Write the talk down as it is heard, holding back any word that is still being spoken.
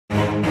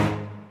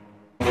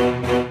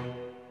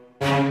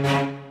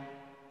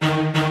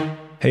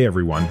Hey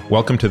everyone,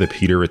 welcome to the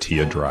Peter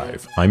Attia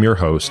Drive. I'm your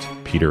host,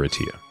 Peter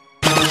Attia.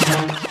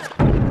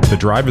 The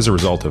drive is a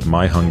result of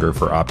my hunger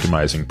for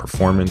optimizing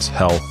performance,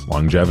 health,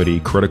 longevity,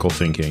 critical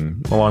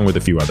thinking, along with a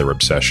few other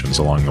obsessions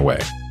along the way.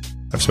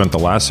 I've spent the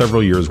last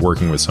several years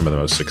working with some of the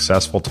most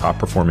successful,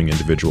 top-performing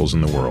individuals in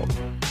the world,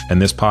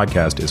 and this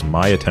podcast is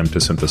my attempt to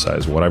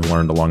synthesize what I've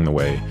learned along the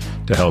way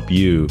to help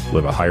you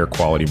live a higher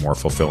quality, more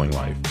fulfilling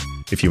life.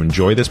 If you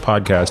enjoy this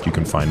podcast, you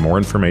can find more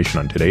information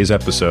on today's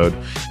episode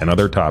and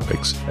other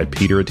topics at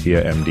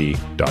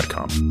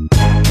peterattiamd.com.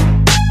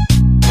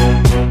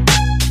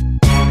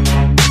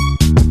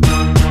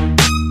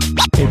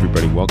 Hey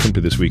everybody, welcome to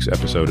this week's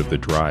episode of The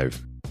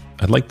Drive.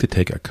 I'd like to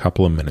take a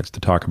couple of minutes to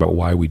talk about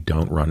why we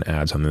don't run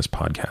ads on this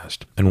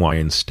podcast and why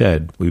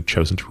instead we've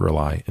chosen to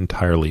rely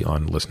entirely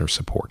on listener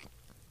support.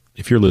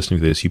 If you're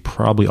listening to this, you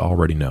probably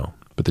already know,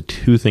 but the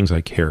two things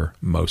I care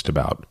most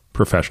about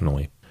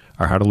professionally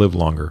are how to live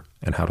longer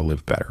and how to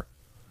live better.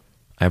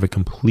 I have a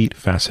complete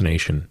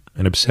fascination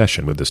and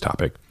obsession with this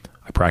topic.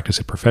 I practice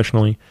it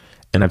professionally,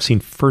 and I've seen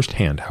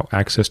firsthand how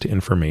access to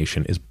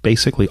information is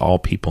basically all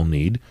people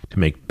need to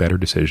make better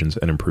decisions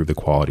and improve the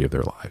quality of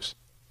their lives.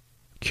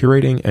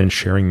 Curating and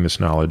sharing this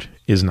knowledge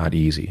is not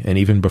easy, and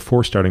even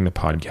before starting the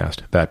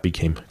podcast, that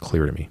became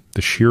clear to me.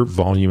 The sheer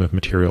volume of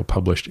material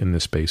published in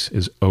this space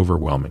is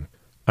overwhelming.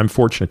 I'm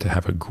fortunate to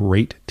have a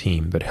great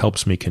team that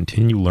helps me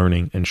continue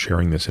learning and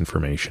sharing this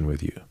information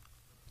with you.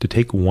 To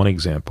take one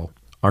example,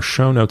 our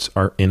show notes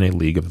are in a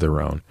league of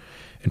their own.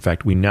 In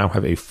fact, we now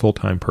have a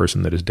full-time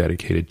person that is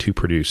dedicated to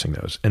producing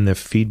those, and the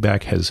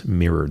feedback has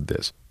mirrored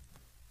this.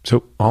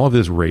 So all of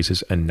this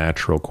raises a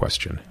natural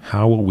question.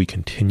 How will we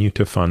continue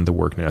to fund the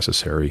work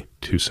necessary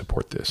to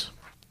support this?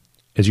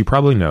 As you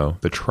probably know,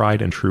 the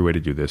tried and true way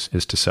to do this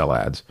is to sell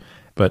ads.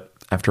 But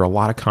after a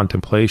lot of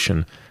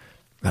contemplation,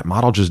 that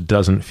model just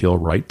doesn't feel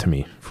right to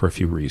me for a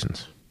few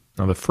reasons.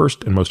 Now, the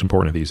first and most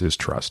important of these is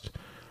trust.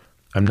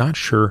 I'm not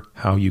sure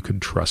how you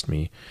could trust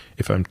me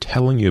if I'm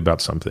telling you about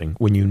something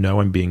when you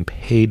know I'm being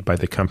paid by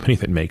the company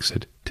that makes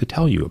it to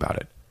tell you about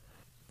it.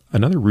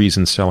 Another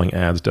reason selling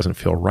ads doesn't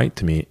feel right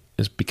to me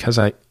is because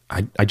I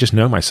just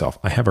know myself.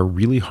 I have a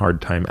really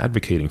hard time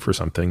advocating for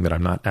something that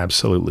I'm not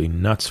absolutely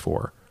nuts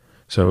for.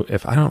 So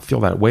if I don't feel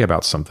that way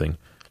about something,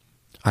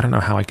 I don't know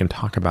how I can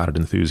talk about it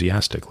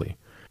enthusiastically.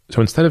 So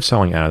instead of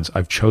selling ads,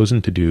 I've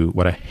chosen to do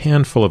what a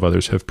handful of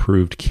others have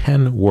proved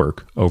can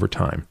work over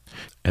time,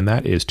 and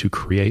that is to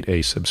create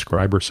a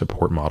subscriber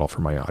support model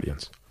for my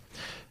audience.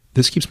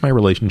 This keeps my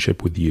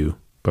relationship with you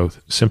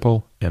both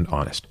simple and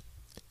honest.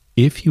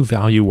 If you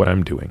value what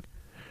I'm doing,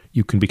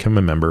 you can become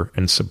a member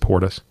and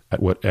support us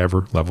at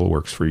whatever level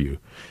works for you.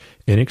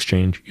 In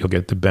exchange, you'll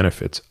get the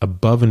benefits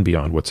above and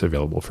beyond what's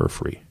available for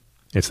free.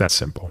 It's that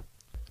simple.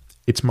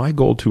 It's my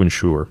goal to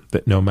ensure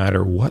that no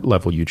matter what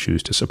level you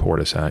choose to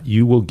support us at,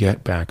 you will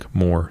get back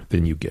more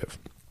than you give.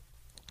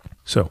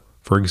 So,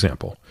 for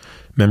example,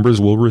 members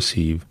will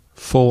receive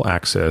full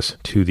access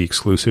to the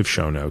exclusive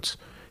show notes,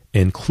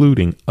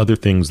 including other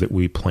things that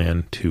we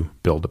plan to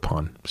build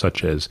upon,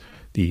 such as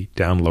the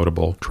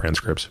downloadable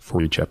transcripts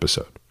for each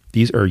episode.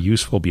 These are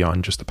useful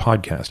beyond just the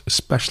podcast,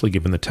 especially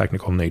given the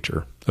technical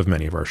nature of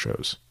many of our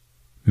shows.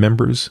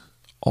 Members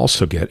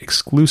also get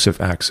exclusive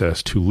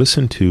access to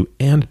listen to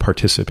and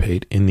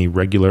participate in the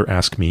regular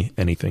Ask Me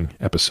Anything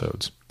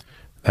episodes.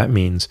 That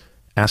means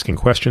asking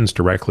questions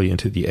directly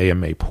into the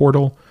AMA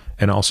portal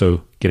and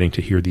also getting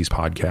to hear these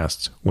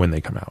podcasts when they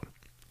come out.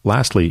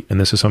 Lastly, and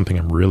this is something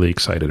I'm really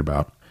excited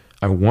about,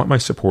 I want my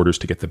supporters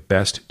to get the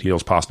best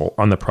deals possible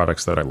on the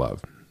products that I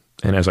love.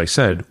 And as I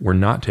said, we're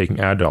not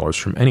taking ad dollars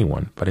from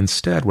anyone, but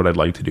instead what I'd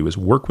like to do is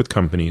work with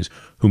companies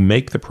who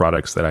make the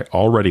products that I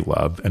already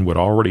love and would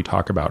already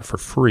talk about for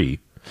free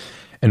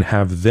and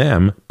have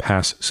them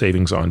pass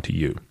savings on to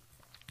you.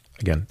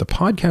 Again, the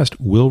podcast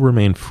will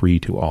remain free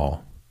to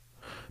all,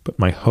 but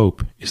my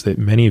hope is that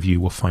many of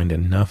you will find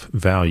enough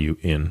value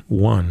in,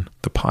 one,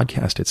 the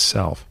podcast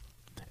itself,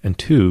 and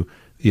two,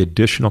 the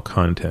additional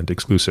content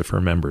exclusive for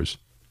members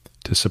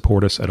to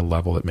support us at a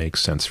level that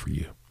makes sense for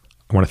you.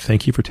 I want to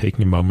thank you for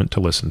taking a moment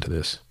to listen to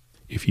this.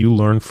 If you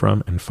learn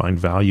from and find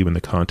value in the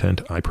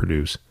content I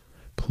produce,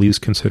 please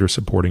consider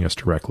supporting us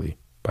directly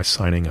by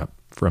signing up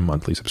for a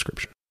monthly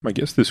subscription. My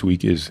guest this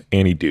week is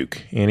Annie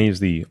Duke. Annie is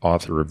the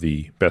author of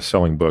the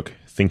best-selling book,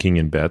 Thinking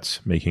in Bets,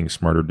 Making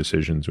Smarter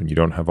Decisions When You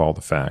Don't Have All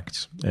the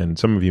Facts. And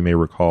some of you may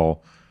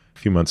recall a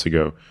few months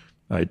ago,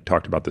 I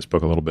talked about this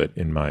book a little bit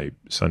in my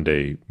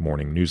Sunday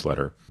morning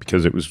newsletter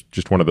because it was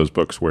just one of those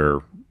books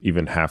where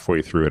even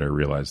halfway through it, I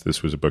realized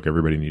this was a book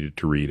everybody needed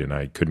to read and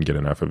I couldn't get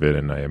enough of it.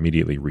 And I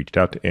immediately reached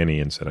out to Annie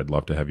and said, I'd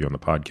love to have you on the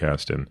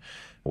podcast. And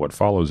what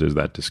follows is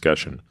that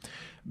discussion.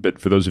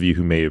 But for those of you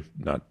who may have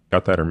not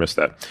got that or missed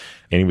that,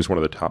 Annie was one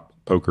of the top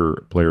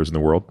poker players in the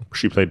world.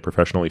 She played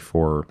professionally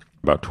for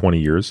about 20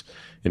 years.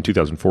 In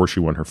 2004, she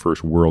won her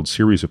first World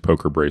Series of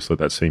Poker bracelet.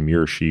 That same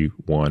year, she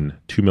won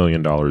 $2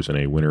 million in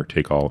a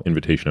winner-take-all,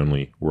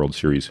 invitation-only World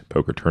Series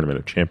Poker Tournament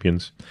of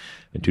Champions.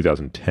 In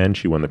 2010,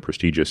 she won the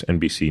prestigious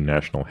NBC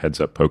National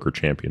Heads Up Poker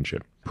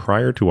Championship.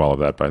 Prior to all of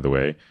that, by the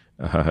way,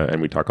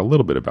 and we talk a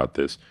little bit about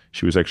this.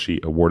 She was actually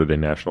awarded a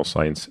National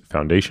Science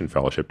Foundation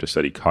Fellowship to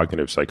study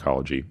cognitive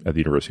psychology at the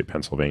University of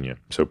Pennsylvania.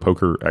 So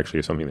poker actually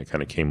is something that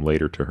kind of came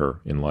later to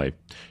her in life.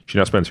 She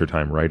now spends her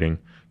time writing,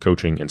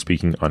 coaching, and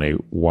speaking on a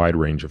wide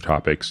range of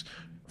topics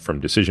from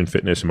decision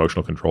fitness,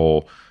 emotional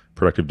control,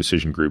 productive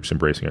decision groups,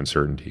 embracing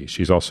uncertainty.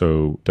 She's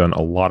also done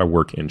a lot of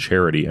work in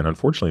charity, and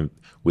unfortunately,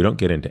 we don't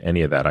get into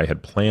any of that. I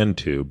had planned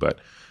to, but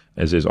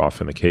as is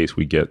often the case,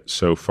 we get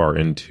so far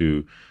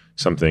into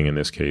something, in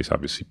this case,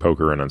 obviously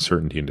poker and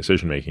uncertainty and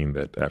decision making,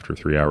 that after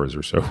 3 hours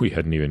or so, we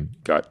hadn't even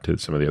got to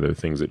some of the other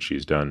things that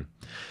she's done.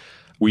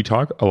 We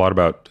talk a lot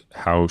about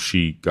how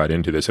she got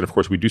into this. And of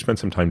course, we do spend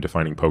some time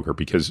defining poker,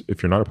 because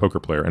if you're not a poker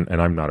player, and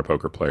I'm not a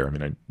poker player, I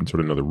mean, I sort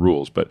of know the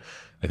rules, but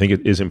I think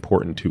it is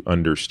important to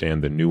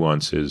understand the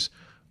nuances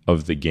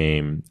of the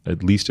game,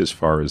 at least as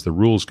far as the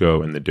rules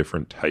go and the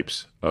different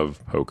types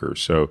of poker.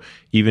 So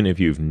even if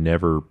you've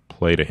never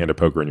played a hand of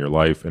poker in your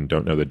life and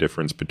don't know the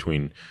difference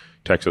between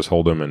Texas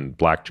Hold'em and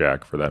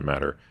blackjack, for that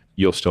matter,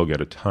 you'll still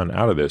get a ton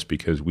out of this,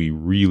 because we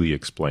really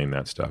explain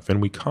that stuff.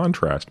 And we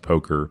contrast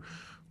poker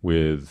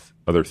with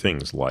other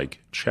things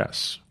like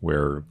chess,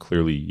 where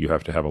clearly you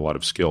have to have a lot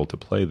of skill to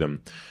play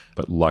them,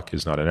 but luck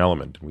is not an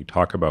element. And we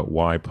talk about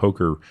why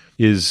poker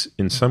is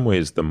in some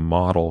ways the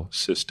model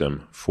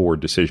system for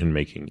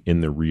decision-making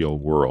in the real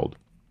world.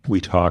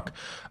 We talk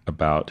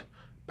about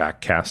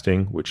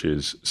backcasting, which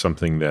is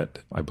something that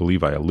I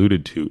believe I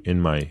alluded to in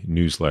my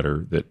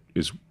newsletter, that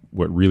is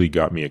what really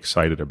got me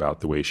excited about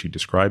the way she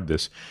described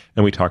this.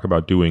 And we talk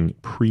about doing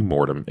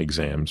pre-mortem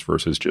exams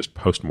versus just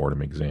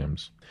post-mortem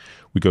exams.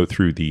 We go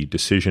through the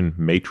decision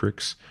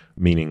matrix,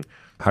 meaning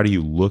how do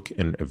you look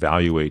and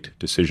evaluate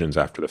decisions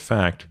after the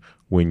fact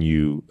when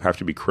you have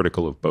to be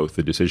critical of both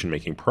the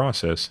decision-making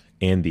process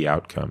and the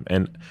outcome.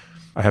 And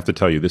I have to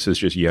tell you, this is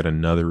just yet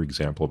another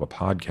example of a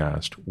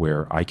podcast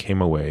where I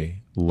came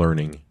away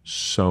learning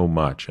so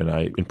much. And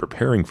in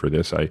preparing for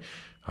this, I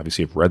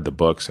obviously have read the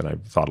books and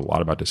I've thought a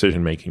lot about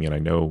decision making, and I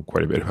know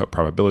quite a bit about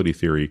probability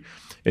theory.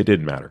 It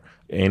didn't matter.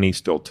 Annie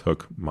still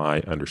took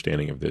my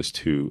understanding of this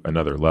to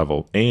another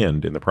level.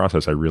 And in the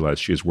process, I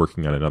realized she is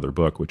working on another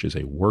book, which is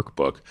a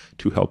workbook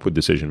to help with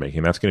decision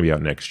making. That's going to be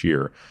out next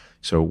year.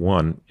 So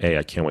one,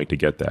 I can't wait to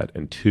get that.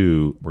 And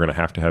two, we're going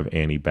to have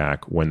Annie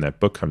back when that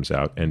book comes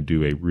out and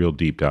do a real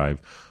deep dive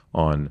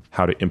on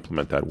how to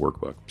implement that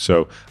workbook.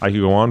 So I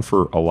could go on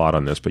for a lot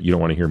on this, but you don't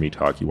want to hear me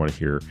talk. You want to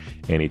hear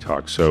Annie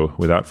talk. So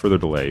without further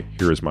delay,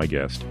 here is my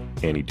guest,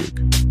 Annie Duke.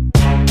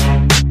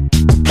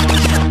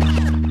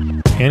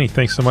 Annie,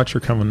 thanks so much for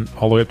coming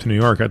all the way up to New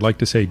York. I'd like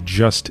to say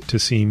just to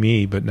see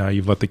me, but now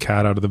you've let the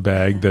cat out of the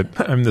bag that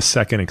I'm the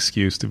second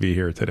excuse to be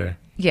here today.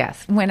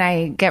 Yes. When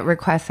I get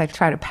requests, I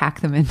try to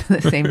pack them into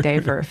the same day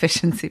for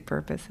efficiency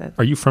purposes.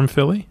 Are you from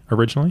Philly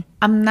originally?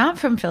 I'm not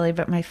from Philly,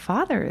 but my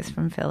father is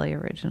from Philly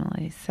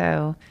originally.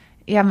 So,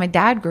 yeah, my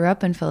dad grew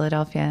up in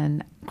Philadelphia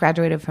and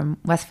graduated from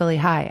West Philly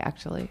High,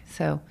 actually.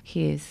 So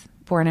he's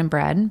born and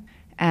bred.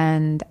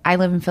 And I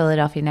live in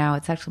Philadelphia now.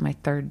 It's actually my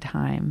third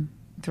time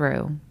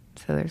through.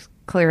 So there's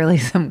clearly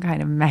some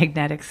kind of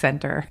magnetic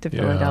center to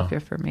Philadelphia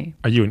for me.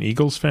 Are you an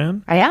Eagles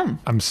fan? I am.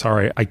 I'm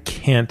sorry. I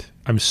can't.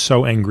 I'm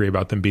so angry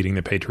about them beating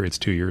the Patriots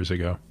 2 years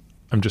ago.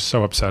 I'm just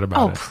so upset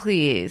about it. Oh,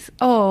 please.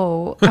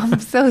 Oh, I'm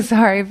so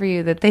sorry for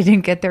you that they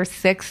didn't get their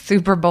 6th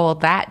Super Bowl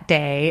that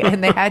day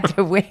and they had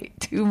to wait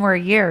 2 more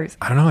years.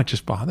 I don't know. It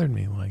just bothered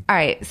me. All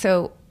right.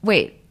 So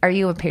wait, are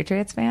you a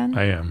Patriots fan?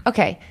 I am.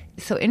 Okay.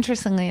 So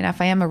interestingly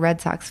enough, I am a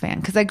Red Sox fan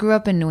because I grew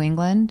up in New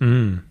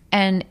England.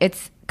 And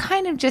it's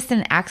kind of just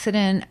an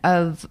accident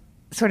of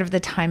sort of the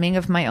timing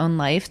of my own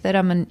life that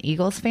I'm an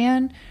Eagles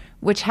fan,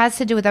 which has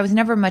to do with I was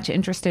never much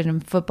interested in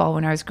football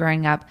when I was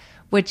growing up,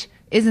 which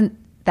isn't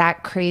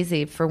that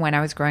crazy for when I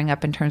was growing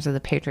up in terms of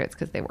the Patriots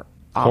because they were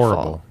awful.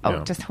 Horrible. Oh,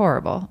 yeah. Just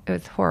horrible. It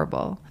was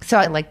horrible. So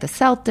I liked the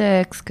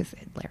Celtics because they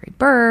had Larry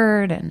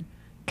Bird and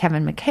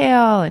Kevin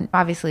McHale, and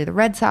obviously the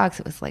Red Sox,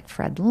 it was like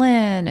Fred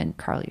Lynn and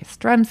Carl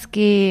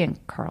Yastrzemski and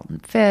Carlton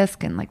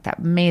Fisk and like that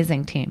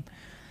amazing team.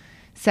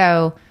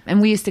 So,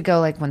 and we used to go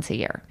like once a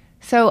year.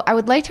 So I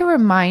would like to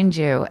remind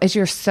you, as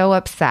you're so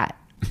upset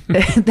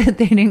that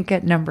they didn't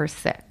get number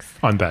 6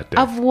 on that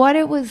day, of what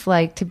it was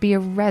like to be a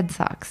Red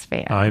Sox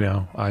fan. I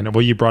know.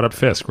 Well, you brought up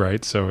Fisk,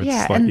 right? So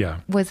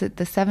it's was it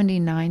the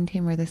 79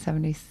 team or the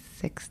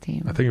 76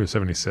 team? I think it was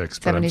 76,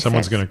 but 76.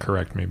 Someone's going to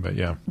correct me, but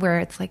yeah. Where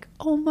it's like,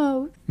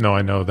 almost. No,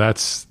 I know.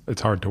 It's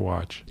hard to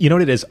watch. You know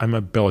what it is? I'm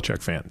a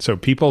Belichick fan. So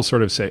people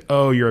sort of say,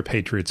 oh, you're a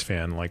Patriots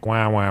fan. Like,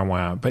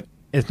 wow. But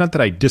it's not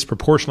that I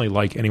disproportionately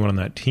like anyone on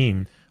that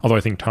team, although I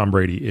think Tom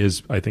Brady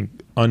is,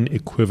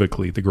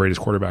 unequivocally the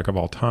greatest quarterback of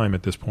all time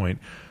at this point.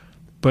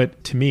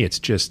 But to me, it's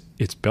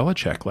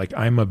Belichick. Like,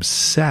 I'm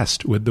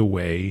obsessed with the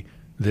way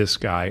this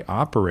guy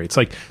operates.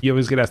 Like, you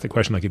always get asked the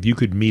question, like, if you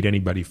could meet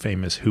anybody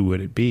famous, who would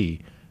it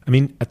be? I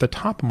mean, at the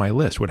top of my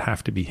list would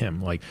have to be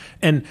him. Like,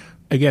 and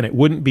again, it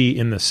wouldn't be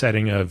in the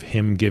setting of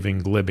him giving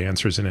glib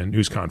answers in a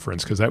news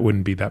conference because that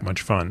wouldn't be that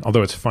much fun,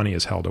 although it's funny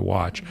as hell to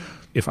watch.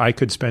 If I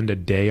could spend a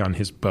day on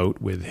his boat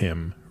with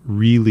him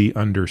really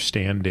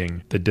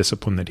understanding the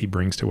discipline that he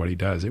brings to what he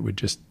does, it would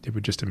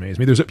just amaze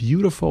me. There's a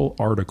beautiful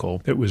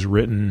article that was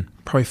written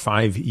probably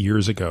 5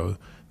 years ago.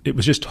 It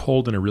was just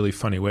told in a really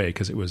funny way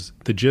because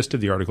the gist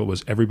of the article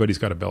was everybody's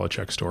got a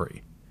Belichick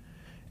story.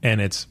 And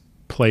it's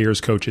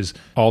players, coaches,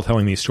 all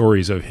telling these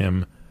stories of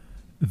him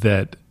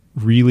that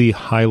really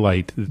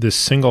highlight this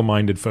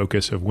single-minded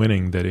focus of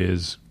winning that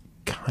is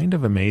kind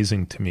of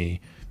amazing to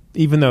me.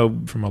 Even though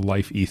from a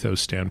life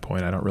ethos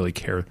standpoint, I don't really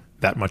care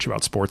that much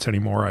about sports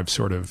anymore.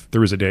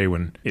 There was a day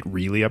when it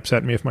really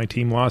upset me if my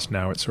team lost.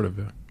 Now it's sort of,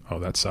 oh,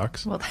 that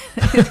sucks. Well,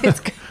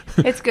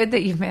 it's good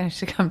that you've managed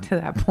to come to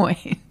that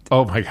point.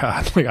 Oh my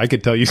God. Like I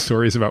could tell you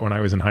stories about when I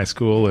was in high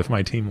school. If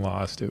my team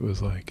lost, it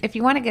was like... If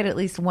you want to get at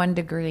least 1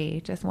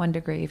 degree, just 1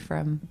 degree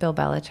from Bill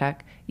Belichick,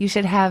 you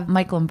should have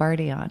Mike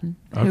Lombardi on,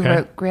 who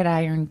wrote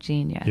Gridiron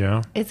Genius.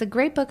 Yeah. It's a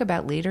great book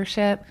about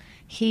leadership.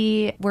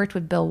 He worked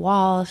with Bill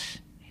Walsh.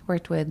 He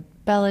worked with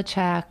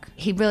Belichick.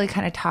 He really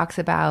kind of talks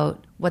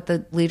about what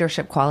the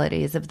leadership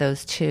qualities of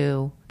those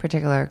two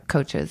particular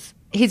coaches.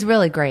 He's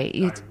really great.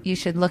 You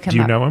should look him up. Do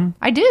you know him?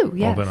 I do,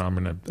 yes. Well, then I'm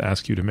going to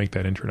ask you to make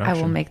that introduction.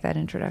 I will make that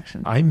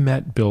introduction. I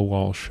met Bill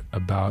Walsh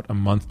about a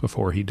month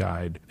before he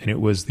died, and it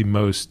was the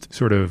most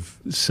sort of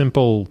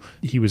simple.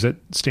 He was at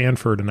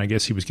Stanford, and I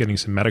guess he was getting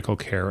some medical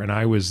care, and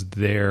I was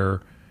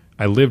there.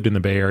 I lived in the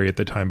Bay Area at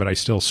the time, but I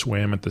still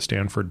swam at the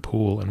Stanford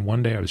pool, and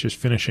one day I was just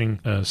finishing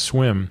a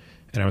swim,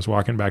 and I was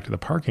walking back to the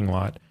parking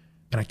lot,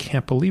 and I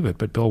can't believe it,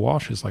 but Bill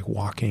Walsh is like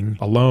walking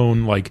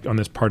alone, like on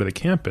this part of the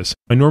campus.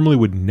 I normally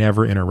would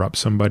never interrupt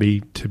somebody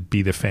to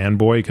be the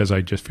fanboy because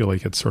I just feel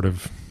like it's sort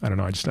of, I don't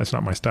know, that's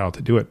not my style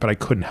to do it, but I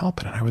couldn't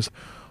help it. And I was,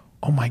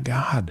 oh my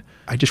God,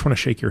 I just want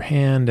to shake your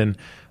hand. And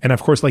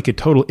of course, like a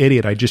total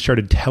idiot, I just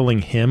started telling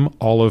him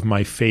all of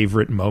my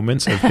favorite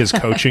moments of his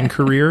coaching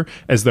career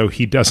as though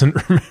he doesn't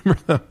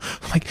remember them.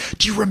 Like,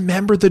 do you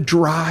remember the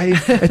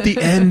drive at the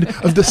end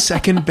of the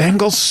second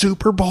Bengals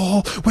Super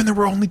Bowl when there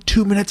were only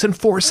 2 minutes and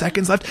 4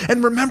 seconds left?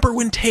 And remember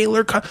when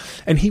Taylor...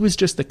 And he was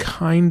just the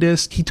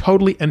kindest. He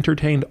totally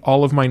entertained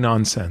all of my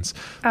nonsense.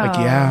 Like,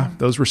 yeah,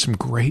 those were some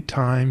great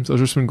times. Those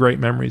were some great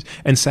memories.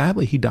 And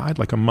sadly, he died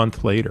like a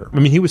month later. I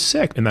mean, he was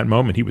sick in that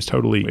moment. He was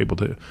totally able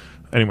to...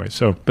 Anyway,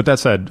 but that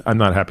said, I'm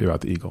not happy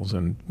about the Eagles,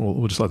 and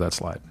we'll just let that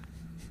slide.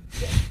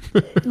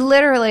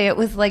 Literally, it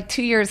was like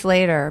 2 years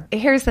later.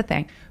 Here's the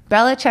thing.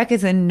 Belichick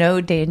is in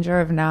no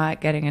danger of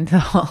not getting into the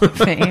Hall of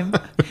Fame.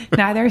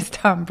 Neither is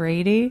Tom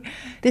Brady.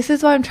 This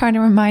is why I'm trying to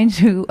remind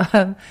you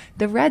of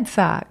the Red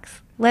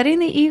Sox. Letting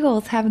the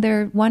Eagles have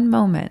their one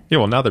moment. Yeah,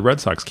 well, now the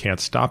Red Sox can't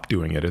stop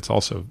doing it. It's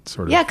also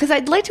sort of... Yeah, because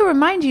I'd like to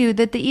remind you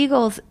that the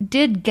Eagles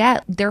did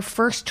get their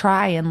first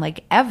try in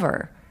like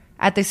ever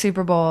at the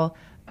Super Bowl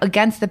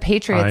against the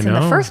Patriots in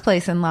the first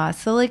place and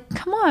lost. So like,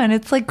 come on,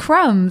 it's like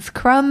crumbs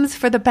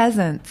for the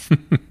peasants.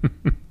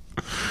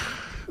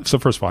 So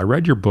first of all, I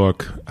read your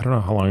book. I don't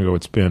know how long ago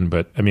it's been,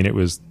 but I mean, it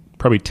was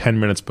probably 10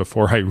 minutes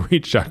before I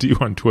reached out to you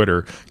on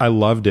Twitter. I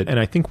loved it.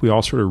 And I think we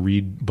all sort of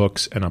read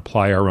books and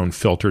apply our own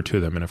filter to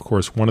them. And of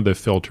course, one of the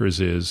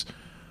filters is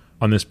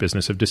on this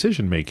business of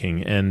decision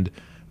making. And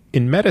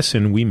in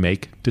medicine, we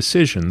make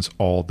decisions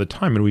all the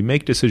time, and we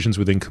make decisions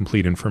with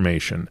incomplete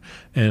information.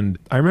 And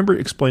I remember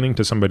explaining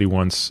to somebody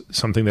once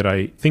something that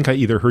I think I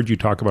either heard you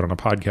talk about on a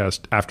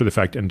podcast after the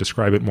fact and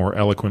describe it more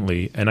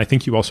eloquently, and I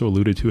think you also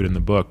alluded to it in the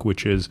book,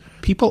 which is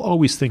people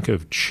always think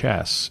of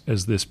chess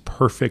as this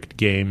perfect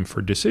game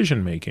for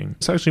decision making.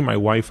 It's actually my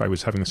wife I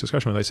was having this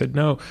discussion with. I said,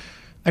 no,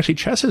 actually,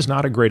 chess is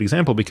not a great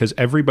example because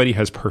everybody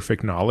has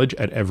perfect knowledge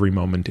at every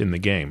moment in the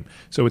game.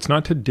 So it's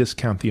not to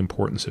discount the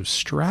importance of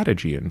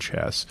strategy in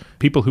chess.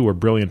 People who are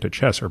brilliant at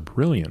chess are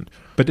brilliant,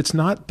 but it's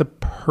not the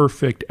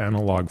perfect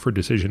analog for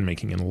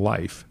decision-making in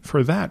life.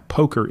 For that,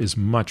 poker is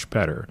much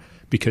better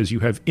because you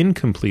have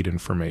incomplete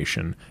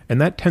information,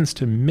 and that tends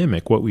to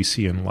mimic what we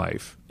see in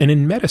life. And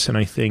in medicine,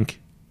 I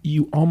think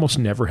you almost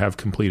never have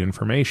complete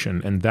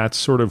information, and that's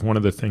sort of one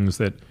of the things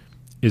that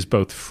is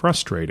both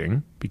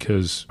frustrating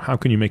because how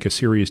can you make a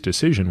serious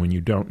decision when you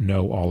don't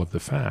know all of the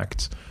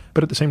facts?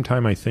 But at the same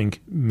time, I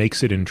think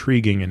makes it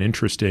intriguing and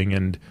interesting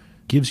and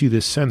gives you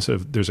this sense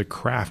of there's a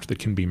craft that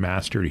can be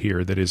mastered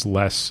here that is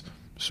less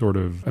sort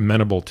of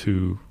amenable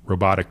to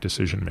robotic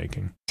decision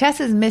making. Chess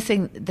is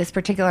missing this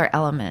particular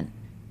element,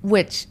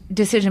 which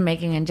decision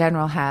making in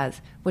general has,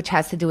 which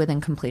has to do with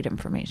incomplete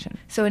information.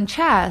 So in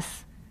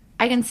chess,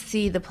 I can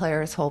see the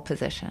player's whole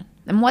position.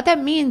 And what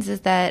that means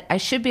is that I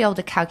should be able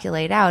to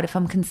calculate out if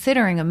I'm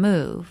considering a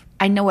move,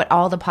 I know what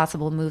all the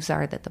possible moves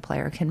are that the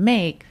player can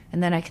make,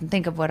 and then I can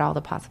think of what all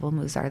the possible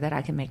moves are that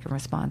I can make in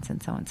response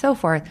and so on and so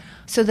forth,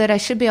 so that I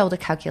should be able to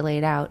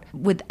calculate out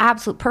with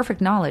absolute perfect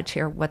knowledge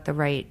here what the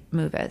right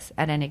move is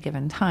at any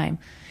given time.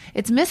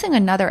 It's missing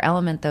another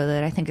element, though,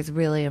 that I think is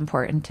really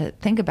important to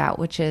think about,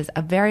 which is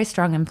a very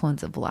strong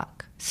influence of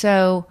luck.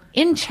 So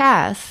in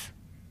chess,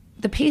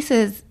 the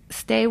pieces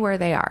stay where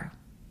they are.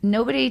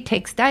 Nobody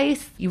takes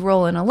dice. You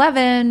roll an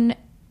 11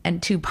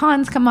 and 2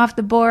 pawns come off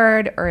the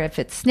board, or if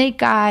it's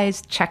snake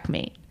eyes,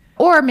 checkmate.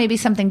 Or maybe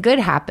something good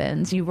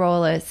happens. You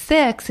roll a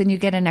 6 and you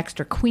get an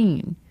extra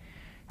queen.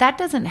 That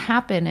doesn't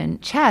happen in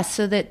chess,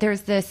 so that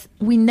there's this,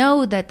 we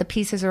know that the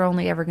pieces are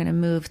only ever going to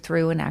move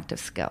through an act of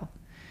skill.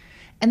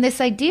 And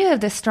this idea of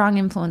the strong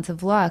influence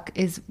of luck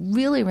is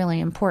really, really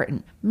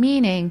important.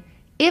 Meaning,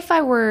 if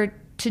I were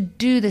to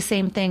do the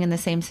same thing in the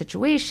same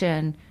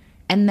situation,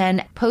 and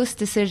then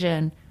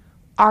post-decision,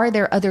 are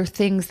there other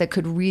things that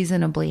could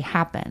reasonably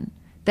happen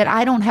that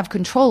I don't have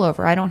control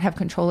over? I don't have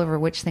control over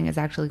which thing is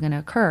actually going to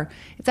occur.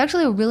 It's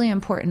actually a really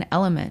important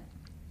element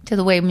to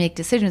the way we make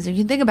decisions. If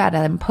you think about it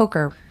in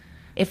poker,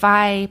 if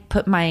I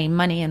put my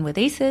money in with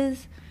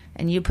aces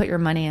and you put your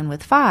money in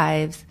with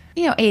fives,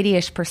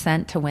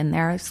 80-ish% to win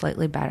there,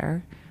 slightly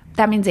better.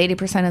 That means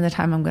 80% of the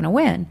time I'm going to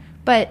win.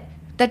 But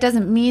that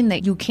doesn't mean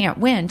that you can't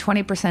win.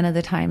 20% of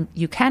the time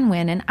you can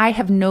win, and I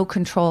have no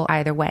control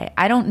either way.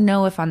 I don't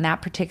know if on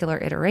that particular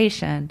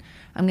iteration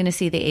I'm going to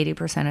see the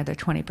 80% or the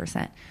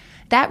 20%.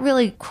 That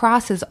really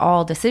crosses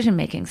all decision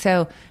making.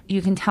 So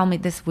you can tell me,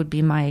 this would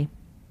be my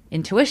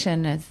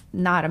intuition as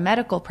not a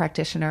medical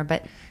practitioner,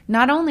 but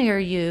not only are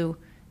you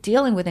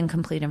dealing with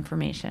incomplete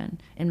information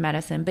in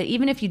medicine, but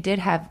even if you did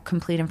have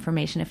complete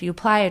information, if you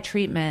apply a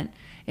treatment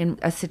in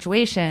a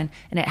situation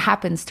and it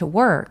happens to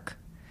work,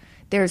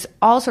 there's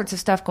all sorts of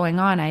stuff going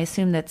on, I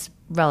assume, that's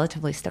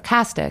relatively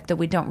stochastic, that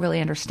we don't really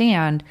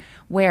understand,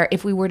 where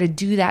if we were to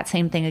do that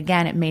same thing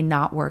again, it may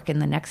not work in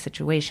the next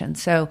situation.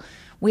 So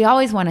we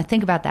always want to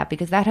think about that,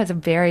 because that has a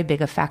very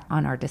big effect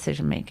on our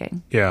decision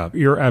making. Yeah,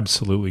 you're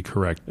absolutely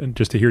correct. And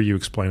just to hear you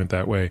explain it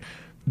that way,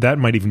 that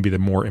might even be the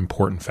more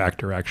important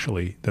factor,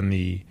 actually, than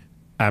the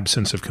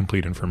absence of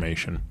complete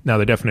information. Now,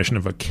 the definition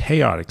of a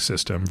chaotic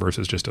system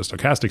versus just a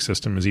stochastic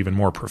system is even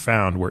more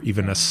profound, where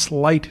even a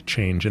slight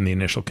change in the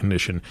initial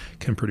condition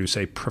can produce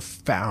a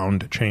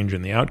profound change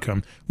in the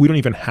outcome. We don't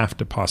even have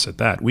to posit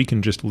that. We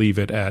can just leave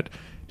it at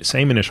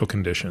same initial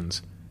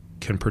conditions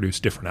can produce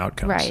different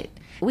outcomes. Right.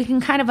 We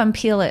can kind of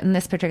unpeel it in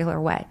this particular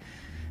way.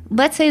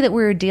 Let's say that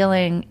we were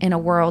dealing in a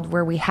world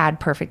where we had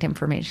perfect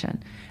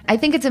information. I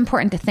think it's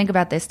important to think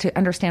about this to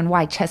understand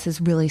why chess is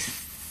really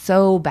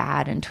so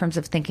bad in terms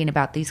of thinking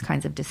about these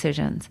kinds of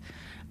decisions.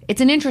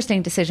 It's an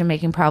interesting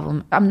decision-making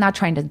problem. I'm not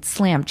trying to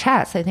slam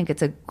chess. I think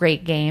it's a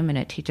great game, and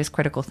it teaches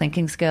critical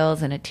thinking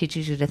skills, and it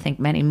teaches you to think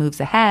many moves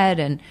ahead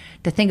and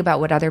to think about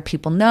what other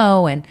people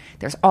know, and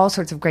there's all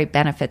sorts of great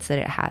benefits that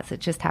it has. It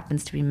just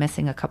happens to be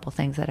missing a couple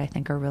things that I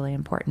think are really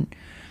important.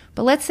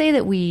 But let's say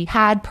that we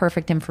had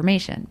perfect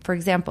information. For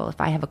example,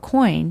 if I have a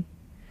coin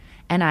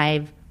and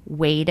I've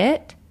weighed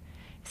it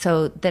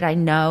so that I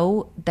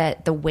know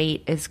that the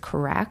weight is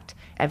correct,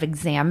 I've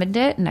examined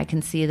it and I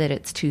can see that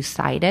it's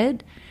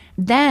two-sided,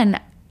 then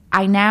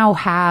I now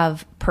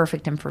have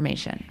perfect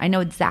information. I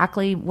know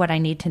exactly what I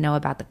need to know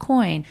about the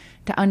coin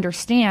to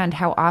understand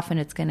how often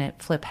it's going to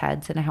flip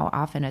heads and how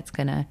often it's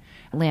going to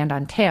land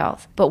on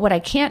tails. But what I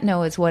can't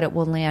know is what it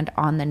will land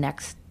on the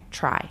next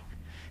try.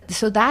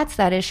 So that's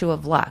that issue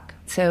of luck.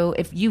 So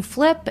if you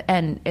flip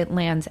and it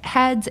lands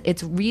heads,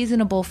 it's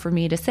reasonable for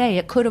me to say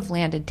it could have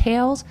landed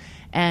tails.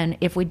 And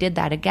if we did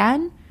that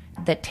again,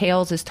 that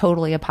tails is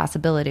totally a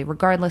possibility,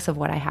 regardless of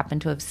what I happen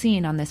to have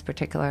seen on this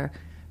particular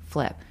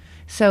flip.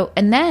 So,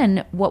 and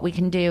then what we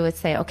can do is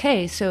say,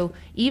 okay, so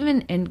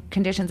even in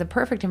conditions of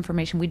perfect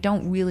information, we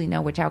don't really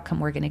know which outcome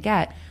we're going to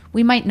get.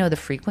 We might know the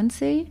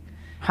frequency,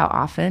 how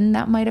often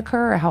that might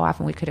occur, or how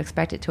often we could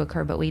expect it to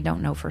occur, but we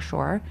don't know for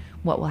sure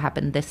what will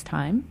happen this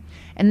time.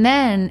 And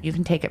then you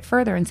can take it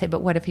further and say,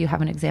 but what if you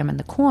haven't examined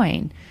the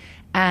coin?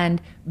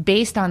 And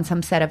based on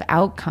some set of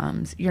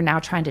outcomes, you're now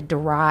trying to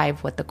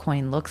derive what the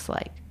coin looks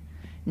like.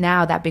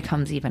 Now that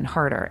becomes even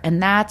harder.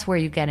 And that's where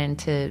you get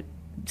into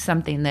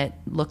something that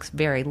looks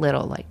very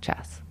little like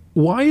chess.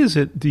 Why is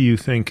it, do you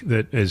think,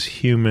 that as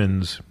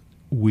humans,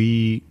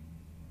 we,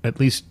 at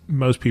least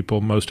most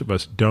people, most of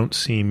us, don't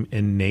seem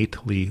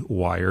innately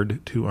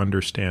wired to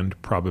understand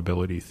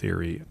probability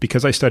theory?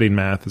 Because I studied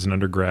math as an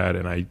undergrad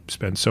and I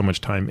spent so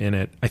much time in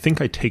it, I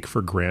think I take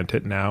for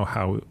granted now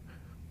how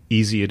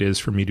easy it is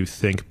for me to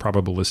think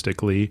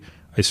probabilistically.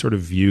 I sort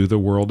of view the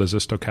world as a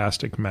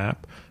stochastic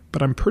map.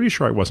 But I'm pretty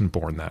sure I wasn't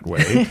born that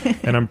way.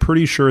 And I'm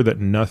pretty sure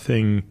that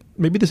nothing,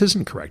 maybe this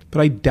isn't correct,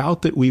 but I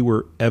doubt that we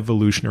were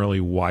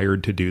evolutionarily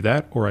wired to do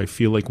that, or I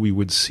feel like we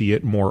would see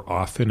it more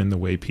often in the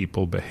way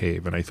people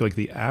behave. And I feel like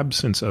the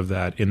absence of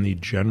that in the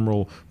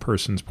general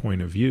person's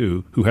point of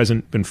view, who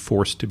hasn't been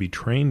forced to be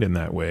trained in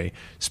that way,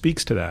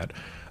 speaks to that.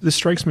 This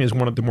strikes me as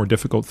one of the more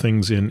difficult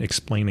things in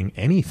explaining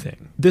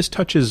anything. This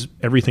touches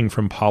everything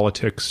from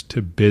politics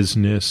to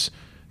business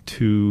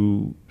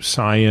to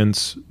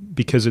science,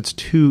 because it's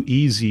too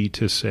easy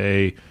to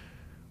say,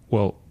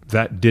 well,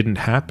 that didn't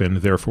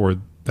happen, therefore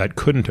that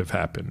couldn't have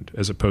happened,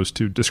 as opposed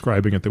to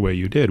describing it the way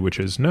you did, which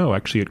is, no,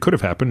 actually it could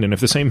have happened. And if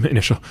the same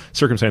initial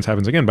circumstance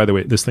happens again, by the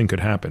way, this thing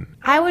could happen.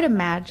 I would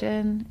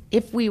imagine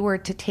if we were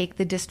to take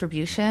the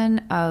distribution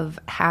of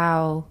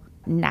how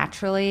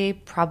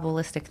naturally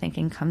probabilistic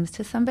thinking comes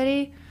to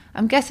somebody,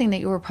 I'm guessing that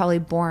you were probably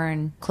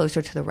born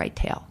closer to the right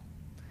tail.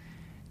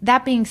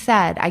 That being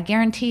said, I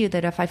guarantee you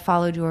that if I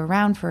followed you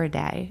around for a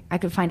day, I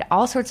could find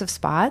all sorts of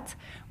spots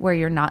where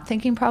you're not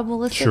thinking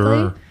probabilistically.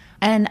 Sure.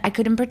 And I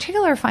could in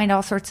particular find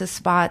all sorts of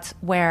spots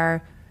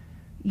where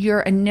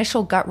your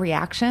initial gut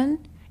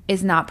reaction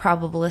is not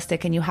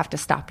probabilistic and you have to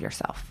stop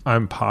yourself.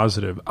 I'm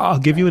positive. I'll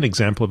give you an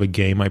example of a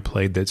game I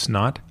played that's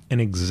not an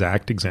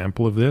exact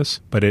example of this,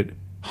 but it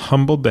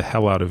humbled the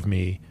hell out of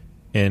me.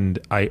 And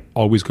I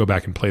always go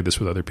back and play this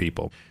with other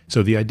people.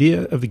 So the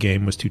idea of the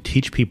game was to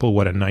teach people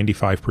what a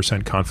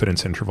 95%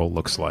 confidence interval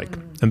looks like.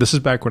 And this is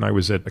back when I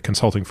was at a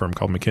consulting firm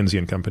called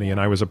McKinsey & Company, and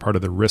I was a part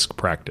of the risk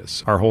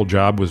practice. Our whole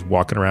job was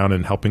walking around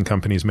and helping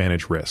companies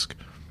manage risk.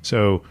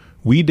 So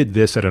we did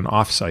this at an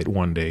offsite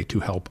one day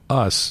to help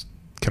us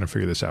kind of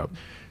figure this out.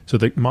 So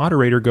the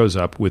moderator goes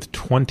up with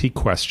 20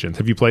 questions.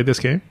 Have you played this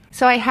game?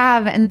 So I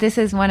have, and this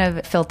is one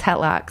of Phil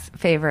Tetlock's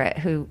favorite,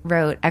 who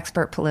wrote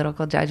Expert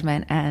Political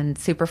Judgment and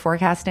Super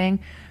Forecasting,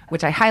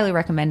 which I highly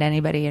recommend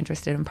anybody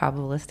interested in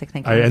probabilistic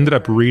thinking. I ended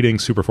up reading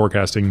Super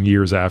Forecasting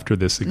years after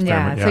this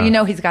experiment. Yeah, so you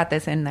know he's got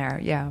this in there,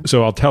 yeah.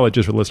 So I'll tell it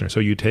just for listeners.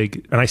 So you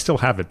take, and I still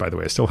have it, by the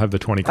way. I still have the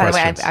 20 questions.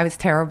 By the way, I was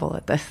terrible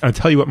at this. I'll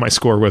tell you what my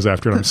score was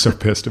after, and I'm so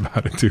pissed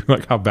about it too,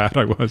 like how bad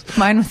I was.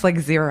 Mine was like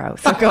 0,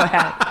 so go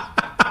ahead.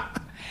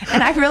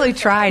 And I really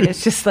tried.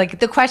 It's just like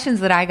the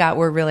questions that I got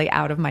were really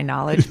out of my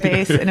knowledge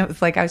base. And it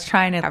was like I was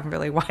trying to have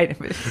really wide. It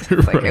was,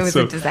 like, it was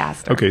a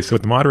disaster. Okay, so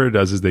what the moderator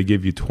does is they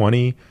give you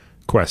 20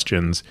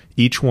 questions.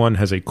 Each one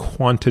has a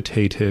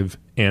quantitative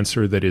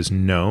answer that is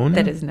known.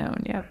 That is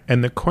known, yeah.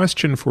 And the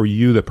question for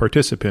you, the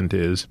participant,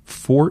 is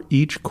for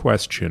each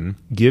question,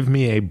 give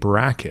me a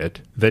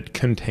bracket that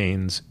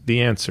contains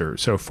the answer.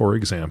 So, for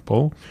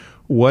example,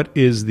 what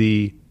is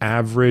the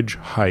average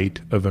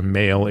height of a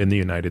male in the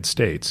United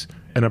States?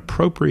 An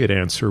appropriate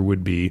answer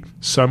would be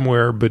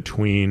somewhere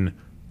between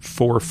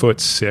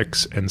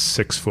 4'6" and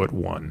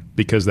 6'1",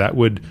 because that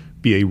would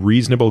be a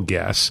reasonable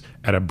guess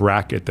at a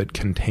bracket that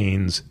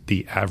contains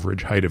the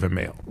average height of a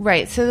male.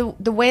 Right. So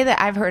the way that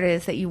I've heard it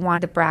is that you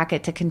want the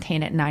bracket to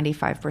contain it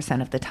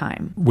 95% of the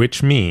time.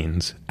 Which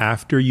means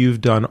after you've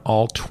done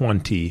all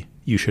 20,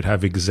 you should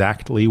have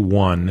exactly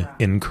 1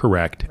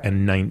 incorrect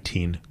and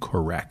 19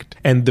 correct.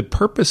 And the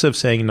purpose of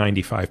saying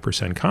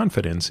 95%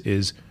 confidence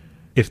is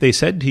if they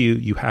said to you,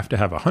 you have to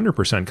have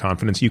 100%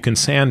 confidence, you can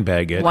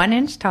sandbag it. 1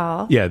 inch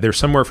tall. Yeah, they're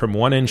somewhere from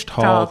 1 inch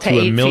tall to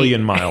a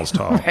million miles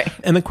tall. Right.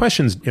 And the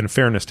questions, in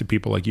fairness to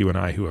people like you and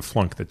I who have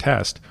flunked the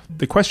test,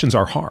 the questions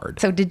are hard.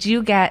 So did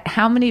you get,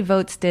 how many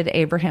votes did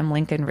Abraham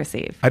Lincoln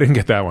receive? I didn't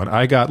get that one.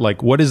 I got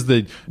like, what is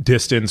the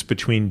distance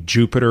between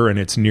Jupiter and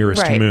its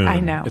nearest moon? I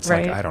know, it's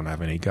right? like, I don't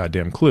have any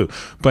goddamn clue.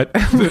 But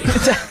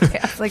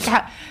it's like,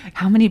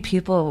 how many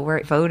people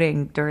were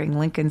voting during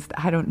Lincoln's,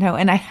 I don't know.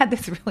 And I had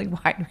this really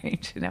wide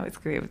range, and I was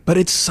great. But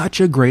it's such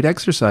a great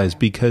exercise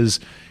because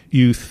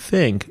you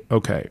think,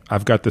 okay,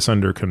 I've got this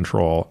under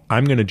control.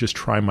 I'm going to just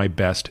try my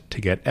best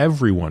to get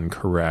everyone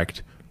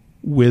correct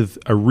with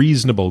a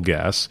reasonable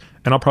guess,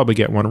 and I'll probably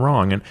get one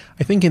wrong. And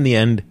I think in the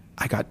end,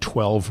 I got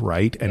 12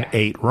 right and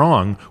 8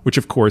 wrong, which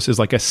of course is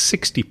like a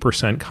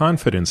 60%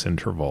 confidence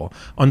interval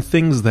on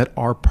things that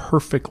are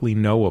perfectly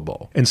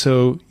knowable. And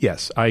so,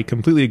 yes, I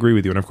completely agree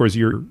with you. And of course,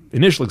 your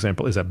initial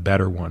example is a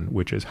better one,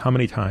 which is how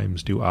many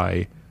times do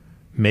I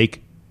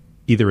make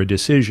either a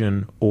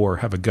decision or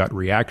have a gut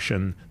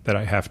reaction that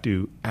I have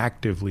to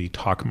actively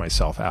talk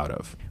myself out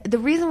of. The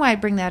reason why I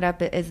bring that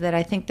up is that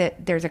I think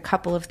that there's a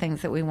couple of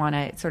things that we want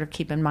to sort of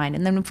keep in mind.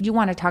 And then if you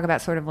want to talk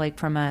about sort of like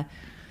from an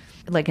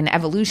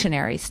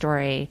evolutionary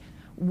story,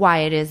 why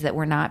it is that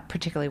we're not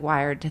particularly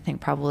wired to think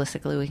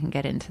probabilistically, we can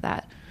get into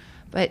that.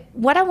 But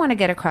what I want to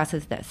get across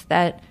is this,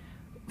 that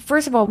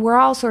first of all, we're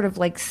all sort of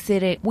like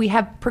sitting, we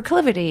have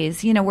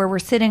proclivities, where we're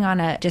sitting on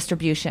a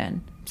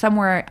distribution,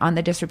 somewhere on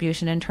the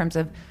distribution in terms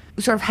of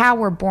sort of how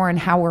we're born,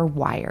 how we're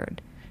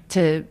wired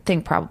to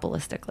think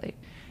probabilistically.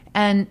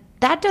 And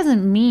that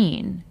doesn't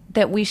mean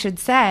that we should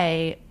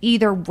say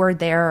either we're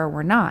there or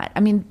we're not. I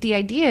mean, the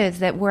idea is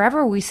that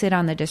wherever we sit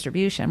on the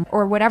distribution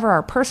or whatever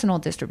our personal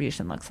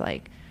distribution looks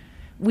like,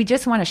 we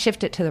just want to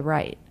shift it to the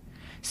right.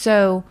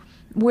 So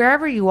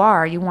wherever you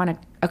are, you want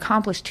to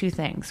accomplish 2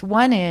 things.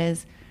 One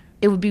is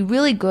it would be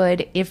really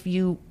good if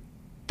you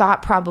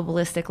thought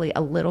probabilistically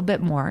a little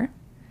bit more.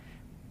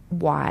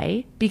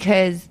 Why?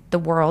 Because the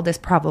world is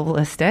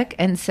probabilistic.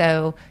 And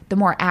so the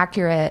more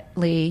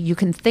accurately you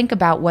can think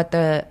about what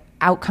the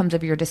outcomes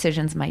of your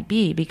decisions might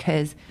be,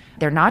 because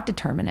they're not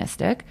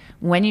deterministic.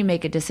 When you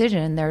make a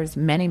decision, there's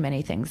many,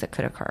 many things that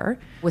could occur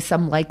with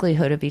some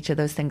likelihood of each of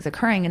those things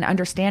occurring. And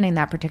understanding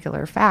that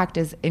particular fact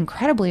is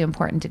incredibly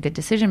important to good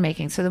decision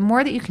making. So the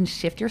more that you can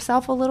shift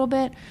yourself a little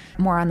bit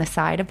more on the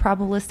side of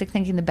probabilistic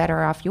thinking, the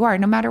better off you are,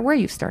 no matter where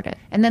you started.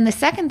 And then the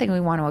second thing we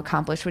want to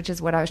accomplish, which is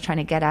what I was trying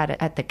to get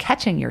at the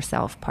catching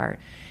yourself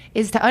part,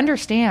 is to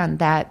understand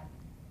that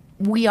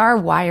we are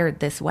wired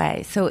this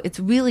way. So it's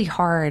really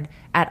hard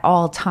at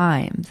all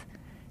times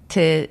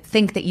to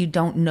think that you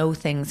don't know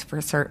things for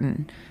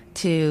certain,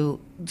 to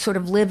sort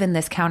of live in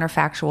this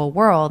counterfactual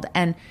world.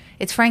 And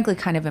it's frankly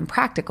kind of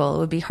impractical. It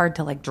would be hard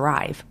to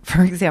drive,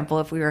 for example,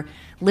 if we were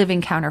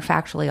living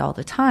counterfactually all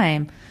the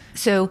time.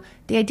 So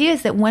the idea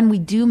is that when we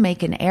do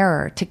make an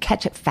error, to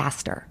catch it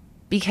faster.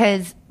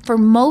 Because for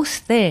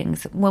most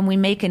things, when we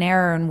make an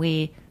error and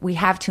we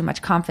have too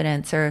much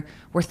confidence or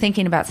we're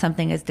thinking about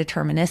something as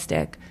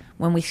deterministic,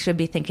 when we should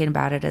be thinking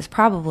about it as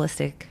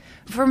probabilistic.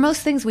 For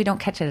most things, we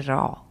don't catch it at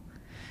all.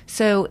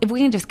 So if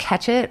we can just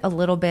catch it a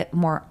little bit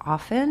more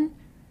often,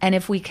 and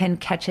if we can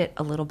catch it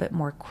a little bit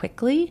more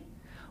quickly,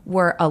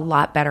 we're a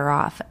lot better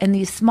off. And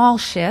these small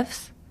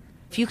shifts,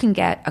 if you can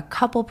get a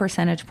couple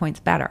percentage points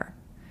better,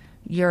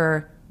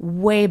 you're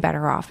way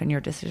better off in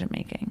your decision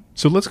making.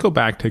 So let's go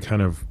back to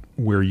kind of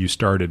where you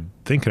started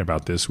thinking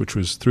about this, which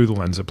was through the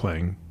lens of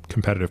playing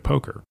competitive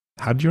poker.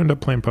 How did you end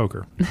up playing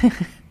poker?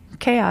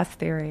 Chaos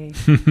theory.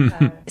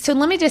 So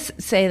let me just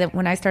say that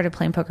when I started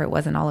playing poker, it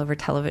wasn't all over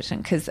television,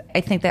 because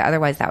I think that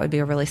otherwise that would be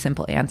a really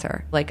simple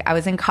answer. Like, I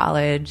was in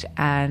college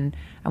and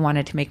I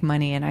wanted to make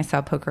money, and I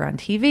saw poker on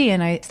TV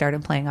and I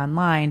started playing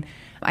online.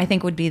 I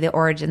think would be the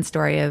origin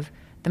story of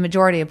the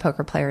majority of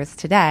poker players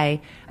today.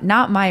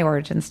 Not my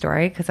origin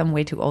story, because I'm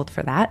way too old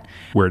for that.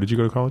 Where did you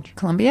go to college?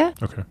 Columbia.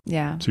 Okay.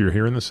 Yeah. So you're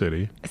here in the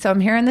city. So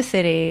I'm here in the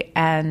city,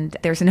 and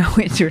there's no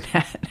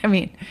internet. I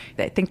mean,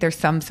 I think there's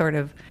some sort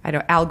of,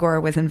 Al Gore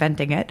was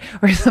inventing it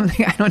or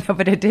something. I don't know,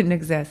 but it didn't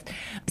exist.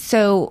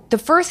 So the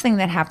first thing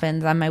that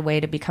happens on my way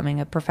to becoming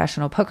a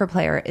professional poker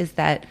player is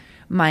that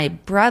my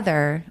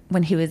brother,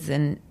 when he was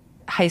in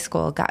high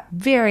school, got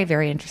very,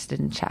 very interested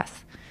in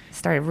chess.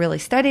 Started really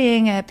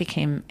studying it,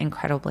 became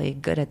incredibly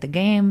good at the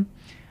game.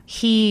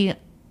 He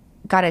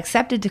got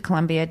accepted to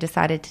Columbia,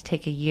 decided to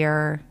take a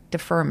year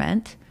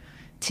deferment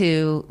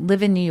to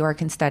live in New York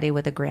and study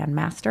with a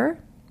grandmaster.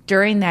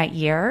 During that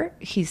year,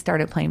 he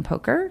started playing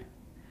poker.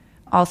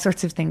 All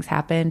sorts of things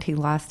happened. He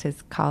lost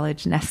his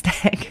college nest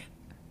egg.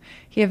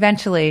 He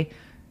eventually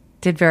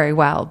did very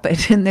well,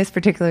 but in this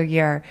particular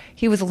year,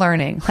 he was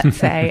learning, let's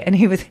say, and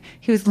he was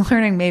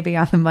learning maybe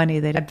on the money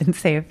that had been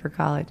saved for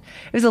college.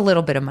 It was a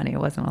little bit of money, it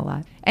wasn't a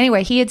lot.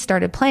 Anyway, he had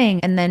started playing,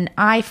 and then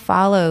I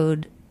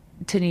followed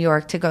to New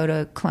York to go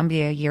to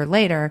Columbia a year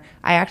later.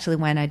 I actually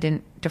went, I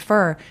didn't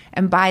defer,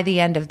 and by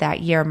the end of that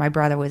year, my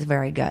brother was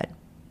very good.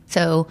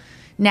 So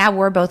now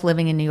we're both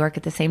living in New York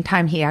at the same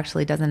time. He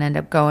actually doesn't end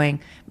up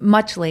going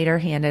much later.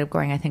 He ended up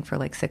going, I think, for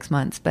like 6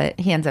 months, but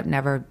he ends up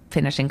never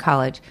finishing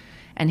college.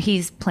 And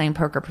he's playing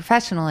poker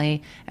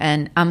professionally,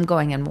 and I'm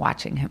going and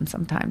watching him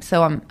sometimes.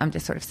 So I'm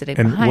just sort of sitting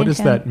behind him. And what does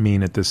that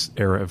mean at this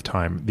era of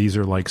time? These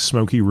are like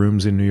smoky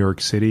rooms in New York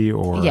City,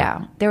 or?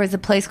 Yeah. There was a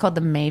place called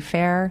the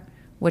Mayfair,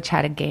 which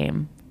had a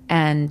game.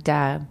 And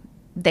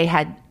they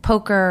had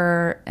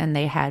poker and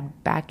they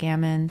had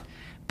backgammon.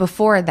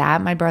 Before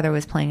that, my brother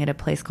was playing at a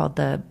place called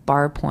the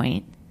Bar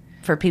Point.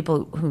 For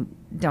people who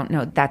don't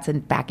know, that's a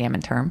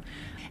backgammon term.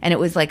 And it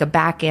was like a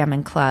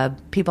backgammon club.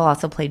 People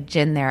also played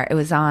gin there. It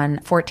was on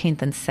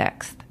 14th and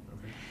 6th.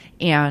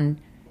 And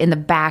in the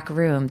back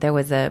room, there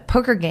was a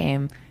poker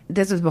game.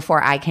 This was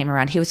before I came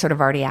around. He was sort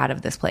of already out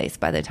of this place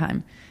by the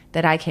time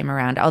that I came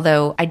around.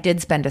 Although I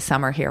did spend a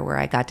summer here where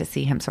I got to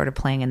see him sort of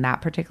playing in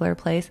that particular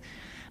place.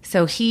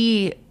 So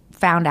he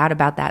found out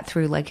about that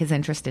through like his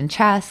interest in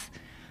chess.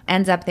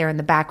 Ends up there in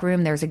the back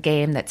room. There's a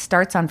game that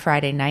starts on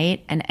Friday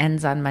night and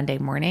ends on Monday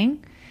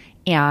morning.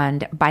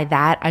 And by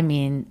that, I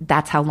mean,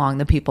 that's how long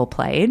the people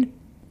played.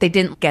 They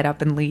didn't get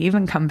up and leave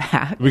and come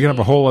back. We can have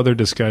a whole other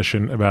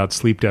discussion about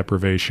sleep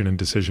deprivation and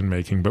decision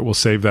making, but we'll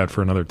save that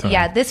for another time.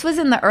 Yeah, this was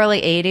in the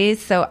early 80s,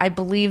 so I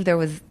believe there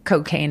was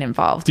cocaine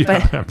involved. Yeah,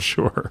 but, I'm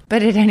sure.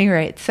 But at any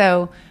rate,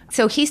 so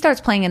he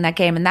starts playing in that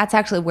game, and that's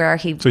actually where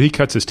So he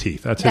cuts his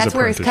teeth. That's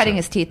where he's cutting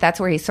his teeth. That's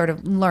where he's sort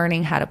of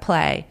learning how to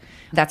play.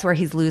 That's where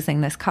he's losing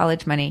this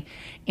college money.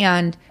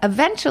 And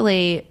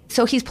eventually,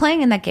 so he's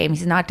playing in that game.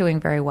 He's not doing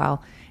very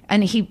well.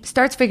 And he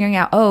starts figuring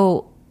out,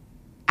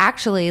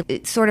 actually,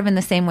 it's sort of in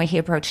the same way he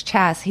approached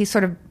chess. He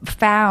sort of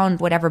found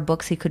whatever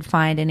books he could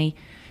find, and he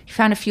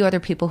found a few other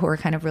people who were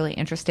kind of really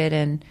interested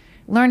in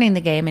learning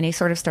the game, and he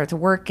sort of starts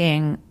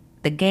working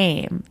the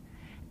game.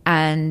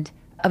 And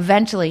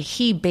eventually,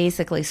 he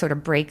basically sort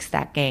of breaks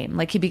that game.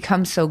 Like, he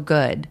becomes so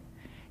good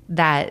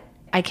that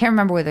I can't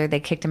remember whether they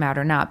kicked him out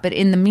or not. But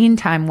in the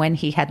meantime, when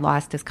he had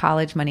lost his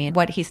college money, and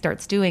what he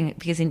starts doing,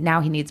 because now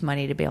he needs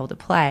money to be able to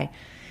play,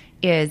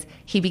 is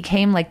he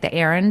became like the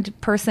errand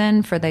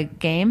person for the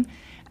game.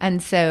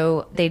 And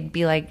so they'd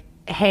be like,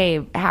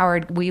 hey,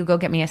 Howard, will you go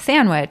get me a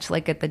sandwich,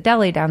 like at the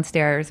deli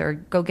downstairs, or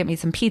go get me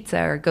some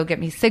pizza, or go get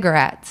me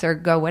cigarettes, or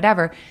go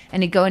whatever.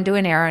 And he'd go and do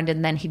an errand,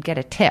 and then he'd get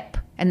a tip.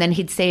 And then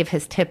he'd save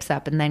his tips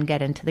up and then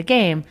get into the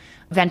game.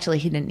 Eventually,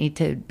 he didn't need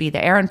to be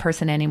the errand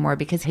person anymore,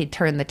 because he'd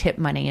turned the tip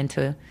money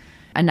into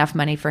enough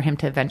money for him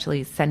to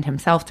eventually send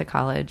himself to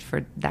college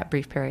for that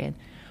brief period.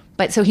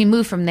 But so he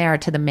moved from there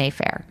to the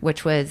Mayfair,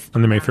 which was...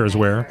 And the Mayfair is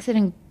where? Is it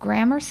in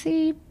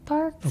Gramercy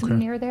Park? Is Okay. it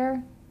near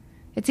there?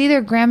 It's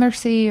either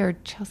Gramercy or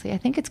Chelsea. I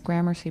think it's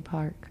Gramercy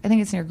Park. I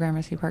think it's near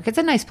Gramercy Park. It's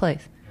a nice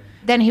place.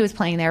 Then he was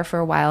playing there for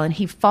a while, and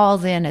he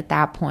falls in at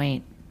that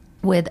point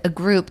with a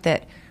group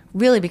that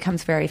really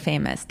becomes very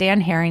famous. Dan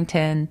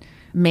Harrington,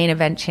 main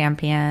event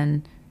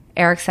champion.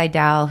 Eric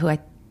Seidel, who I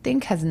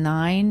think has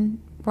 9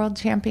 world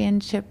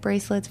championship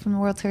bracelets from the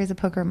World Series of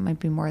Poker. It might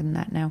be more than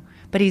that now.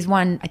 But he's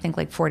won, I think,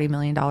 like $40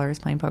 million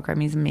playing poker. I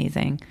mean, he's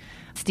amazing.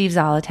 Steve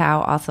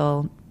Zolotow,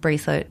 also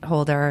bracelet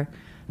holder,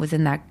 was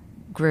in that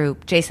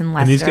group, Jason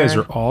Lester. And these guys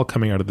are all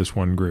coming out of this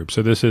one group.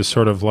 So this is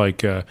sort of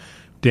like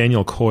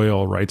Daniel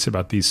Coyle writes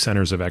about these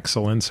centers of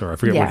excellence, or I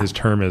forget what his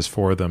term is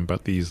for them,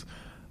 but these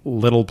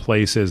little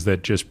places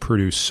that just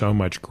produce so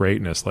much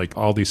greatness, like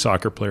all these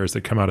soccer players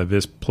that come out of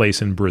this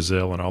place in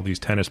Brazil and all these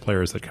tennis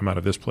players that come out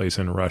of this place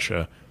in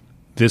Russia.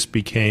 This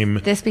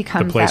becomes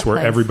the place where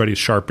everybody's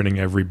sharpening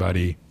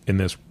everybody in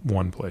this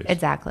one place.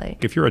 Exactly.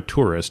 If you're a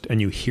tourist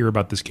and you hear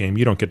about this game,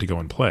 you don't get to go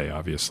and play,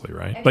 obviously,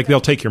 right? Like they'll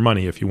take your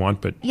money if you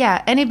want, but...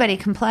 Yeah, anybody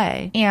can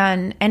play,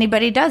 and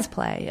anybody does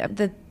play.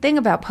 The thing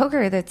about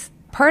poker that's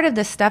part of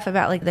the stuff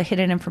about like the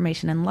hidden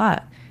information and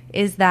luck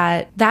is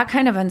that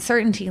kind of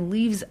uncertainty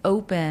leaves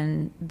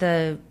open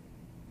the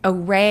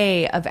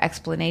array of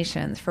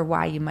explanations for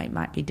why you might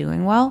not be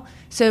doing well.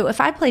 So if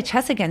I play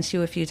chess against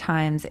you a few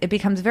times, it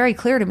becomes very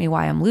clear to me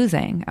why I'm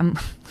losing. I'm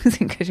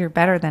losing because you're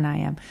better than I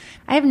am.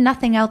 I have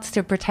nothing else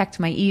to protect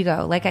my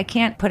ego. Like I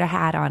can't put a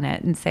hat on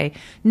it and say,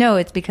 no,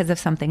 it's because of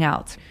something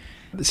else.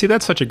 See,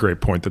 that's such a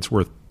great point that's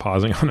worth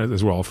pausing on it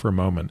as well for a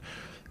moment.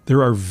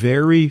 There are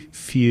very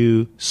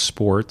few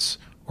sports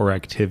or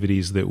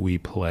activities that we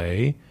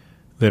play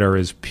that are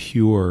as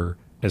pure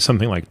as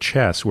something like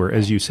chess, where,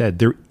 as you said,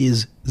 there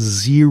is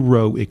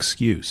zero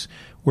excuse.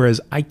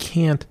 Whereas I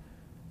can't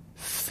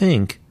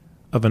think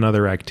of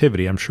another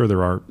activity, I'm sure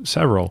there are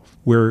several,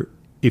 where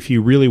if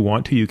you really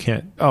want to, you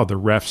can't, oh, the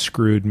ref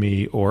screwed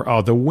me, or,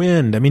 oh, the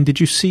wind. I mean, did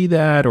you see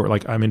that? Or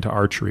like, I'm into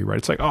archery, right?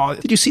 It's like, oh,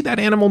 did you see that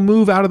animal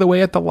move out of the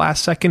way at the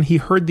last second? He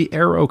heard the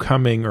arrow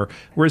coming. Or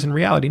whereas in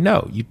reality,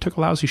 no, you took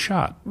a lousy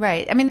shot.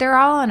 Right. I mean, they're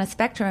all on a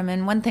spectrum.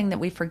 And one thing that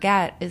we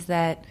forget is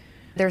that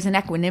there's an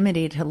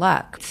equanimity to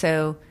luck.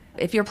 So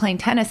if you're playing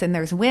tennis and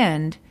there's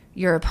wind,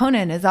 your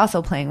opponent is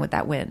also playing with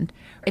that wind.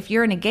 If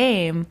you're in a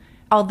game,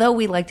 although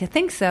we like to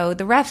think so,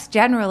 the refs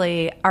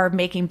generally are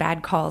making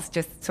bad calls,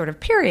 just sort of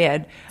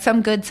period.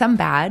 Some good, some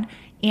bad.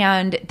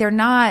 And they're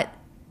not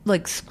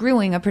like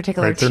screwing a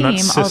particular team.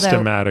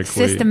 They're not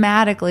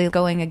systematically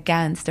going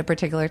against a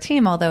particular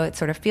team, although it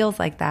sort of feels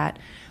like that.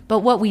 But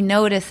what we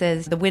notice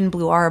is the wind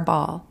blew our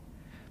ball.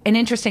 An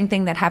interesting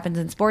thing that happens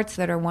in sports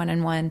that are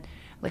one-on-one,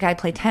 like I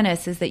play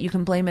tennis, is that you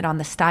can blame it on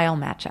the style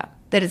matchup.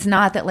 That it's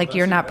not that like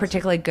you're not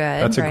particularly good.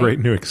 That's a great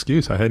new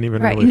excuse. I hadn't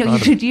even really thought you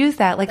of it. should use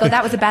that. Like, oh,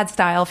 that was a bad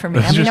style for me.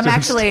 I mean, I'm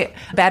actually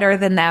better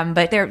than them,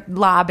 but they're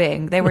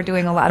lobbing. They were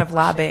doing a lot of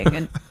lobbing,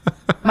 and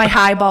my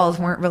high balls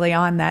weren't really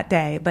on that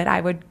day, but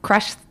I would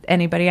crush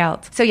anybody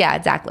else. So yeah,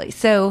 exactly.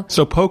 So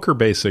poker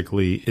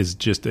basically is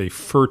just a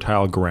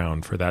fertile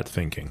ground for that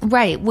thinking.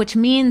 Right, which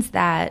means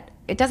that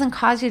it doesn't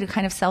cause you to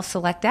kind of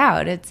self-select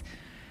out. It's,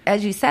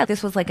 as you said,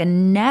 this was like a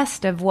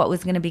nest of what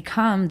was going to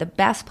become the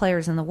best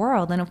players in the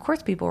world. And of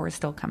course, people were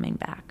still coming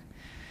back.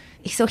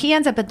 So he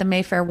ends up at the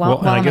Mayfair Well,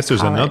 and I guess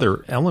there's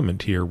another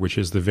element here, which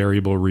is the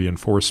variable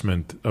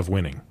reinforcement of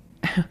winning.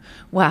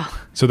 Wow.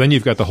 So then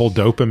you've got the whole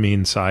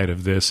dopamine side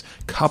of this,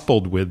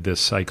 coupled with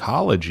this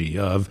psychology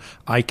of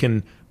I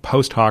can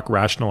post hoc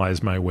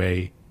rationalize my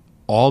way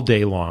all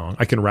day long.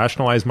 I can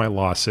rationalize my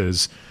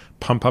losses,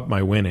 pump up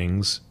my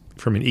winnings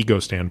from an ego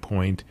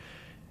standpoint,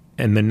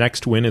 and the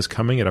next win is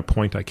coming at a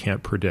point I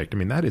can't predict. I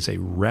mean, that is a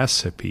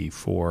recipe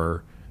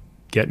for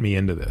get me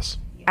into this.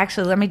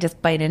 Actually, let me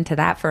just bite into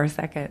that for a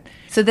second.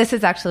 So this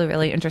is actually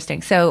really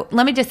interesting. So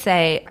let me just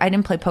say, I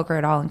didn't play poker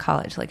at all in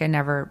college. Like I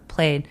never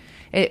played.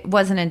 It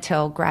wasn't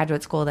until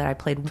graduate school that I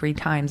played 3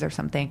 times or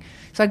something.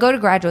 So I go to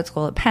graduate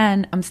school at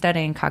Penn. I'm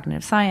studying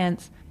cognitive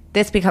science.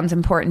 This becomes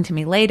important to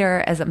me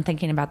later as I'm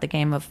thinking about the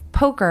game of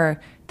poker,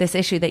 this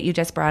issue that you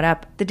just brought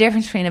up, the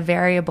difference between a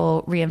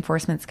variable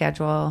reinforcement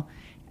schedule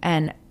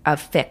and a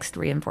fixed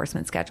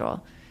reinforcement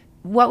schedule.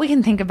 What we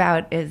can think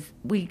about is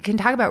we can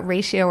talk about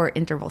ratio or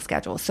interval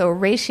schedule. So a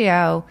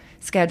ratio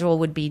schedule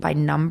would be by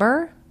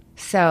number.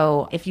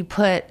 So if you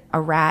put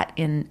a rat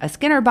in a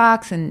Skinner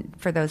box, and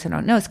for those who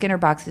don't know, Skinner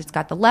box has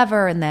got the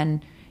lever, and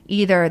then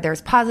either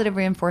there's positive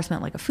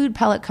reinforcement like a food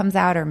pellet comes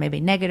out, or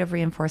maybe negative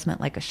reinforcement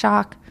like a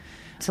shock.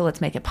 So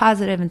let's make it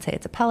positive and say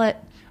it's a pellet.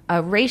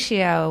 A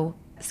ratio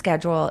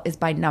schedule is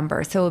by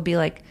number. So it would be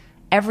like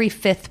every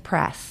 5th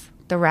press,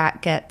 the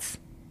rat gets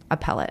a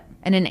pellet.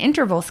 And an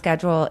interval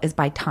schedule is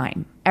by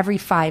time. Every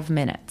 5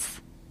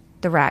 minutes,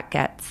 the rat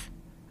gets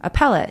a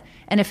pellet.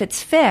 And if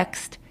it's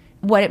fixed,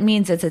 what it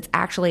means is it's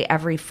actually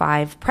every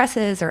 5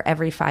 presses or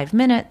every 5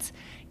 minutes.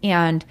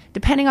 And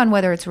depending on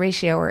whether it's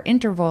ratio or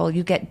interval,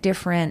 you get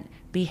different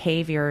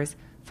behaviors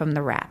from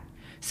the rat.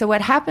 So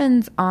what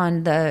happens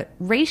on the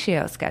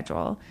ratio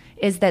schedule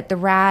is that the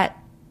rat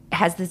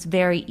has this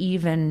very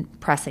even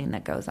pressing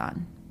that goes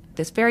on.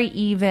 This very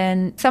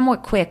even,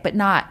 somewhat quick, but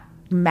not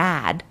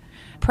mad.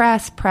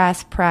 Press,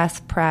 press, press,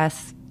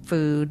 press,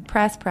 food,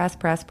 press, press,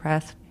 press,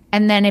 press.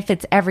 And then if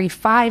it's every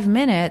 5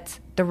 minutes,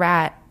 the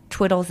rat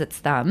twiddles its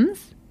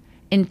thumbs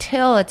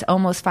until it's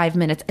almost 5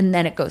 minutes, and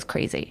then it goes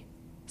crazy.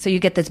 So you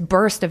get this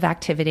burst of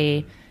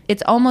activity.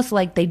 It's almost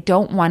like they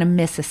don't want to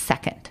miss a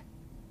second.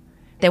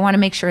 They want to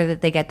make sure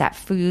that they get that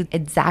food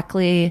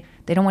exactly.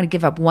 They don't want to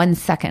give up 1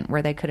 second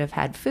where they could have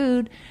had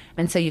food.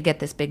 And so you get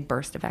this big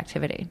burst of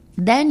activity.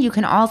 Then you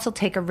can also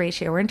take a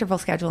ratio or interval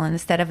schedule, and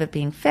instead of it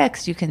being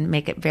fixed, you can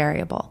make it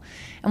variable.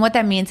 And what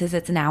that means is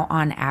it's now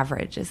on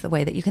average is the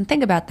way that you can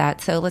think about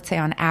that. So let's say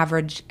on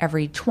average,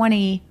 every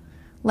 20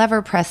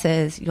 lever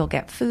presses, you'll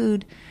get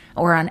food,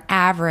 or on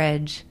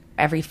average,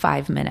 every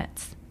 5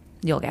 minutes,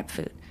 you'll get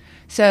food.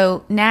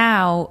 So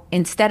now,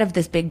 instead of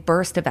this big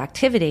burst of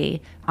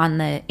activity on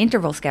the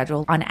interval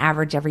schedule, on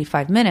average every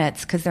 5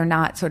 minutes, because they're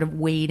not sort of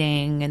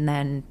waiting and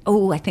then,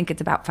 I think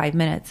it's about 5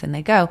 minutes and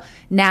they go.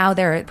 Now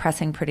they're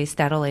pressing pretty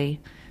steadily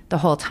the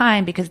whole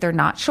time because they're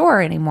not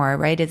sure anymore,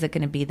 right? Is it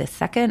going to be this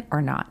second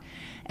or not?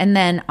 And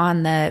then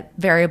on the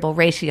variable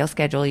ratio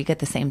schedule, you get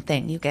the same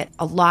thing. You get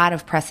a lot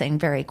of pressing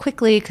very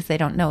quickly because they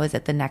don't know is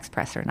it the next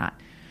press or not.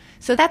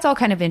 So that's all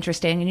kind of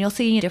interesting. And you'll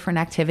see different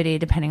activity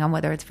depending on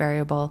whether it's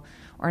variable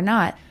or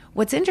not.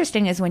 What's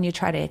interesting is when you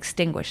try to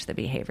extinguish the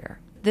behavior.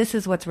 This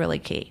is what's really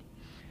key.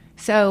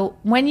 So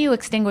when you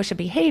extinguish a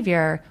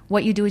behavior,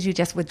 what you do is you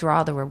just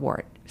withdraw the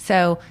reward.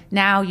 So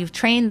now you've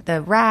trained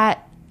the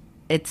rat,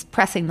 it's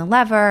pressing the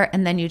lever,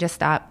 and then you just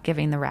stop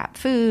giving the rat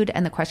food.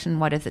 And the question,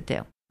 what does it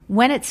do?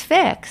 When it's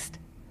fixed,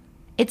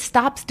 it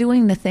stops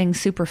doing the thing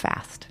super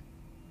fast.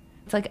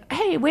 It's like,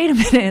 hey, wait a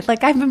minute.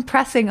 Like, I've been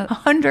pressing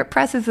 100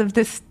 presses of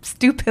this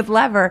stupid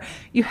lever.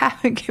 You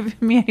haven't given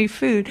me any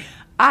food.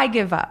 I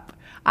give up.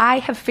 I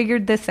have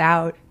figured this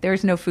out.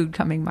 There's no food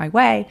coming my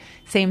way.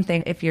 Same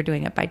thing if you're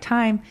doing it by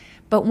time.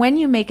 But when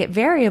you make it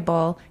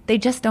variable, they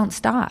just don't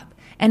stop.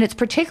 And it's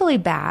particularly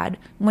bad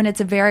when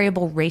it's a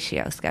variable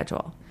ratio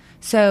schedule.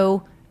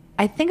 So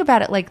I think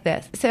about it like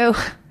this. So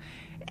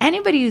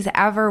anybody who's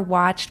ever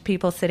watched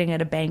people sitting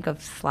at a bank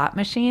of slot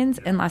machines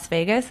in Las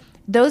Vegas,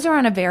 those are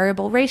on a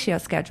variable ratio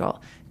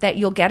schedule that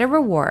you'll get a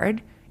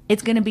reward.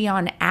 It's going to be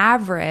on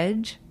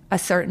average a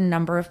certain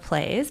number of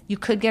plays. You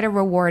could get a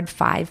reward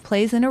 5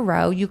 plays in a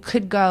row. You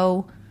could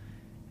go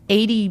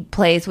 80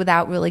 plays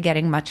without really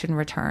getting much in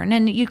return.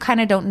 And you kind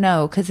of don't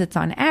know because it's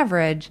on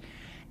average.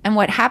 And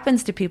what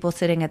happens to people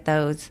sitting at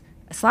those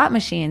slot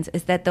machines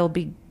is that they'll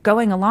be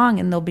going along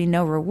and there'll be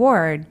no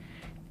reward.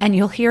 And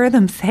you'll hear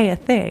them say a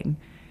thing,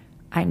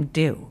 I'm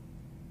due.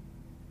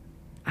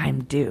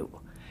 I'm due.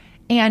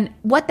 And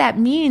what that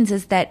means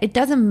is that it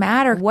doesn't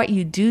matter what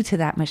you do to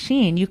that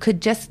machine. You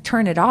could just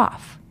turn it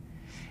off.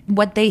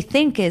 What they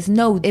think is,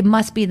 no, it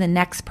must be the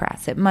next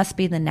press. It must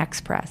be the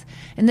next press.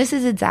 And this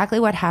is exactly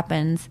what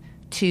happens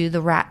to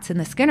the rats in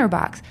the Skinner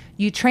box.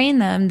 You train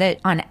them that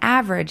on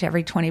average,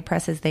 every 20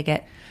 presses, they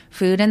get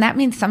food. And that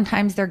means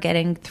sometimes they're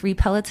getting 3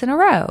 pellets in a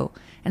row.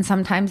 And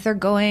sometimes they're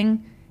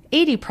going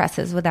 80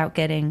 presses without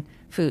getting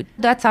food.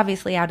 That's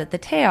obviously out at the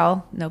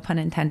tail, no pun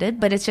intended,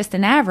 but it's just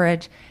an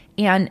average.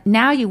 And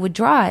now you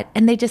withdraw it,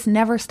 and they just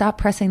never stop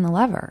pressing the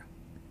lever.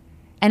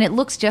 And it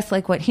looks just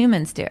like what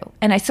humans do.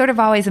 And I sort of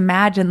always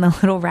imagine the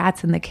little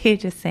rats in the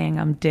cages saying,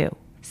 I'm due.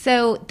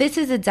 So this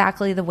is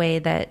exactly the way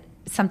that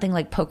something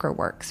like poker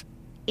works.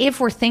 If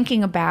we're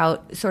thinking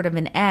about sort of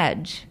an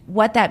edge,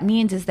 what that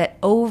means is that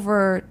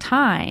over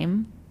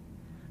time,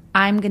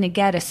 I'm going to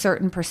get a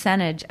certain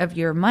percentage of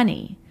your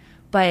money.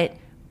 But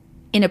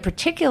in a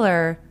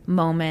particular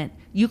moment,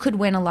 you could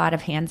win a lot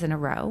of hands in a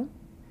row.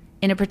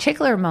 In a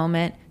particular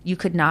moment, you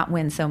could not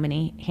win so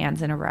many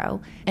hands in a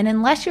row. And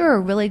unless you're a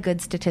really good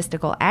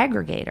statistical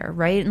aggregator,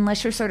 right?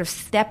 Unless you're sort of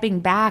stepping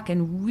back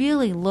and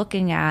really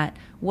looking at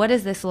what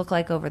does this look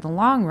like over the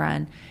long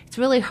run, it's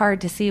really hard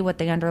to see what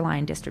the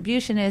underlying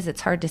distribution is.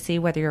 It's hard to see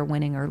whether you're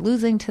winning or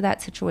losing to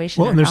that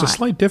situation. Well, and there's not. A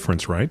slight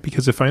difference, right?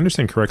 Because if I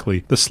understand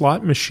correctly, the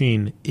slot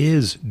machine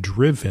is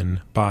driven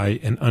by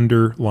an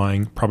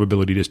underlying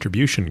probability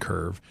distribution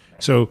curve.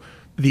 So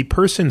the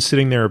person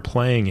sitting there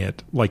playing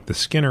it like the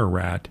Skinner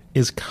rat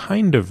is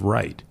kind of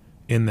right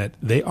in that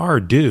they are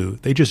due,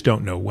 they just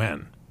don't know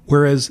when.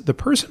 Whereas the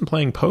person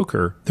playing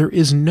poker, there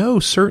is no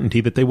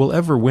certainty that they will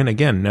ever win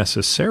again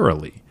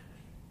necessarily.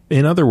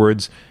 In other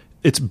words,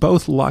 it's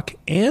both luck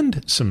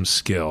and some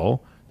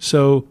skill,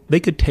 so they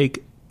could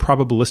take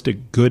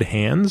probabilistic good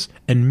hands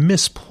and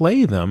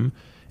misplay them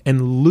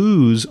and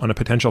lose on a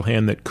potential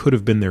hand that could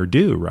have been their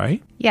due,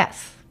 right?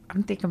 Yes.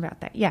 I'm thinking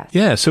about that, yes.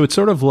 Yeah, so it's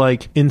sort of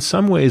like, in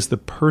some ways, the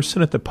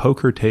person at the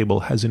poker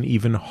table has an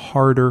even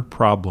harder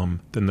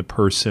problem than the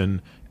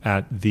person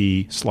at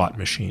the slot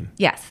machine.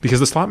 Yes. Because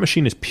the slot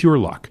machine is pure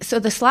luck. So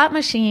the slot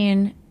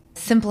machine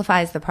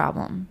simplifies the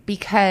problem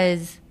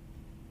because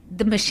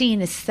the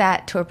machine is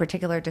set to a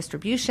particular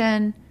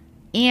distribution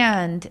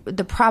and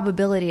the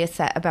probability is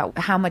set about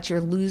how much you're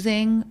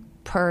losing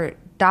per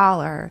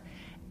dollar.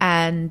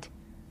 And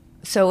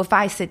so if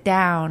I sit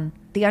down,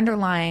 the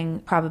underlying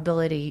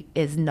probability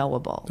is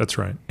knowable. That's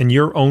right. And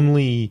your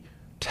only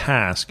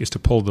task is to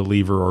pull the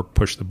lever or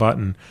push the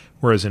button,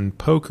 whereas in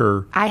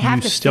poker,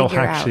 you still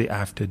actually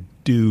have to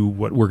do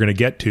what we're going to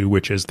get to,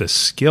 which is the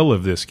skill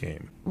of this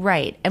game.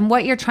 Right. And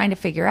what you're trying to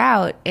figure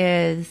out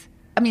is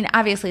I mean,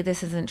 obviously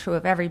this isn't true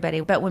of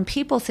everybody, but when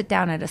people sit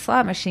down at a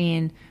slot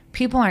machine,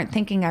 people aren't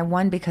thinking I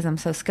won because I'm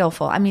so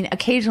skillful. I mean,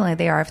 occasionally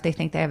they are if they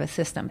think they have a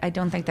system. I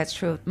don't think that's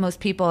true.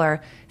 Most people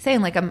are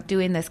saying like, I'm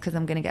doing this because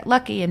I'm going to get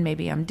lucky and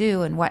maybe I'm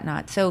due and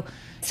whatnot. So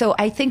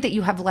I think that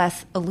you have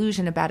less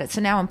illusion about it. So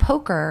now in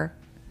poker,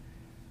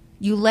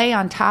 you lay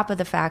on top of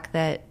the fact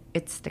that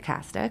it's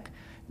stochastic,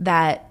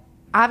 that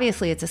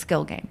obviously it's a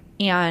skill game.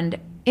 And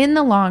in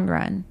the long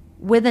run,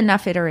 with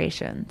enough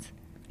iterations,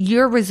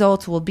 your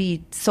results will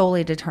be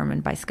solely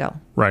determined by skill.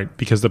 Right,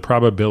 because the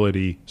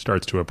probability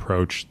starts to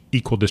approach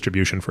equal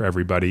distribution for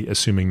everybody,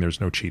 assuming there's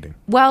no cheating.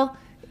 Well,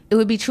 it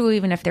would be true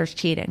even if there's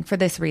cheating for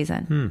this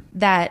reason.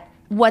 That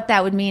what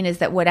that would mean is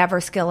that whatever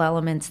skill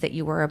elements that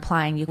you were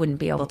applying, you wouldn't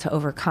be able to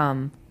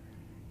overcome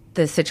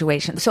the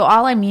situation. So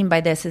all I mean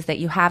by this is that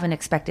you have an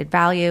expected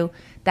value.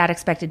 That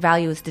expected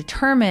value is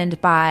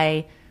determined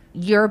by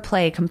your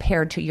play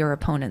compared to your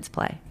opponent's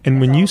play. And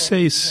when you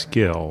say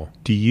skill,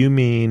 do you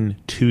mean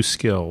two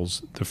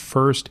skills? The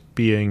first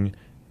being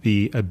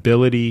the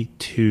ability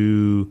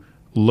to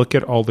look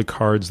at all the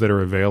cards that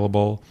are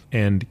available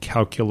and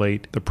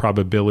calculate the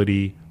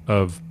probability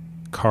of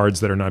cards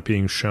that are not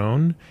being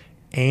shown,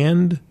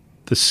 and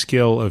the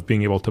skill of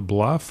being able to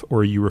bluff,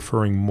 or are you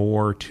referring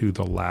more to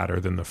the latter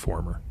than the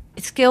former?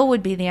 Skill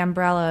would be the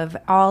umbrella of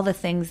all the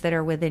things that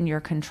are within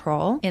your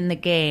control in the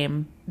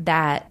game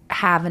that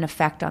have an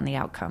effect on the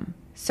outcome.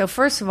 So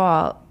first of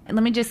all,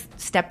 let me just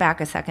step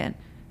back a second.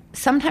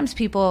 Sometimes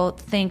people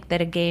think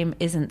that a game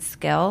isn't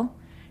skill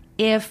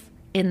if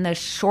in the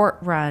short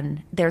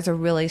run there's a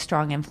really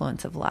strong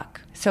influence of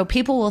luck. So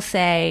people will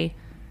say,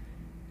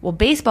 well,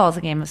 baseball is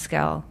a game of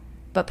skill,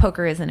 but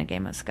poker isn't a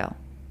game of skill.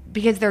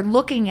 Because they're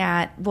looking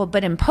at, well,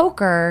 but in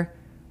poker,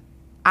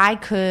 I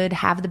could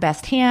have the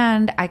best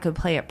hand, I could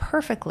play it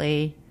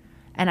perfectly,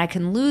 and I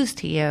can lose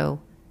to you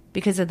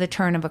because of the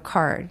turn of a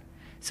card.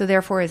 So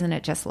therefore, isn't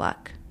it just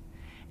luck?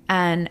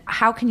 And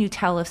how can you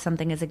tell if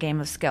something is a game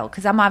of skill?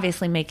 Because I'm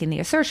obviously making the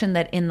assertion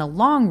that in the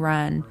long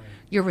run,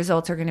 your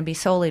results are going to be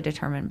solely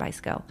determined by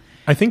skill.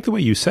 I think the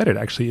way you said it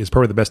actually is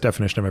probably the best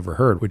definition I've ever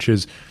heard, which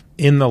is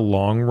in the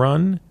long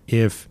run,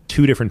 if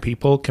two different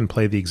people can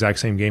play the exact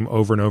same game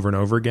over and over and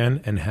over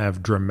again and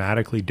have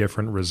dramatically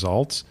different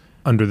results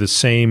under the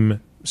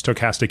same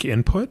stochastic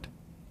input,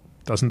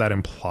 doesn't that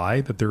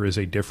imply that there is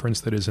a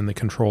difference that is in the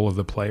control of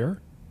the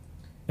player?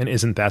 And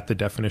isn't that the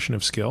definition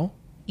of skill?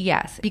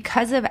 Yes.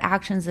 Because of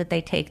actions that they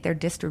take, their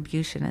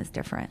distribution is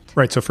different.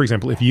 Right. So, for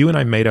example, if you and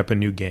I made up a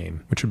new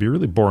game, which would be a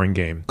really boring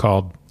game,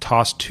 called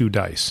Toss Two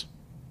Dice,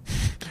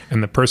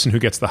 and the person who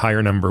gets the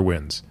higher number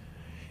wins.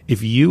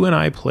 If you and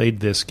I played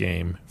this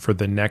game for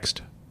the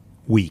next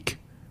week,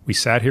 we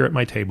sat here at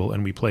my table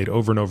and we played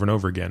over and over and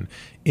over again,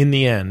 in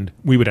the end,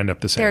 we would end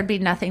up the same. There would be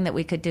nothing that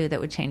we could do that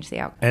would change the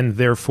outcome. And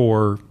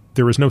therefore,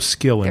 there is no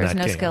skill in that game.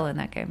 There's no skill in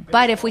that game.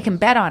 But if we can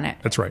bet on it.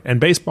 That's right. And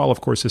baseball, of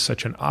course, is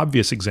such an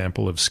obvious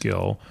example of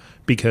skill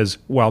because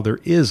while there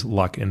is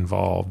luck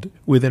involved,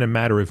 within a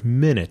matter of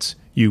minutes,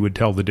 you would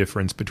tell the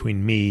difference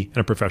between me and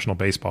a professional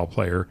baseball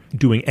player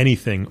doing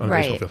anything on the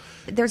baseball field.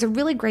 There's a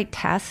really great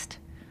test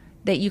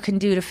that you can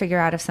do to figure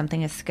out if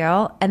something is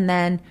skill. And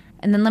then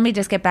let me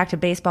just get back to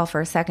baseball for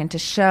a second to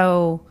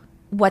show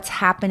what's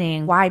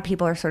happening, why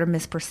people are sort of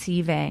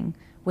misperceiving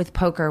with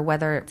poker,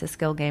 whether it's a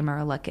skill game or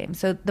a luck game.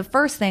 So the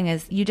first thing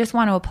is you just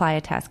want to apply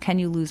a test. Can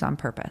you lose on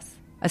purpose?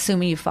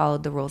 Assuming you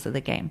followed the rules of the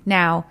game.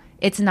 Now,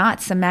 it's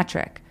not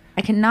symmetric.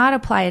 I cannot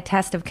apply a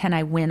test of can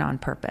I win on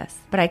purpose,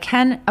 but I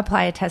can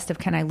apply a test of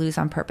can I lose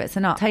on purpose.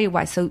 And I'll tell you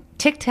why. So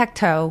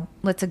tic-tac-toe,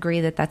 let's agree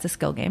that that's a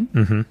skill game.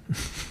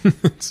 Mm-hmm.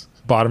 It's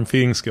a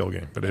bottom-feeding skill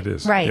game, but it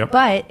is. Right. Yep.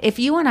 But if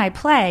you and I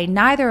play,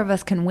 neither of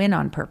us can win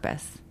on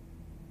purpose.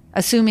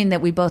 Assuming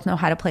that we both know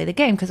how to play the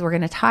game because we're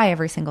going to tie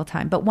every single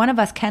time. But one of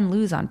us can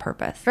lose on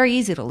purpose. Very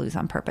easy to lose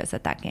on purpose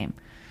at that game.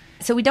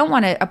 So we don't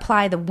want to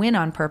apply the win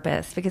on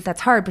purpose because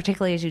that's hard,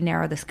 particularly as you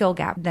narrow the skill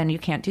gap. Then you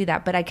can't do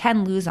that. But I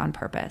can lose on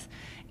purpose.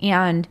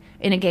 And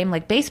in a game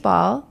like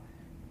baseball,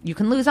 you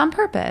can lose on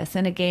purpose.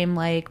 In a game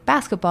like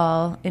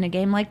basketball, in a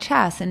game like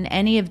chess, in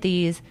any of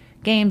these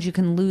games, you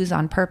can lose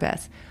on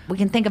purpose. We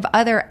can think of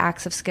other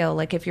acts of skill.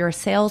 Like if you're a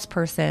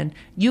salesperson,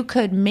 you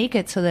could make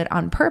it so that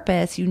on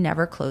purpose, you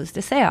never closed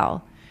a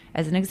sale.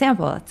 As an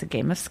example, it's a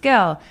game of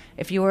skill.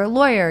 If you were a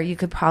lawyer, you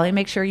could probably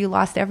make sure you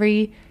lost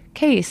every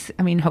case.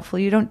 I mean,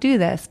 hopefully you don't do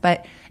this,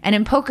 and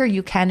in poker,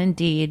 you can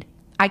indeed,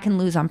 I can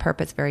lose on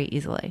purpose very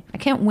easily. I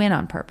can't win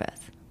on purpose,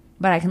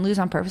 but I can lose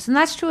on purpose. And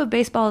that's true of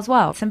baseball as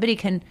well. Somebody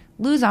can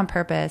lose on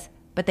purpose,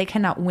 but they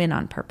cannot win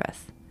on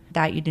purpose.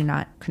 That you do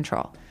not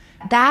control.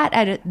 That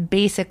at a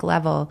basic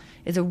level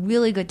is a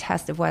really good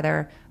test of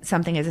whether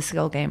something is a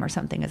skill game or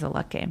something is a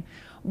luck game.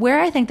 Where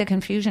I think the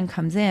confusion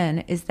comes in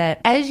is that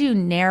as you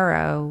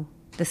narrow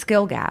the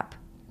skill gap,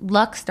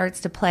 luck starts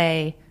to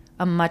play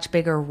a much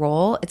bigger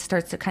role. It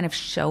starts to kind of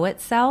show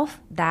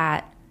itself,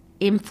 that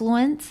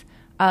influence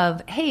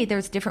of, hey,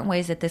 there's different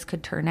ways that this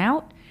could turn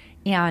out.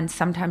 And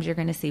sometimes you're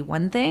going to see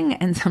one thing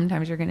and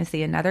sometimes you're going to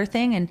see another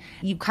thing. And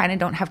you kind of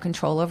don't have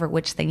control over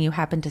which thing you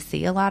happen to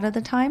see a lot of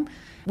the time.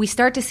 We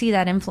start to see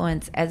that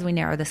influence as we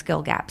narrow the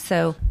skill gap.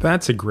 So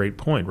that's a great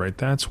point, right?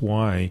 That's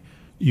why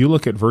you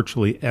look at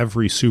virtually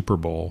every Super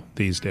Bowl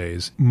these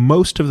days,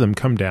 most of them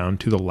come down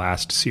to the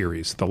last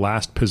series, the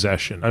last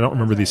possession. I don't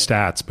remember these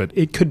stats, but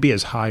it could be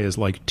as high as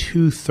like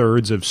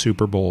 2/3 of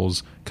Super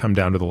Bowls come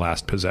down to the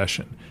last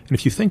possession. And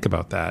if you think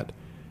about that,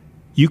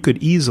 you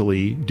could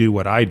easily do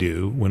what I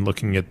do when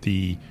looking at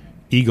the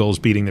Eagles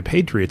beating the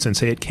Patriots and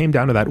say it came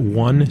down to that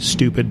one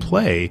stupid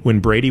play when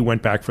Brady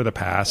went back for the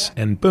pass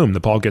and boom, the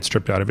ball gets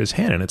stripped out of his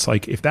hand. And it's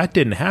like, if that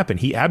didn't happen,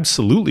 he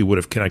absolutely would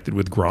have connected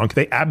with Gronk.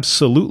 They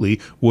absolutely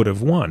would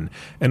have won.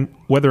 And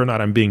whether or not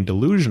I'm being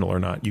delusional or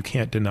not, you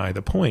can't deny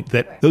the point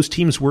that those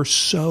teams were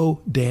so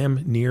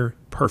damn near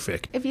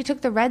perfect. If you took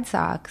the Red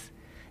Sox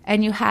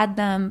and you had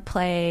them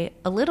play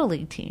a Little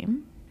League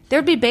team,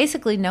 there'd be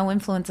basically no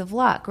influence of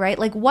luck, right?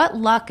 Like, what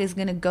luck is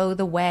going to go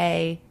the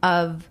way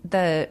of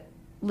the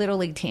Little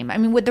League team? I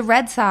mean, with the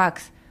Red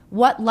Sox,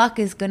 what luck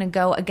is going to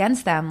go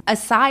against them?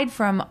 Aside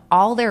from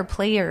all their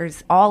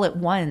players all at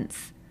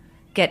once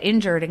get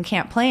injured and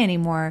can't play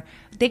anymore,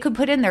 they could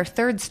put in their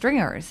third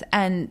stringers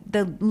and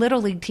the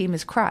Little League team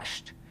is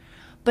crushed.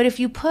 But if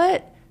you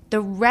put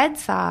the Red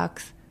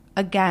Sox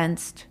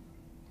against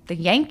the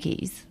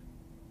Yankees,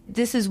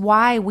 this is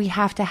why we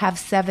have to have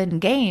 7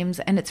 games,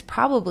 and it's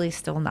probably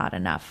still not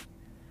enough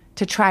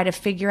to try to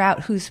figure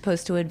out who's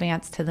supposed to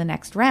advance to the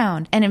next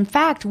round. And in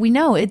fact, we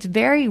know it's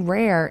very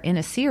rare in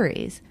a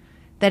series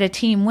that a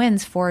team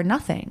wins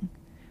 4-0.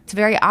 It's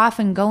very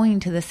often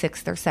going to the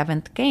 6th or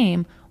 7th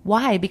game.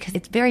 Why? Because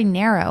it's very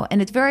narrow, and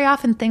it's very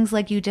often things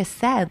like you just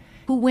said.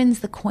 Who wins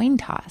the coin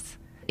toss?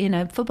 In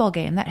a football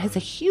game, that has a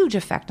huge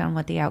effect on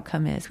what the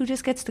outcome is. Who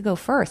just gets to go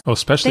first? Oh,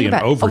 especially in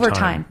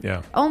overtime.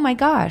 Yeah. Oh my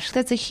gosh,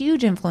 that's a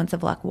huge influence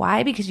of luck.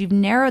 Why? Because you've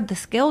narrowed the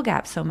skill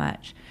gap so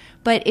much.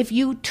 But if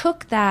you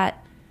took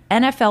that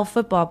NFL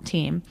football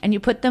team and you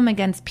put them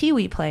against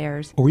peewee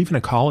players, or even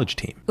a college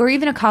team,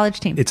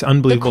 it's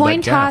unbelievable. The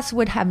coin toss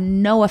would have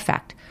no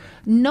effect.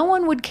 No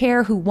one would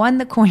care who won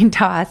the coin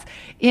toss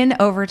in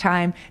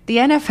overtime. The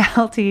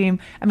NFL team,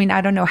 I mean,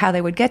 I don't know how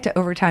they would get to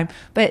overtime,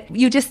 but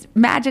you just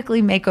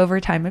magically make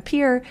overtime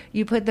appear,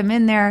 you put them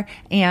in there,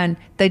 and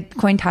the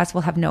coin toss will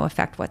have no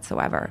effect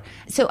whatsoever.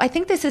 So I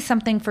think this is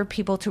something for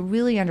people to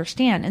really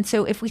understand. And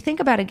so if we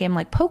think about a game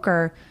like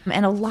poker,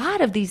 and a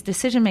lot of these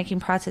decision-making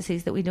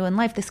processes that we do in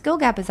life, the skill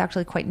gap is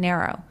actually quite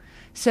narrow.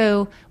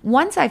 So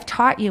once I've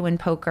taught you in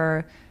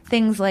poker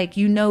things like,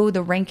 you know,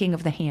 the ranking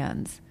of the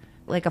hands,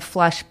 like a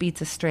flush beats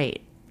a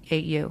straight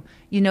at you.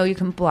 You know you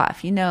can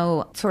bluff. You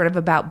know sort of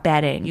about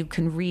betting. You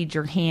can read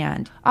your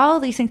hand. All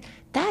of these things.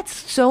 That's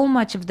so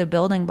much of the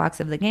building blocks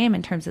of the game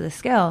in terms of the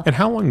skill. And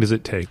how long does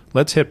it take?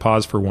 Let's hit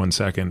pause for 1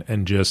 second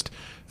and just,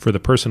 for the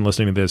person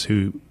listening to this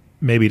who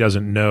maybe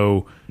doesn't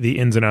know the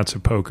ins and outs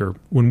of poker,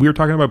 when we're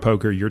talking about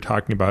poker, you're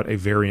talking about a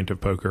variant of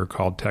poker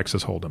called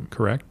Texas Hold'em,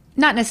 correct?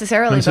 Not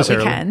necessarily, but we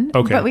can.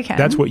 Okay. But we can.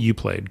 That's what you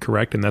played,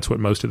 correct? And that's what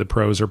most of the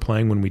pros are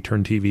playing when we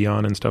turn TV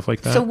on and stuff like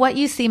that? So what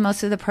you see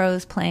most of the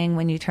pros playing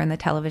when you turn the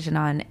television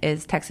on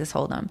is Texas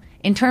Hold'em.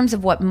 In terms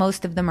of what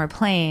most of them are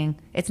playing,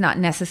 it's not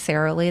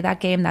necessarily that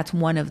game. That's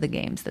one of the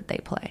games that they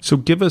play. So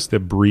give us the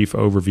brief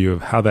overview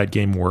of how that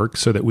game works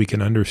so that we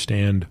can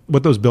understand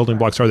what those building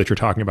blocks are that you're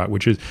talking about,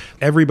 which is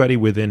everybody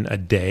within a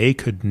day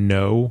could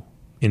know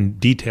in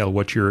detail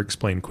what you're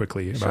explaining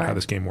quickly about how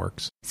this game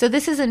works. So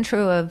this isn't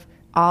true of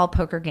all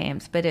poker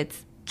games, but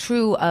it's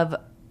true of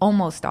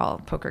almost all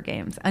poker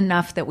games,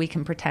 enough that we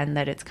can pretend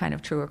that it's kind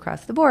of true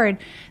across the board,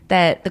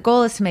 that the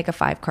goal is to make a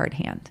 5-card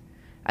hand.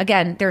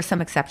 Again, there are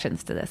some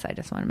exceptions to this. I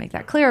just want to make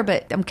that clear,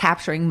 but I'm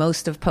capturing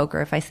most of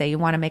poker if I say you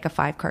want to make a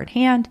 5-card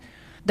hand.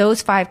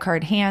 Those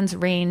 5-card hands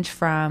range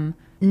from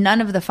none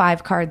of the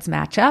 5 cards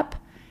match up,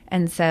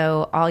 and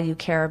so all you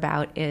care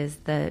about is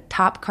the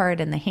top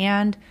card in the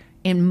hand.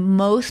 In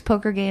most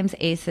poker games,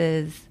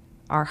 aces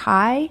are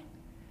high.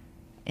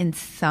 In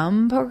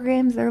some poker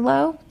games, they're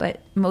low,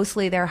 but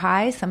mostly they're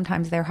high.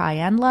 Sometimes they're high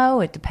and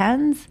low. It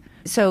depends.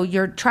 So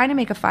you're trying to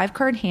make a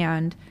 5-card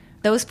hand.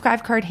 Those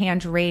 5-card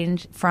hands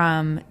range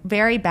from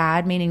very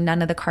bad, meaning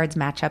none of the cards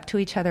match up to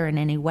each other in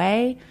any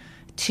way,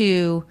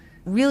 to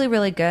really,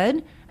 really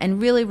good.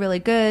 And really, really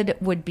good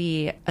would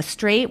be a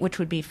straight, which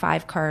would be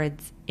 5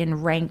 cards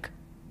in rank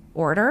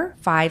order,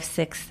 5,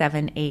 6,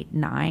 7, 8,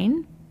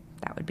 9.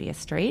 That would be a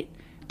straight.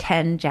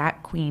 10,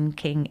 jack, queen,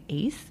 king,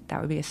 ace.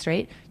 That would be a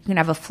straight. You can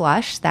have a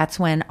flush. That's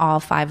when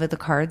all 5 of the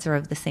cards are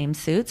of the same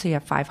suit. So you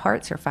have 5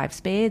 hearts or 5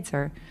 spades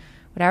or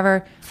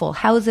whatever. Full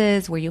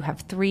houses where you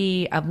have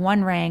 3 of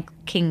one rank,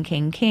 king,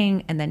 king,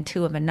 king, and then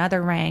 2 of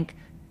another rank,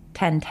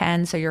 10,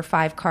 10. So your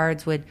 5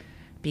 cards would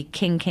be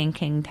king, king,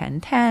 king,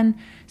 10, 10.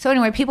 So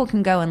anyway, people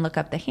can go and look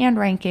up the hand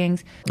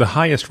rankings. The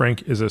highest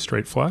rank is a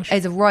straight flush?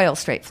 Is a royal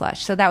straight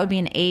flush. So that would be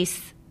an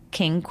ace,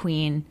 king,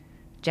 queen,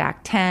 jack,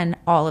 10,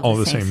 all of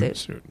the same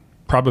suit.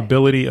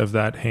 Probability of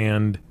that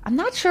hand? I'm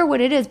not sure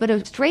what it is, but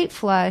a straight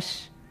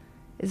flush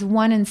is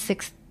 1 in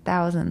 6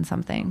 1,000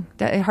 something.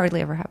 It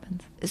hardly ever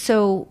happens.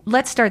 So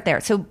let's start there.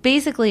 So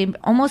basically,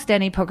 almost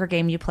any poker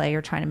game you play,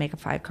 you're trying to make a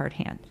 5-card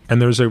hand.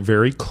 And there's a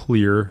very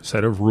clear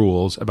set of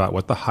rules about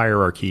what the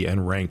hierarchy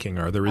and ranking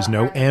are. There is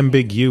no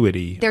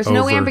ambiguity. There's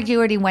no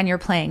ambiguity when you're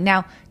playing.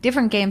 Now,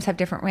 different games have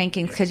different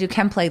rankings because you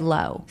can play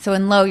low. So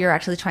in low, you're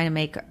actually trying to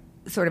make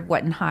sort of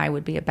what in high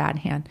would be a bad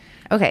hand.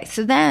 Okay,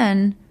 so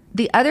then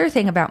the other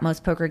thing about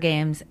most poker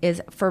games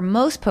is for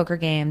most poker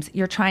games,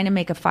 you're trying to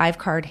make a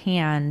 5-card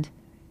hand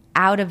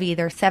out of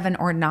either 7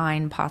 or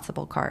 9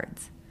 possible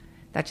cards.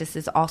 That just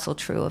is also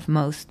true of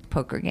most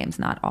poker games,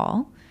 not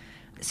all.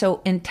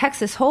 So in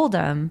Texas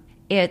Hold'em,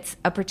 it's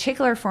a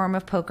particular form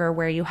of poker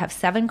where you have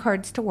 7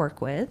 cards to work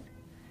with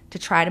to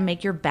try to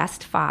make your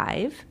best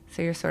 5.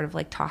 So you're sort of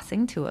like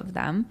tossing 2 of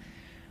them.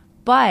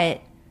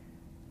 But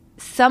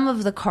some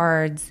of the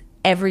cards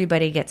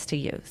everybody gets to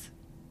use.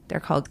 They're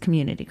called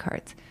community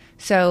cards.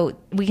 So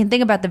we can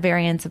think about the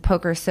variants of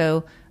poker.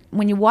 So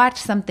when you watch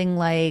something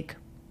like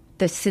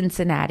The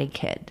Cincinnati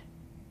Kid,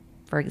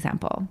 for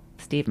example,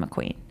 Steve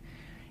McQueen,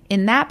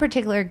 in that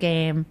particular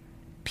game,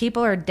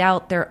 people are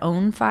dealt their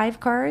own 5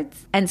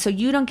 cards. And so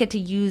you don't get to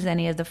use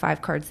any of the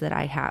 5 cards that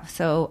I have.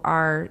 So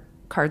our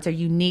cards are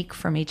unique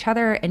from each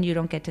other, and you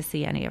don't get to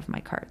see any of my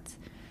cards.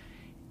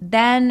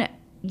 Then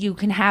you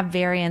can have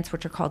variants,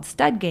 which are called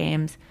stud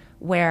games,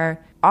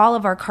 where all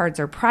of our cards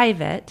are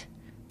private,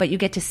 but you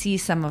get to see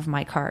some of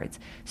my cards.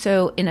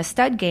 So in a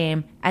stud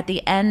game, at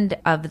the end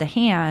of the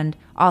hand,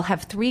 I'll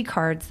have 3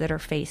 cards that are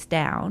face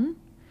down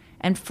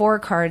and 4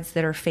 cards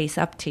that are face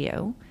up to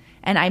you.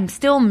 And I'm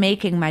still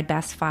making my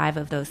best 5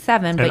 of those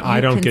 7. But I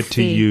don't get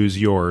to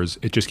use yours.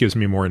 It just gives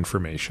me more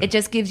information. It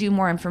just gives you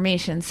more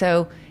information.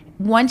 So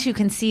once you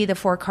can see the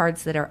 4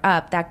 cards that are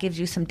up, that gives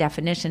you some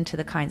definition to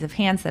the kinds of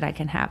hands that I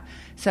can have.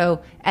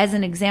 So as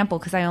an example,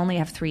 because I only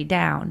have 3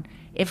 down,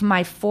 if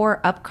my 4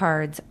 up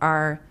cards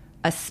are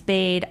a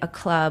spade, a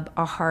club,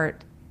 a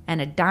heart, and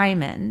a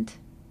diamond,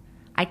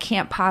 I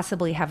can't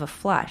possibly have a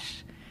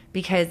flush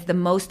because the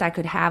most I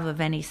could have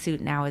of any suit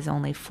now is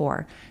only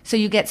 4. So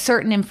you get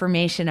certain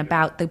information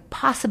about the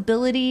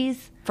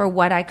possibilities for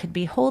what I could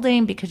be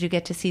holding because you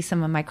get to see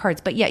some of my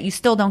cards. But yet you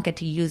still don't get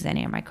to use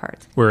any of my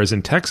cards. Whereas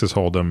in Texas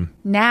Hold'em,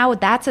 now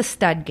that's a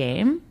stud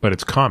game. But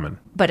it's common.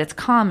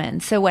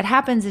 So what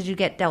happens is you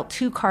get dealt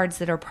 2 cards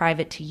that are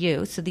private to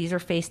you. So these are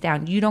face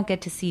down. You don't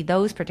get to see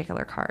those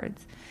particular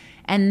cards.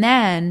 And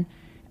then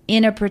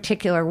in a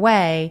particular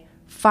way,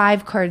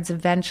 5 cards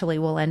eventually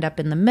will end up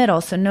in the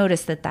middle. So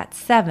notice that that's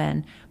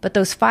 7. But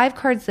those 5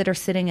 cards that are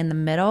sitting in the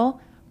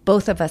middle,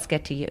 both of us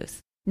get to use.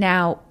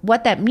 Now,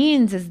 what that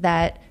means is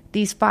that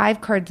these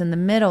 5 cards in the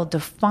middle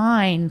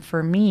define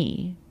for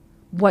me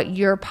what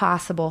your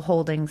possible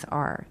holdings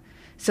are.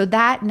 So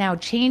that now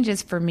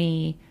changes for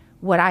me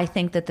what I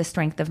think that the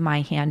strength of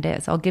my hand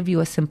is. I'll give you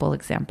a simple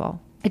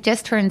example. It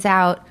just turns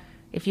out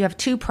if you have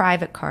 2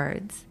 private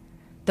cards,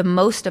 the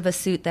most of a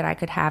suit that I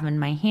could have in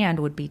my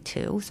hand would be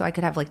 2. So I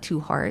could have like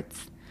 2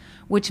 hearts,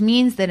 which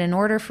means that in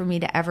order for me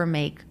to ever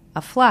make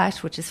a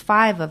flush, which is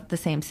 5 of the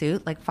same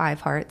suit, like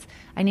 5 hearts,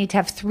 I need to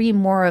have 3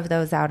 more of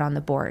those out on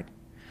the board.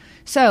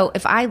 So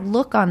if I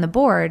look on the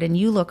board and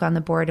you look on the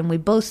board and we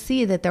both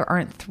see that there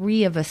aren't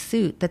 3 of a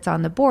suit that's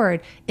on the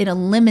board, it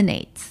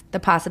eliminates the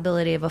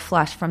possibility of a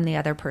flush from the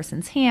other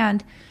person's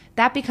hand.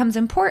 That becomes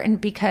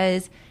important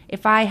because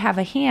if I have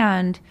a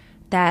hand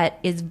that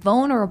is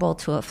vulnerable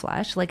to a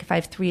flush, like if I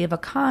have 3 of a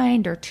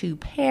kind or 2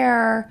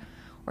 pair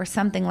or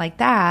something like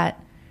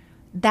that,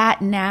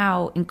 that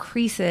now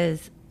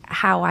increases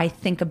how I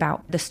think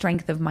about the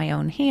strength of my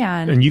own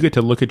hand. And you get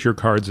to look at your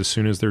cards as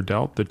soon as they're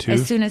dealt, the 2?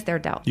 As soon as they're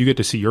dealt. You get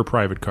to see your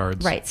private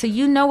cards. Right. So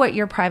you know what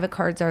your private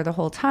cards are the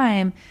whole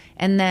time.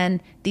 And then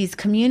these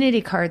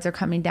community cards are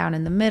coming down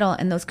in the middle.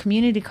 And those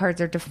community cards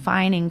are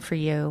defining for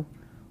you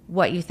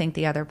what you think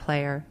the other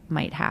player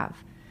might have.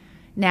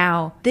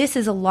 Now, this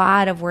is a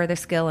lot of where the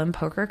skill in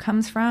poker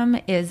comes from,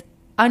 is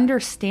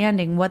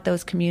understanding what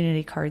those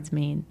community cards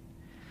mean.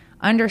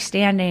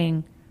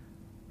 Understanding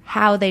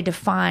how they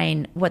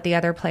define what the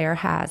other player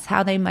has,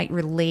 how they might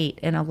relate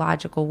in a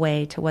logical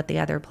way to what the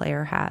other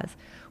player has,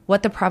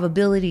 what the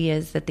probability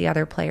is that the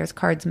other player's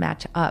cards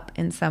match up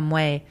in some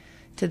way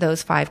to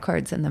those 5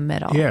 cards in the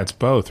middle. Yeah, it's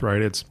both,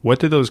 right? It's what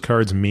do those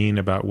cards mean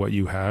about what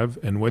you have,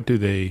 and what do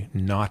they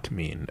not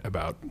mean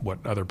about what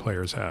other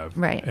players have?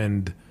 Right.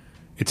 And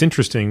it's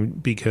interesting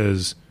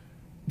because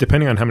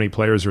depending on how many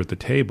players are at the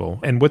table,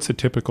 and what's the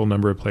typical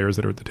number of players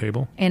that are at the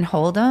table? In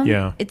Hold'em?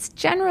 Yeah. It's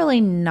generally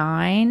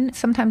 9.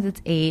 Sometimes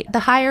it's 8. The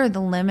higher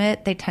the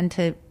limit, they tend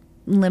to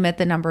limit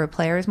the number of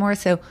players more.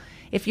 So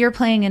if you're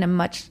playing in a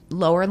much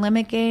lower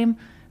limit game,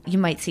 you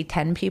might see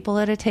 10 people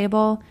at a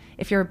table.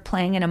 If you're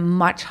playing in a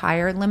much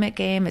higher limit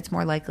game, it's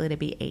more likely to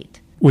be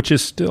 8. Which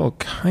is still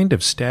kind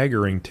of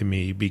staggering to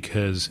me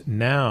because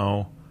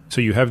now,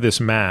 so you have this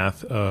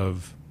math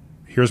of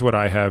here's what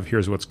I have,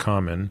 here's what's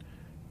common.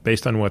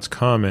 Based on what's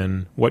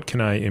common, what can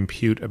I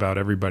impute about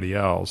everybody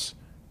else?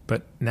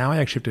 But now I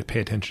actually have to pay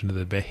attention to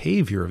the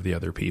behavior of the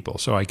other people.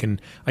 So I can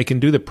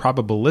do the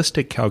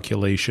probabilistic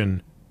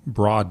calculation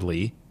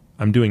broadly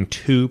I'm doing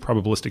two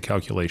probabilistic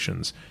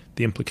calculations.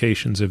 The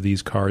implications of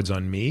these cards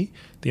on me,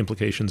 the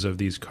implications of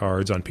these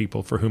cards on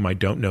people for whom I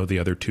don't know the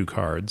other two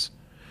cards.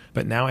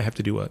 But now I have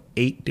to do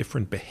 8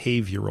 different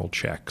behavioral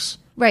checks.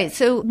 Right.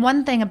 So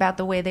one thing about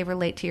the way they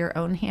relate to your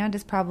own hand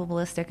is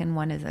probabilistic and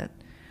one isn't.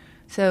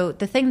 So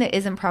the thing that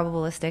isn't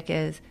probabilistic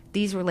is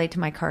these relate to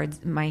my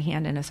cards, my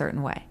hand in a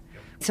certain way.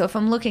 So if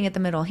I'm looking at the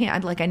middle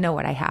hand, like I know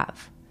what I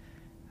have,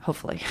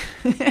 hopefully.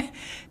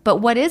 But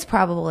what is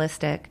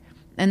probabilistic,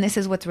 and this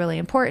is what's really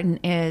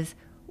important, is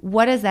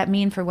what does that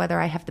mean for whether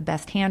I have the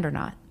best hand or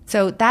not?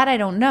 So that I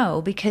don't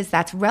know because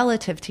that's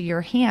relative to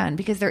your hand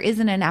because there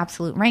isn't an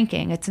absolute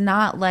ranking. It's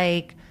not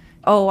like,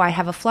 oh, I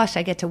have a flush,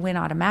 I get to win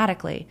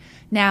automatically.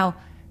 Now,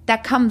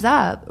 that comes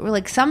up,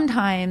 like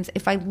sometimes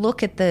if I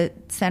look at the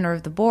center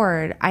of the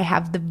board, I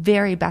have the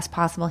very best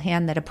possible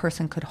hand that a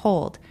person could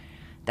hold.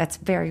 That's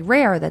very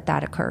rare that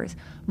that occurs.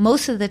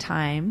 Most of the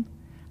time,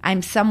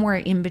 I'm somewhere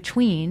in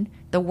between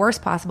the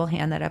worst possible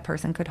hand that a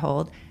person could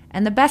hold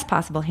and the best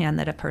possible hand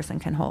that a person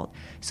can hold.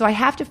 So I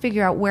have to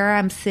figure out where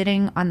I'm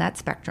sitting on that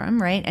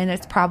spectrum, right? And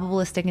it's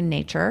probabilistic in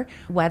nature,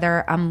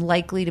 whether I'm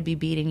likely to be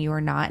beating you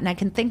or not. And I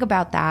can think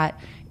about that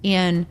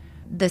in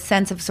the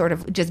sense of sort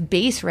of just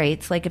base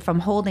rates, like if I'm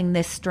holding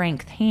this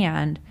strength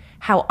hand,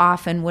 how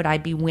often would I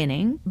be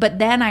winning? But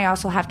then I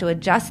also have to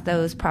adjust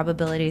those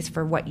probabilities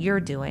for what you're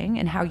doing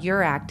and how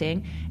you're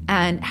acting.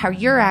 And how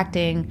you're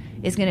acting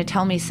is going to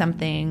tell me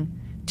something.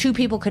 Two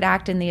people could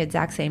act in the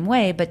exact same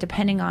way, but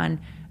depending on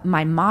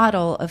my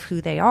model of who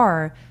they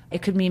are,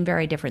 it could mean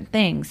very different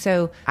things.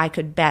 So I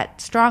could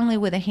bet strongly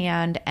with a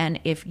hand, and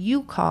if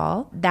you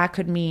call, that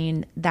could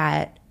mean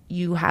that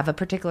you have a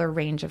particular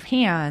range of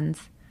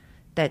hands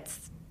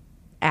that's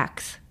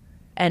X.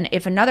 And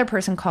if another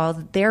person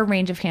calls, their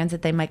range of hands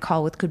that they might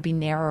call with could be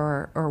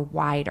narrower or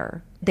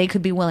wider. They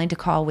could be willing to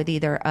call with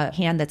either a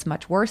hand that's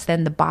much worse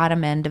than the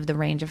bottom end of the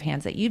range of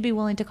hands that you'd be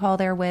willing to call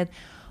there with,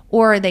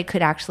 or they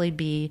could actually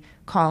be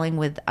calling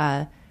with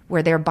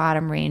where their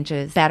bottom range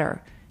is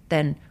better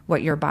than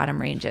what your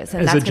bottom range is.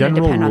 And that's going to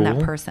depend on that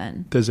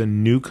person. Does a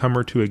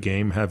newcomer to a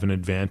game have an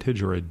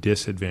advantage or a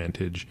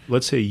disadvantage?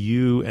 Let's say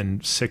you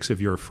and 6 of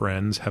your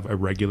friends have a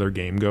regular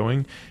game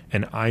going,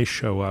 and I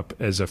show up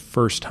as a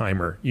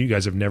first-timer. You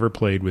guys have never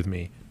played with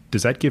me.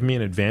 Does that give me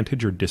an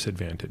advantage or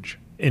disadvantage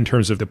in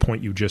terms of the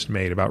point you just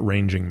made about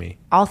ranging me?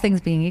 All things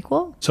being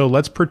equal? So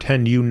let's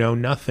pretend you know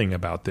nothing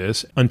about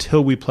this.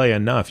 Until we play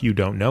enough, you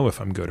don't know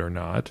if I'm good or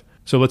not.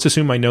 So let's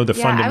assume I know the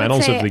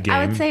fundamentals of the game.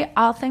 I would say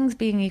all things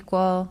being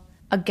equal,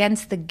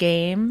 against the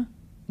game,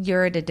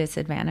 you're at a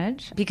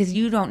disadvantage because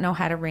you don't know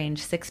how to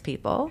range 6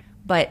 people.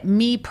 But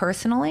me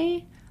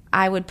personally,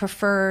 I would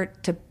prefer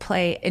to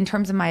play, in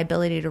terms of my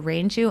ability to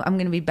range you, I'm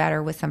going to be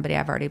better with somebody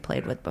I've already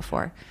played with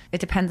before.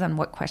 It depends on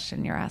what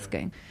question you're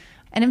asking.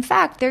 And in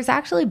fact, there's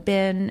actually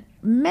been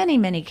many,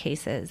 many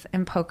cases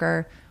in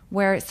poker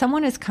where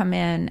someone has come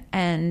in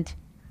and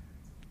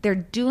they're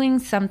doing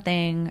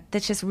something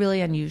that's just really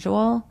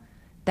unusual,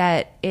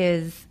 that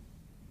is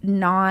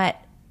not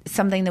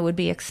something that would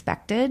be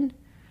expected,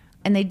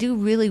 and they do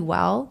really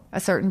well a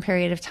certain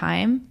period of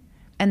time,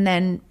 and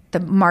then the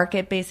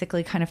market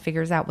basically kind of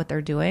figures out what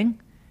they're doing.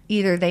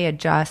 Either they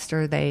adjust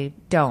or they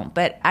don't.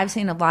 But I've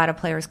seen a lot of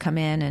players come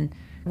in and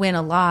win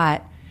a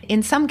lot.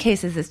 In some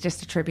cases, it's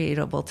just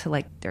attributable to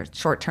like their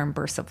short-term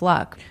bursts of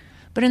luck.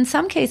 But in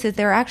some cases,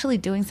 they're actually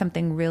doing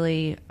something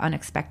really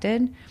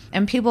unexpected,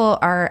 and people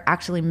are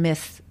actually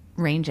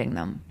misranging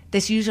them.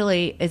 This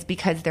usually is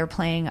because they're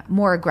playing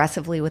more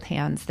aggressively with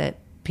hands that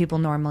people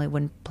normally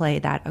wouldn't play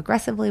that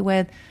aggressively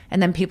with, and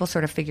then people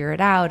sort of figure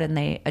it out and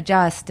they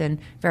adjust, and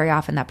very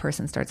often that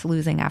person starts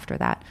losing after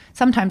that.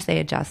 Sometimes they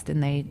adjust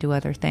and they do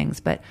other things,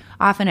 but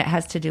often it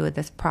has to do with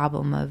this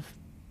problem of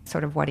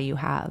sort of what do you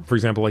have. For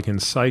example, like in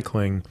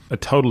cycling, a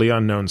totally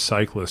unknown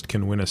cyclist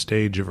can win a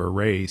stage of a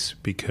race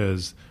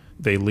because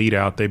they lead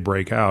out, they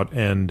break out,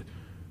 and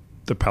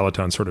the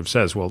peloton sort of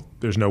says, well,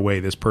 there's no way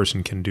this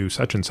person can do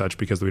such and such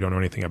because we don't know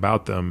anything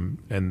about them.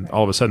 And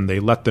all of a sudden they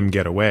let them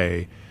get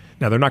away.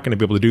 Now, they're not going to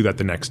be able to do that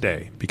the next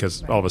day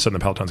because all of a sudden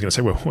the peloton's going to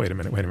say, well, wait a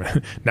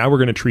minute. Now we're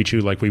going to treat you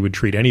like we would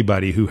treat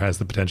anybody who has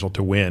the potential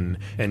to win.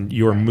 And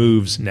your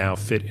moves now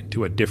fit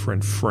into a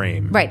different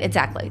frame. Right,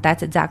 exactly.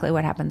 That's exactly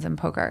what happens in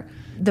poker.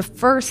 The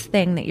first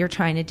thing that you're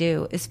trying to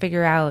do is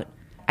figure out,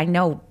 I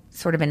know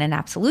sort of in an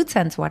absolute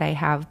sense what I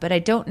have, but I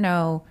don't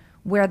know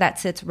where that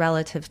sits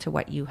relative to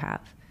what you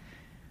have.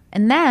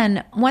 And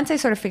then once I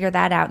sort of figure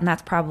that out, and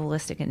that's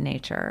probabilistic in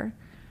nature,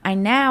 I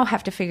now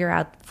have to figure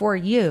out for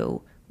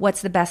you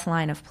what's the best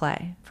line of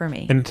play for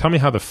me. And tell me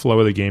how the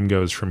flow of the game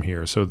goes from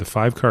here. So the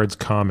 5 cards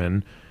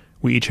common,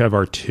 we each have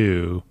our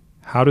 2.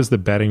 How does the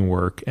betting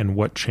work, and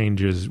what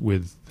changes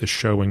with the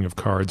showing of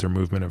cards or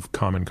movement of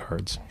common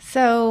cards?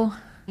 So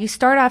you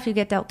start off, you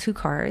get dealt 2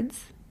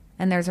 cards,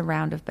 and there's a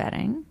round of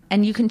betting.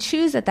 And you can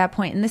choose at that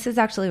point, and this is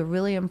actually a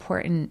really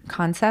important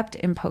concept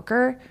in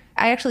poker.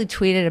 I actually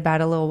tweeted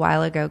about it a little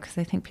while ago because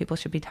I think people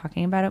should be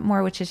talking about it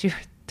more, which is you're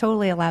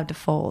totally allowed to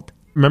fold.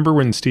 Remember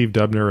when Steve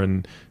Dubner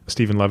and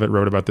Stephen Levitt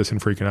wrote about this in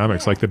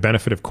Freakonomics, like the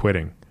benefit of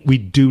quitting? We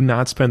do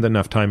not spend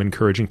enough time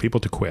encouraging people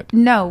to quit.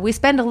 No, we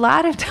spend a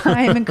lot of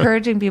time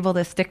encouraging people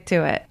to stick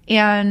to it.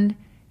 And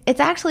it's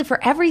actually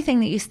for everything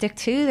that you stick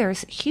to,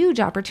 there's huge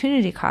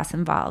opportunity costs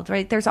involved,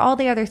 right? There's all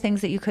the other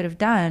things that you could have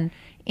done.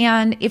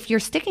 And if you're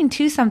sticking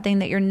to something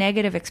that you're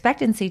negative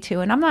expectancy to,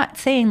 and I'm not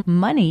saying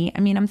money, I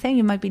mean, I'm saying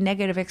you might be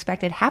negative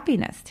expected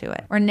happiness to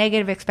it, or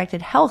negative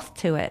expected health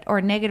to it, or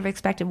negative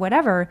expected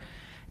whatever,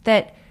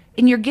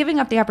 and you're giving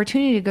up the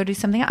opportunity to go do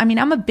something. I mean,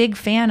 I'm a big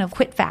fan of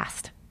quit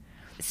fast.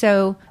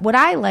 So what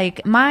I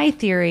like, my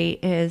theory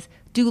is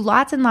do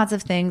lots and lots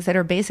of things that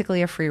are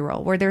basically a free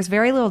roll, where there's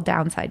very little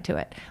downside to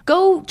it.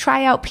 Go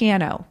try out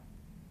piano,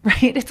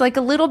 right? It's like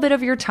a little bit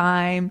of your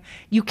time.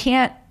 You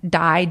can't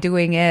die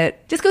doing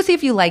it. Just go see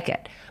if you like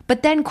it.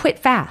 But then quit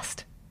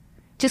fast.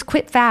 Just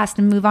quit fast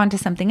and move on to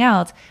something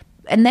else.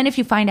 And then if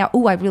you find out,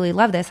 oh, I really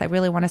love this, I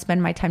really want to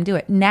spend my time do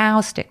it, now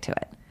stick to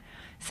it.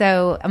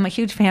 So I'm a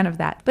huge fan of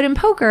that. But in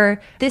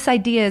poker, this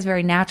idea is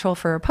very natural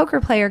for a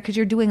poker player because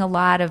you're doing a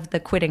lot of the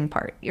quitting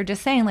part. You're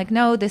just saying like,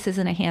 no, this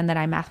isn't a hand that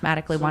I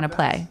mathematically want to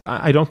play.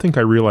 I don't think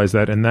I realized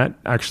that. And that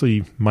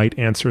actually might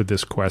answer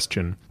this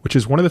question, which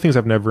is one of the things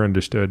I've never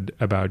understood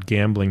about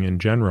gambling in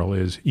general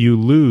is you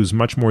lose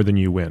much more than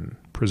you win,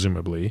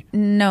 presumably.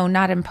 No,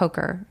 not in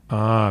poker.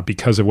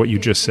 Because of what you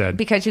just said.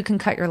 Because you can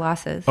cut your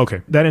losses.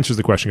 Okay, that answers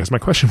the question because my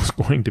question was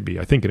going to be,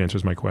 I think it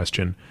answers my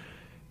question.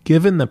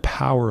 Given the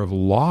power of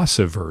loss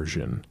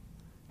aversion,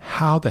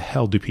 how the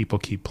hell do people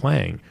keep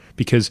playing?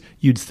 Because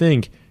you'd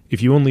think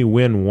if you only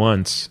win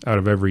once out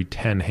of every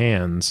 10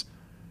 hands,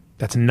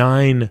 that's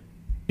 9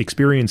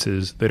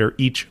 experiences that are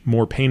each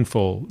more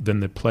painful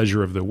than the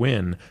pleasure of the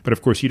win. But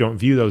of course, you don't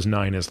view those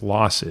 9 as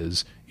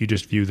losses. You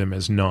just view them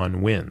as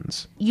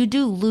non-wins. You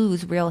do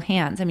lose real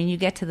hands. I mean, you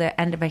get to the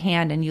end of a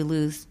hand and you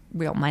lose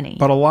real money.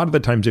 But a lot of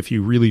the times, if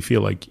you really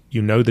feel like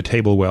you know the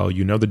table well,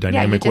 you know the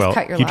dynamic well,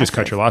 you just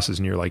cut your losses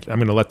and you're like, I'm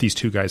going to let these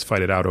two guys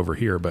fight it out over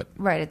here. But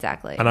right,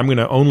 exactly. And I'm going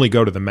to only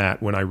go to the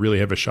mat when I really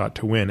have a shot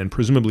to win. And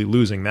presumably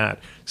losing that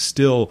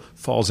still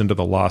falls into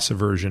the loss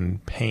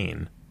aversion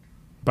pain.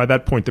 By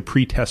that point, the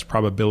pre-test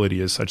probability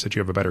is such that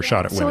you have a better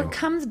shot at winning. So it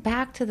comes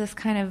back to this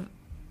kind of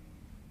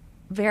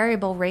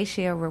variable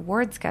ratio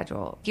reward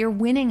schedule. You're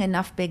winning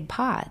enough big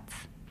pots.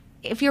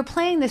 If you're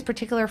playing this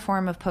particular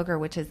form of poker,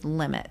 which is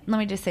limit, let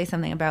me just say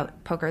something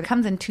about poker. It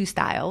comes in 2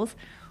 styles.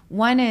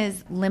 One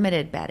is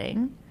limited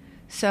betting.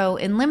 So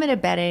in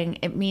limited betting,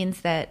 it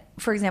means that,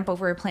 for example, if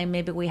we're playing,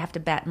 maybe we have to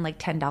bet in like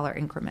 $10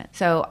 increments.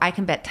 So I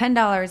can bet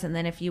 $10, and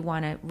then if you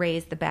want to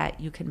raise the bet,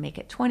 you can make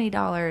it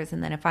 $20.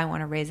 And then if I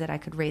want to raise it, I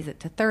could raise it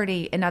to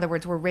 $30. In other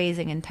words, we're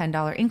raising in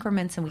 $10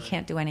 increments, and we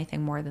can't do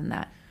anything more than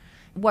that.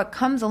 What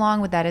comes along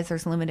with that is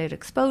there's limited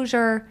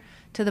exposure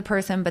to the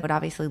person, but it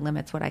obviously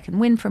limits what I can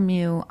win from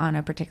you on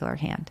a particular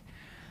hand.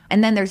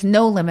 And then there's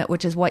no limit,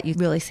 which is what you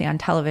really see on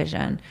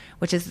television,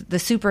 which is the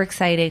super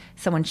exciting,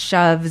 someone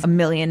shoves $1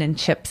 million in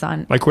chips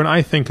on. Like when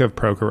I think of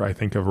poker, I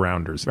think of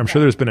rounders. I'm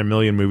sure there's been a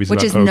million movies about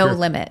poker. Which is no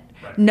limit.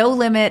 Right. No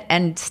limit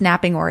and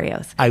snapping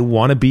Oreos. I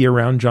want to be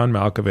around John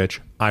Malkovich.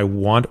 I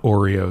want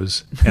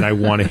Oreos and I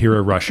want to hear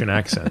a Russian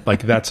accent.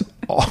 Like that's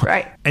all.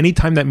 Right.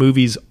 Anytime that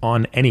movie's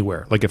on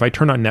anywhere, like if I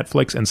turn on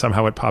Netflix and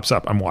somehow it pops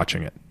up, I'm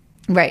watching it.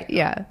 Right,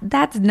 yeah.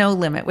 That's No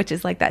Limit, which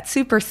is like that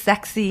super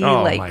sexy.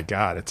 Oh my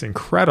God, it's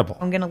incredible.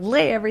 I'm going to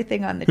lay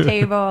everything on the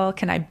table.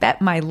 Can I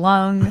bet my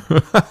lung?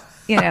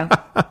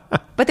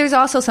 But there's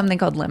also something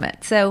called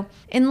limit. So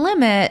in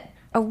limit,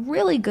 a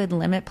really good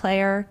limit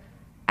player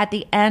at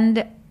the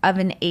end of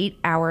an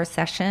 8-hour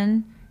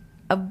session,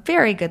 a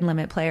very good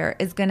limit player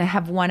is going to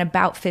have won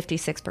about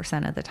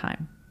 56% of the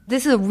time.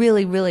 This is a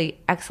really, really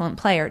excellent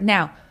player.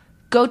 Now,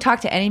 go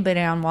talk to anybody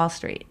on Wall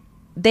Street.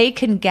 They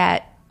can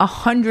get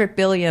 100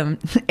 billion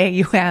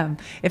AUM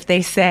if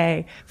they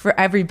say for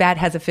every bet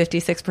has a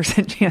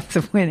 56% chance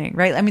of winning,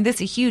 right? I mean, this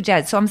is a huge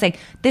edge. So I'm saying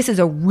this is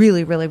a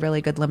really, really,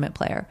 really good limit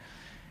player.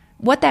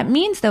 What that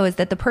means, though, is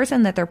that the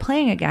person that they're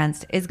playing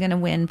against is going to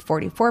win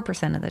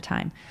 44% of the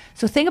time.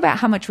 So think about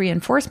how much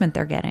reinforcement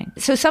they're getting.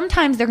 So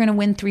sometimes they're going to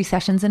win 3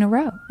 sessions in a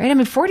row, right? I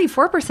mean,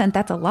 44%,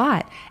 that's a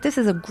lot. This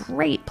is a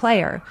great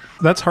player.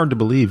 That's hard to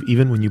believe,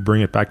 even when you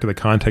bring it back to the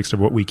context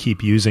of what we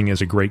keep using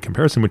as a great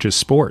comparison, which is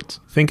sports.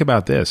 Think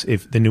about this.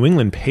 If the New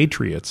England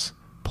Patriots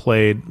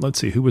played, let's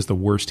see, who was the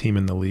worst team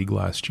in the league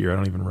last year? I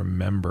don't even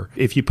remember.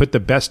 If you put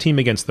the best team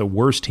against the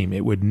worst team,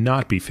 it would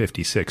not be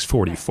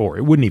 56-44.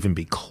 It wouldn't even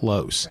be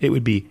close. It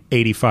would be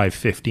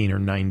 85-15 or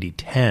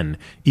 90-10,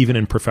 even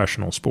in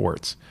professional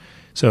sports.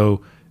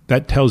 So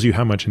that tells you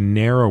how much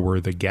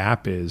narrower the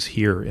gap is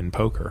here in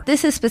poker.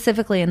 This is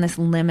specifically in this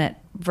limit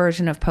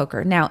version of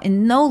poker. Now,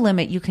 in no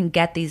limit, you can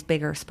get these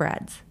bigger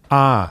spreads.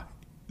 The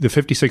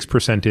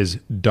 56% is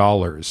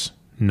dollars,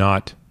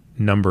 not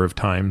number of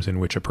times in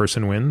which a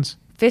person wins.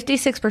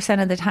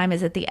 56% of the time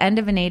is at the end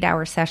of an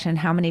 8-hour session.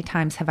 How many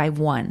times have I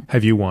won?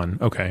 Have you won?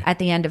 Okay. At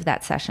the end of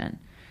that session.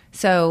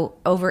 So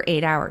over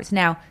 8 hours.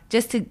 Now,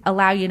 just to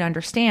allow you to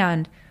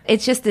understand,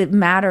 it's just a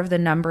matter of the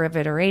number of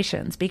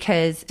iterations,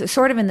 because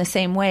sort of in the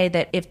same way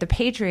that if the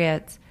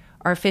Patriots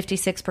are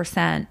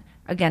 56%,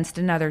 against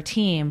another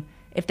team,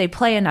 if they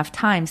play enough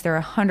times, they're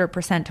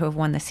 100% to have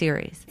won the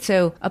series.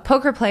 So a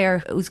poker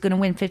player who's going to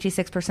win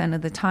 56%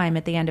 of the time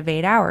at the end of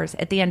 8 hours,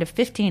 at the end of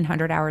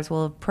 1,500 hours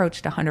will have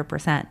approached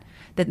 100%,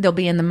 that they'll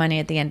be in the money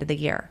at the end of the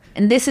year.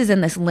 And this is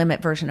in this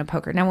limit version of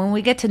poker. Now, when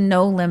we get to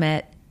no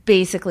limit,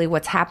 basically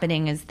what's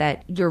happening is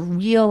that you're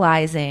more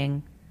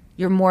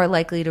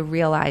likely to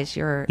realize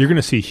you're going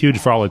to see huge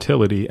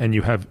volatility, and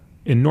you have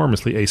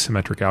enormously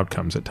asymmetric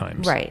outcomes at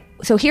times. Right.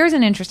 So here's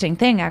an interesting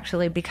thing,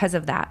 actually, because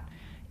of that,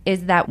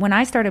 is that when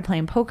I started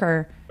playing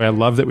poker... I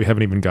love that we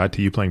haven't even got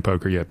to you playing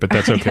poker yet, but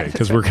that's okay,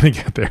 because we're going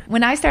to get there.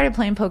 When I started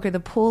playing poker,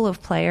 the pool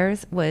of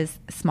players was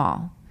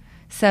small.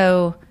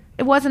 So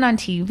it wasn't on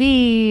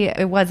TV,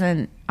 it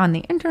wasn't on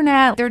the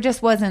internet. There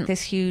just wasn't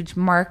this huge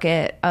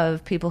market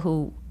of people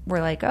who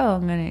were like, oh,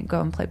 I'm going to go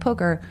and play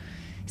poker.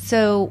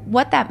 So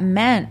what that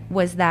meant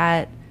was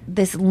that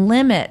this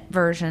limit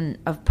version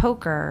of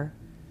poker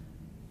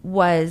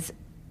was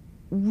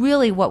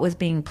really what was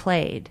being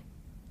played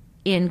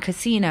in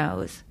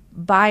casinos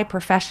by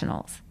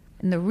professionals.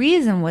 And the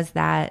reason was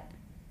that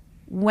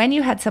when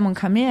you had someone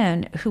come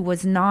in who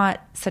was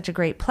not such a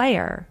great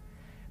player,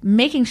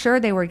 making sure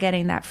they were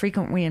getting that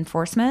frequent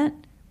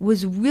reinforcement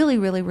was really,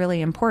 really,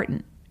 really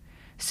important.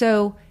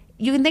 So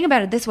you can think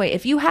about it this way.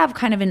 If you have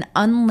kind of an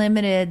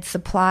unlimited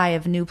supply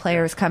of new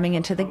players coming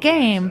into the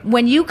game,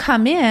 when you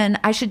come in,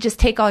 I should just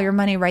take all your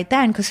money right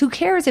then, because who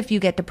cares if you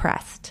get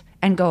depressed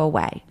and go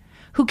away?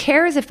 Who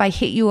cares if I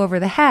hit you over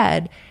the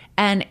head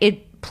and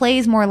it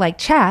plays more like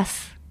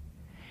chess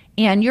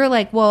and you're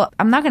like, well,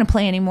 I'm not going to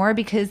play anymore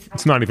because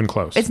it's not even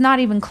close. It's not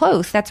even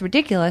close. That's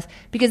ridiculous,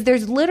 because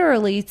there's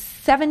literally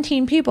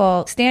 17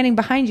 people standing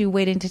behind you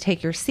waiting to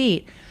take your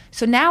seat.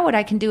 So now what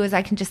I can do is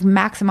I can just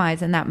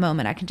maximize in that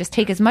moment. I can just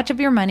take as much of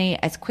your money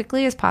as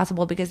quickly as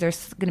possible because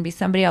there's going to be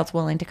somebody else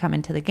willing to come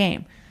into the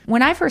game.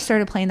 When I first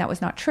started playing, that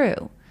was not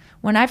true.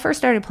 When I first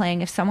started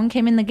playing, if someone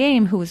came in the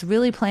game who was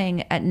really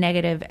playing at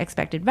negative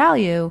expected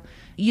value,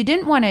 you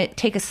didn't want to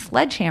take a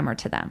sledgehammer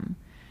to them.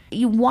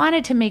 You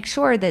wanted to make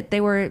sure that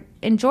they were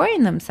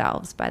enjoying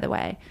themselves, by the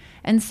way.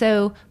 And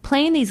so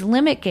playing these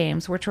limit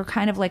games, which were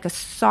kind of like a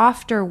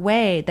softer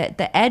way that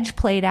the edge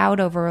played out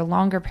over a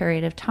longer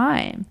period of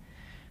time,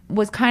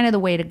 was kind of the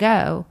way to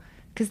go,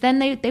 because then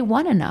they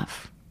won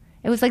enough.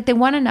 It was like they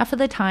won enough of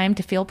the time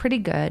to feel pretty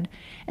good.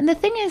 And the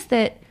thing is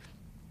that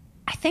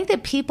I think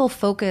that people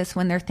focus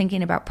when they're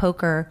thinking about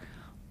poker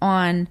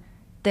on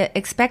the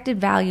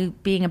expected value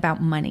being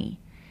about money.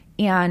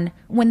 And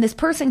when this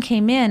person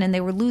came in and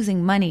they were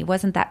losing money,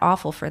 wasn't that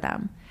awful for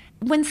them?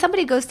 When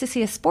somebody goes to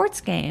see a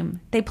sports game,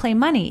 they play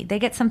money. They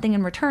get something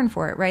in return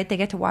for it, right? They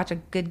get to watch a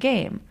good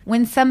game.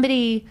 When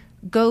somebody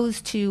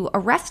goes to a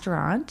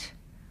restaurant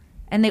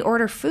and they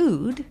order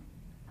food,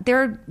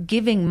 they're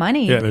giving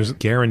money. Yeah, there's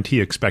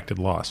guarantee expected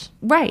loss.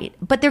 Right.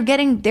 But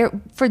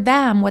for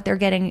them, what they're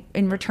getting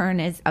in return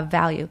is a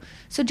value.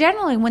 So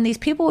generally, when these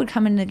people would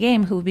come into the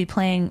game who would be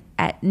playing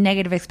at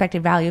negative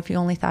expected value if you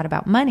only thought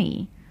about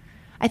money,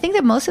 I think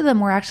that most of them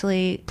were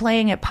actually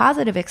playing at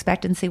positive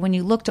expectancy when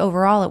you looked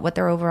overall at what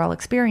their overall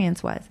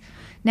experience was.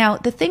 Now,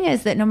 the thing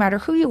is that no matter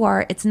who you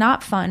are, it's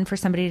not fun for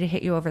somebody to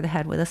hit you over the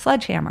head with a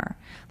sledgehammer.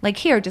 Like,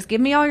 here, just give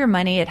me all your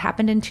money. It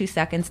happened in 2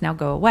 seconds. Now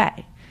go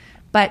away.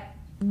 But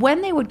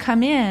when they would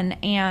come in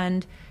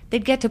and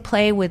they'd get to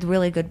play with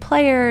really good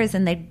players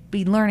and they'd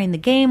be learning the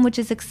game, which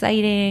is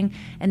exciting,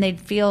 and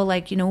they'd feel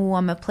like,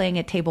 I'm playing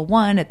at table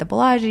 1 at the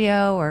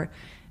Bellagio or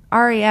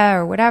Aria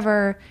or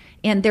whatever,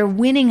 and they're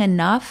winning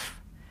enough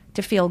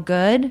to feel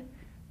good,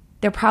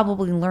 they're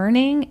probably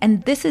learning,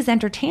 and this is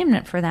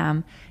entertainment for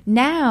them.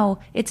 Now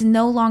it's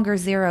no longer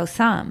zero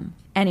sum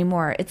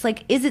anymore. It's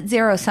like, is it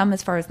zero sum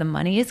as far as the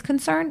money is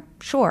concerned?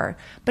 Sure.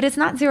 But it's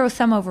not zero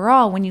sum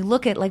overall when you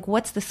look at like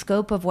what's the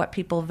scope of what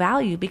people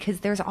value, because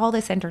there's all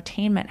this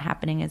entertainment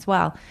happening as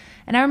well.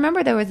 And I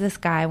remember there was this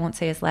guy, I won't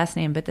say his last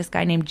name, but this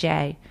guy named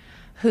Jay,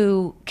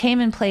 who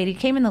came and played. He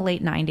came in the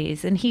late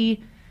 90s, and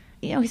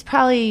he's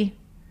probably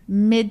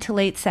mid to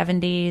late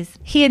 70s.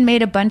 He had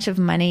made a bunch of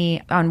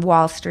money on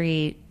Wall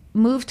Street,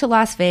 moved to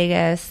Las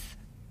Vegas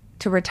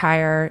to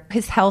retire.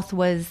 His health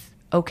was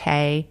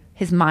okay.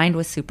 His mind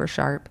was super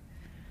sharp.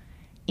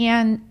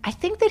 And I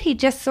think that he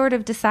just sort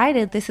of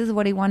decided this is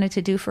what he wanted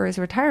to do for his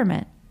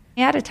retirement.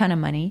 He had a ton of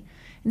money.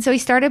 And so he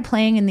started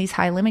playing in these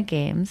high limit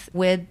games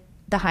with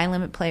the high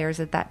limit players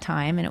at that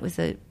time. And it was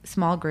a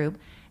small group.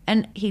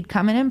 And he'd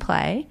come in and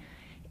play.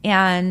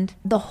 And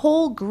the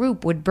whole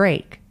group would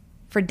break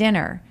for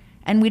dinner.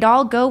 And we'd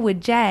all go with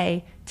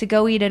Jay to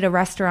go eat at a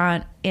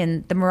restaurant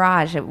in the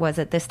Mirage. It was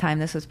at this time.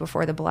 This was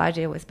before the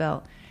Bellagio was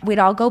built. We'd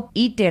all go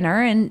eat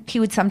dinner, and he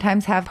would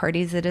sometimes have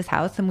parties at his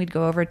house, and we'd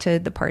go over to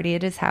the party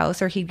at his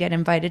house, or he'd get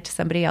invited to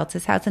somebody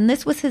else's house. And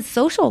this was his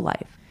social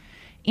life.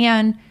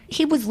 And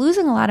he was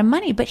losing a lot of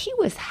money, but he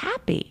was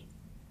happy.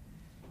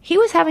 He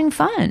was having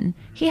fun.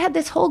 He had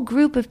this whole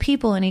group of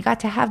people, and he got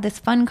to have this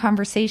fun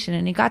conversation,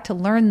 and he got to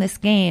learn this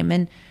game,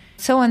 and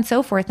so on and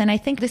so forth. And I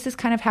think this is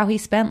kind of how he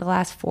spent the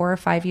last 4 or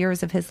 5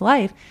 years of his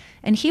life.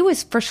 And he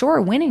was for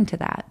sure winning to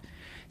that.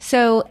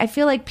 So I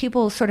feel like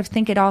people sort of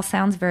think it all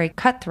sounds very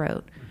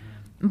cutthroat.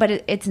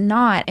 But it's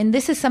not. And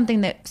this is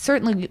something that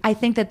certainly I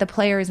think that the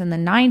players in the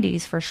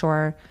 90s for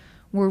sure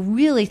were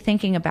really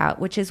thinking about,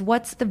 which is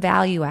what's the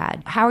value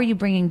add? How are you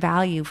bringing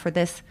value for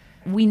this?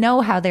 We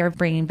know how they're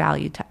bringing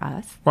value to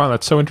us. Wow,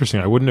 that's so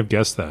interesting. I wouldn't have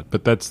guessed that,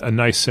 but that's a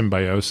nice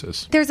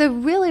symbiosis. There's a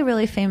really,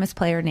 really famous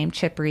player named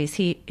Chip Reese.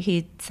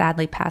 He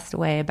sadly passed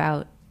away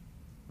about,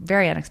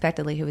 very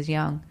unexpectedly, he was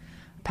young.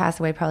 Passed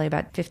away probably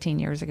about 15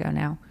 years ago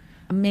now.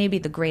 Maybe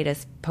the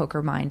greatest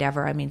poker mind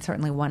ever. I mean,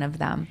 certainly one of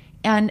them.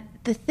 And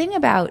the thing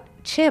about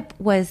Chip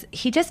was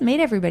he just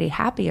made everybody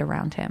happy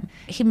around him.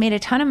 He made a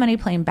ton of money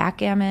playing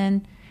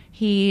backgammon.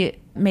 He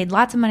made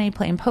lots of money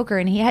playing poker.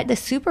 And he had the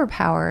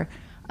superpower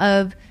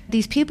of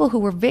these people who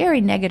were very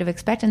negative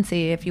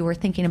expectancy, if you were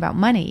thinking about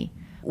money,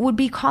 would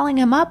be calling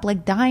him up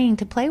like dying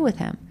to play with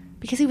him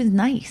because he was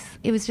nice.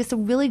 It was just a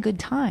really good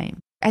time.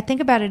 I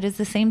think about it as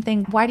the same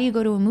thing. Why do you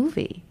go to a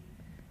movie?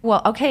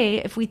 Well, okay,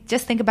 if we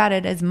just think about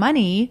it as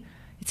money,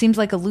 it seems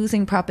like a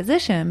losing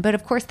proposition, but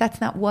of course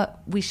that's not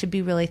what we should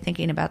be really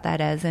thinking about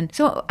that as. And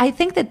so I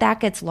think that that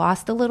gets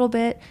lost a little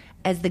bit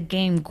as the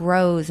game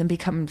grows and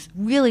becomes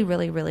really,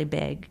 really, really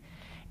big.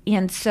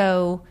 And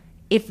so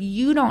if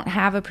you don't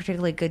have a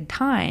particularly good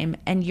time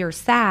and you're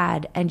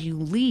sad and you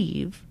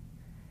leave,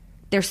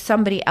 there's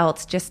somebody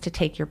else just to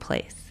take your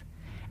place.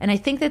 And I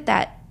think that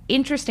that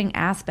interesting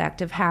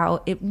aspect of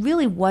how it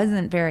really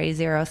wasn't very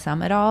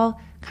zero-sum at all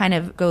kind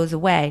of goes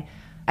away.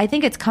 I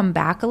think it's come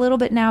back a little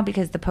bit now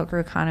because the poker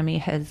economy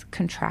has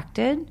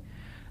contracted.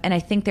 And I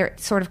think they're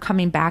sort of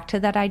coming back to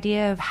that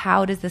idea of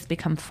how does this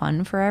become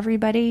fun for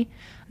everybody?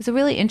 It's a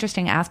really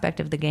interesting aspect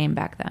of the game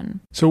back then.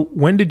 So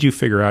when did you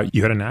figure out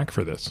you had a knack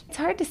for this? It's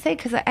hard to say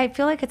because I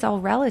feel like it's all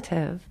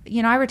relative.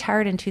 You know, I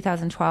retired in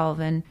 2012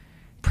 and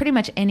pretty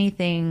much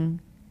anything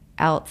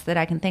else that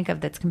I can think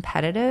of that's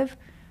competitive,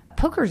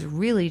 poker's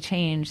really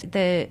changed.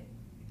 The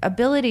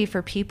ability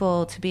for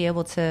people to be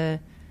able to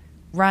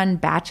run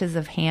batches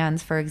of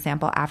hands, for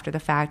example, after the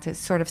fact, to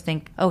sort of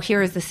think, oh,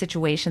 here is the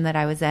situation that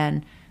I was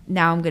in.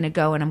 Now I'm going to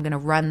go and I'm going to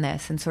run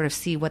this and sort of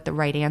see what the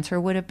right answer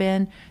would have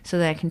been so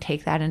that I can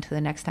take that into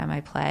the next time I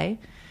play.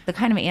 The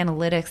kind of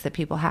analytics that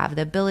people have,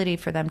 the ability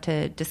for them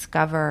to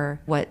discover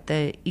what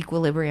the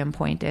equilibrium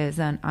point is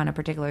on a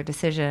particular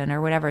decision or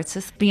whatever, it's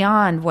just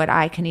beyond what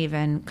I can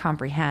even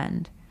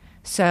comprehend.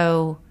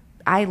 So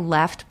I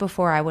left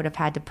before I would have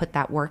had to put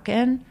that work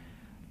in.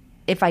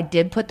 If I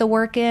did put the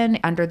work in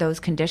under those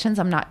conditions,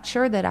 I'm not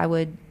sure that I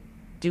would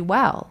do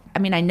well. I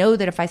mean, I know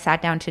that if I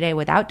sat down today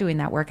without doing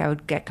that work, I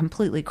would get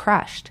completely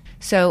crushed.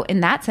 So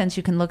in that sense,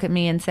 you can look at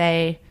me and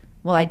say,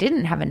 well, I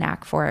didn't have a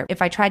knack for it.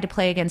 If I tried to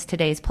play against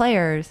today's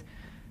players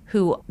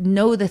who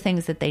know the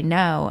things that they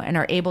know and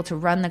are able to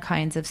run the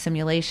kinds of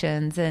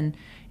simulations and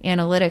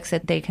analytics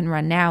that they can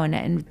run now,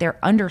 and they're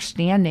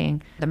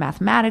understanding the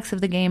mathematics of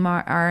the game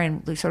are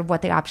and sort of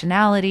what the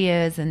optionality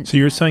is. And so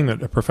you're saying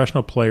that a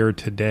professional player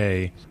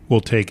today will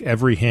take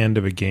every hand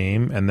of a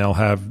game and they'll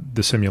have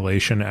the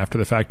simulation after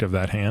the fact of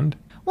that hand?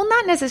 Well,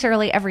 not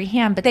necessarily every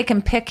hand, but they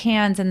can pick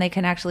hands and they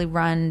can actually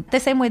run the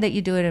same way that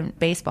you do it in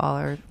baseball.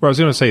 Well, I was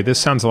going to say, this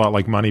sounds a lot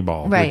like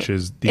Moneyball, right. Which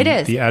is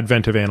the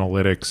advent of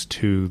analytics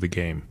to the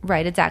game.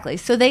 Right, exactly.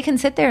 So they can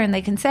sit there and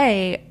they can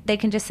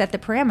just set the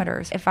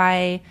parameters. If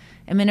I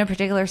am in a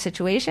particular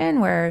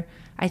situation where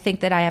I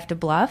think that I have to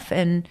bluff,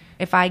 and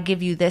if I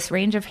give you this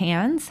range of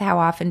hands, how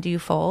often do you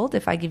fold?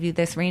 If I give you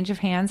this range of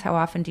hands, how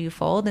often do you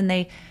fold? And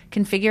they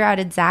can figure out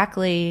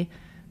exactly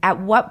at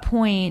what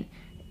point,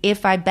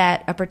 if I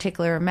bet a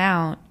particular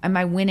amount, am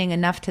I winning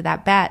enough to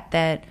that bet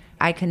that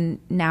I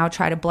can now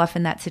try to bluff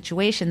in that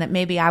situation that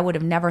maybe I would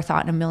have never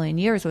thought in a million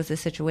years was a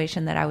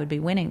situation that I would be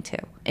winning to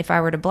if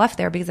I were to bluff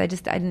there, because I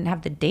didn't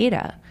have the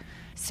data.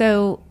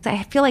 So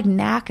I feel like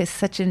knack is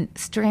such a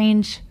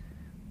strange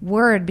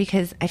word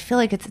because I feel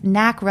like it's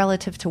knack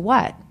relative to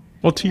what?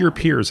 Well, to your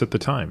peers at the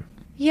time.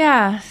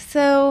 Yeah,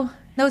 so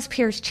those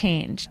peers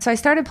changed. So I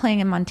started playing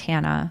in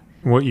Montana.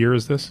 What year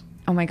is this?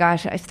 Oh my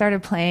gosh, I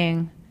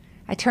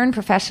turned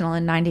professional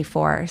in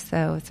 94,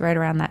 so it's right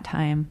around that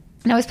time.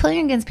 And I was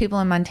playing against people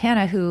in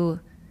Montana who,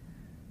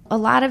 a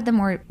lot of them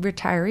were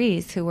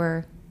retirees who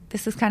were,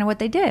 this is kind of what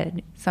they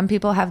did. Some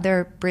people have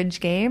their bridge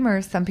game,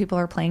 or some people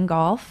are playing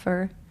golf,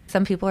 or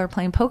some people are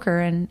playing poker,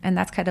 and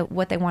that's kind of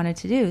what they wanted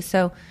to do.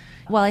 So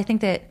while I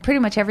think that pretty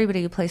much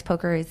everybody who plays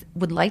poker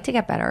would like to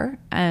get better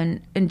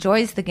and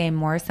enjoys the game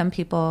more, some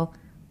people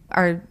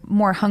are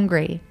more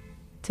hungry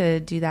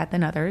to do that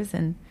than others,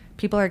 and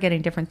people are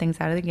getting different things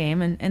out of the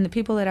game. And the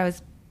people that I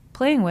was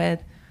playing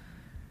with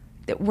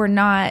that were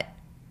not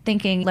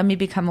thinking, let me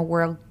become a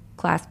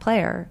world-class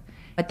player.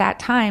 At that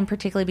time,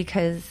 particularly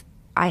because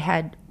I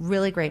had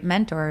really great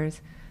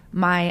mentors,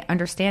 my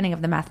understanding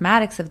of the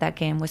mathematics of that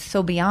game was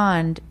so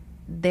beyond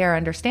their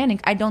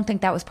understanding. I don't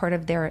think that was part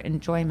of their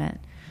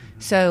enjoyment.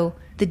 So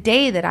the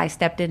day that I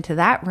stepped into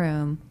that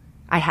room,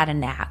 I had a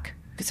knack,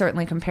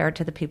 certainly compared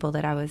to the people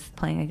that I was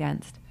playing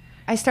against.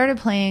 I started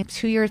playing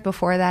 2 years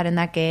before that in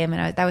that game,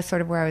 and that was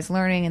sort of where I was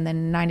learning. And then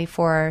in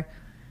 94,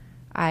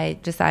 I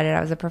decided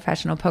I was a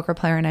professional poker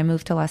player, and I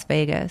moved to Las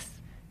Vegas.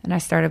 And I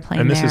started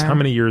playing And this there. is how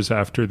many years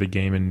after the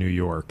game in New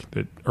York?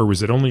 Or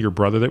was it only your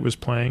brother that was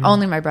playing?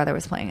 Only my brother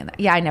was playing in that.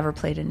 Yeah, I never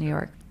played in New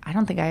York. I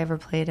don't think I ever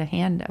played a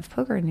hand of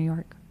poker in New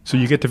York. So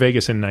you get to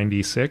Vegas in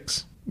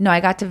 96? No, I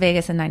got to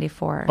Vegas in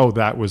 94. Oh,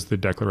 that was the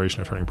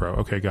declaration of turning pro.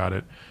 Okay, got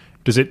it.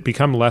 Does it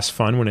become less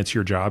fun when it's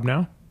your job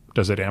now?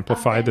 Does it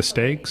amplify the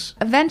stakes?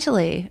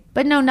 Eventually.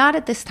 But no, not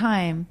at this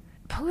time.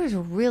 Poker is a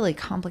really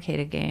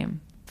complicated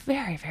game.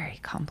 Very, very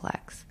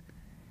complex.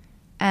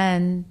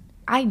 And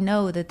I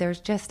know that there's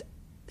just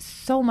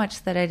so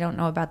much that I don't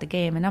know about the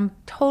game. And I'm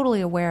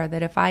totally aware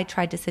that if I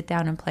tried to sit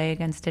down and play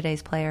against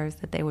today's players,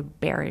 that they would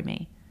bury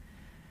me.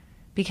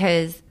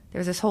 Because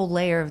there's this whole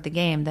layer of the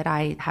game that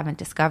I haven't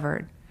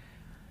discovered.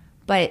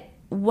 But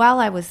while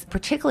I was,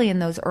 particularly in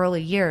those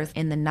early years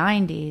in the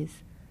 90s,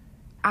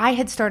 I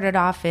had started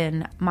off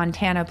in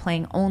Montana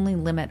playing only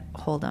limit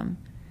hold'em.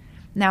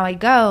 Now I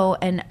go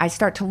and I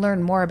start to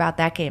learn more about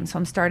that game. So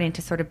I'm starting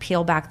to sort of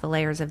peel back the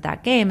layers of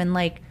that game. And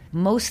like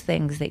most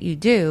things that you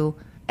do,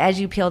 as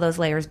you peel those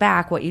layers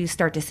back, what you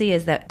start to see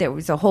is that there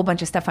was a whole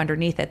bunch of stuff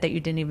underneath it that you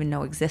didn't even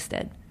know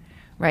existed,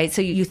 right?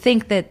 So you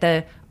think that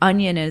the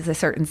onion is a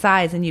certain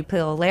size and you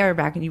peel a layer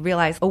back and you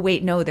realize, oh,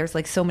 wait, no, there's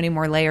like so many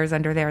more layers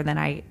under there than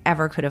I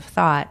ever could have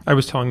thought. I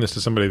was telling this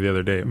to somebody the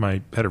other day.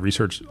 My head of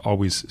research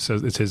always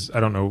says, it's his, I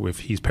don't know if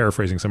he's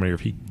paraphrasing somebody or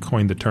if he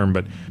coined the term,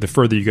 but the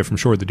further you get from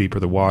shore, the deeper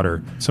the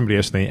water. Somebody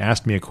yesterday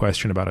asked me a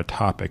question about a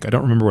topic. I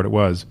don't remember what it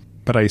was,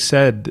 but I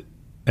said,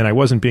 and I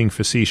wasn't being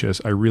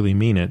facetious, I really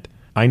mean it,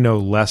 I know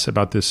less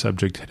about this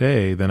subject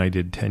today than I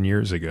did 10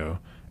 years ago.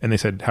 And they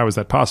said, how is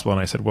that possible? And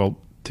I said, well,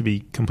 to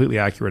be completely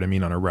accurate, I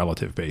mean on a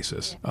relative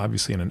basis.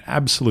 Obviously, on an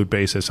absolute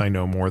basis, I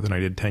know more than I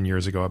did 10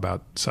 years ago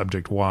about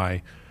subject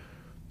Y.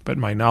 But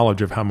my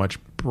knowledge of how much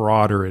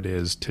broader it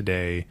is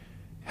today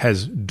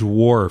has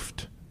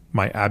dwarfed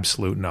my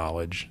absolute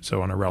knowledge.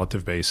 So on a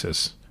relative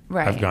basis,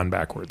 right. I've gone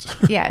backwards.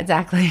 Yeah,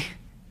 exactly.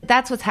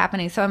 That's what's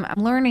happening. So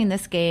I'm learning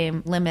this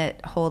game,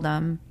 limit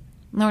hold'em,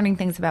 learning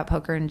things about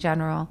poker in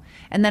general.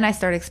 And then I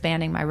start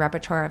expanding my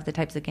repertoire of the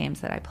types of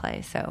games that I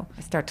play. So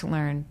I start to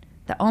learn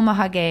the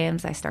Omaha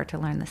games. I start to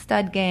learn the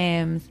stud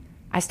games.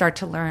 I start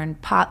to learn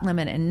pot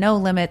limit and no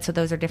limit. So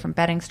those are different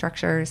betting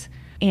structures.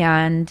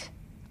 And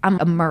I'm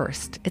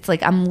immersed. It's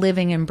like I'm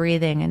living and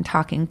breathing and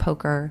talking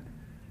poker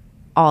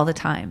all the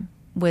time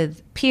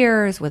with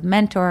peers, with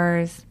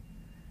mentors,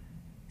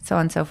 so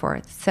on and so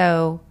forth.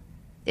 So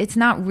it's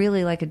not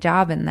really like a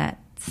job in that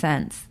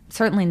sense.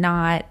 Certainly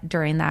not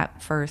during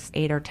that first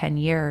 8 or 10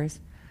 years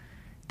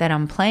that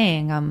I'm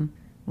playing. I'm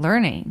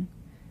learning,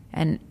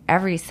 and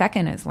every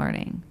second is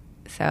learning.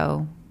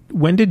 So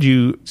when did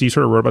you, so you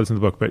sort of wrote about this in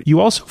the book, but you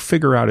also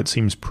figure out, it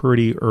seems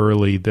pretty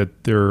early,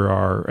 that there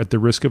are, at the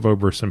risk of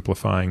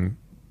oversimplifying,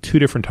 two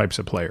different types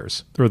of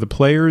players. There are the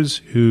players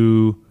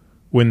who,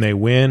 when they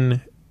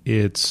win,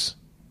 it's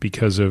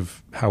because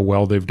of how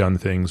well they've done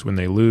things. When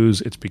they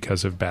lose, it's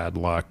because of bad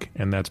luck.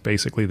 And that's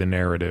basically the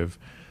narrative.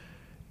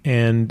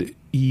 And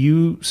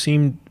you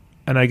seem,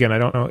 and again, I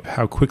don't know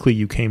how quickly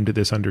you came to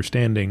this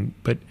understanding,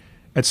 but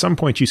at some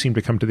point you seem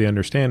to come to the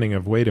understanding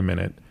of, wait a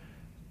minute,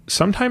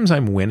 sometimes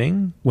I'm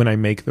winning when I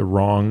make the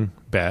wrong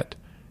bet,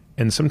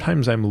 and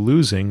sometimes I'm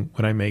losing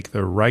when I make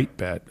the right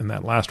bet. And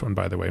that last one,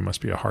 by the way,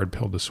 must be a hard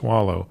pill to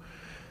swallow.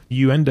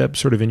 You end up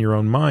sort of in your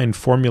own mind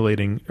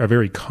formulating a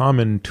very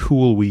common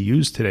tool we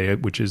use today,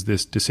 which is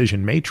this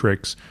decision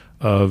matrix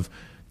of,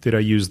 did I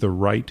use the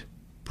right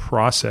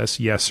process,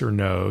 yes or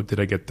no? Did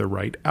I get the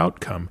right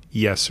outcome,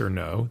 yes or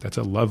no? That's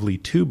a lovely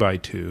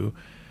 2x2,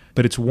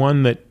 but it's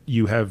one that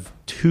you have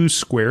two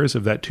squares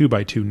of that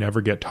 2x2 never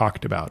get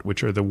talked about,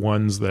 which are the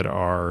ones that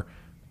are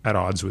at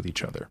odds with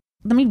each other.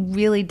 Let me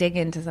really dig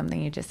into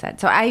something you just said.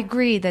 So I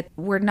agree that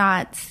we're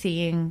not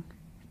seeing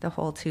the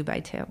whole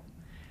 2x2.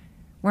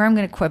 Where I'm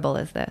going to quibble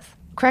is this.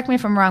 Correct me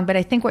if I'm wrong, but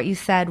I think what you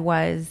said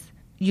was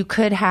you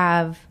could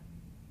have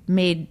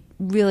made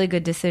really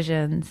good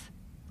decisions,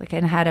 like,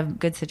 and had a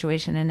good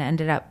situation and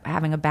ended up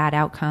having a bad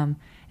outcome.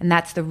 And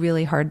that's the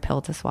really hard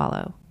pill to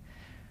swallow.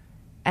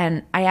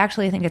 And I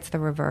actually think it's the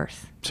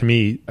reverse. To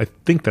me, I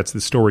think that's the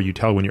story you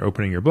tell when you're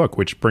opening your book,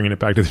 which, bringing it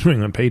back to the New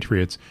England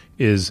Patriots,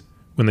 is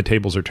when the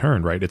tables are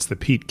turned, right? It's the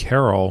Pete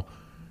Carroll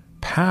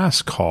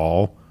pass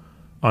call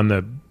on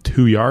the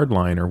 2-yard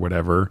line or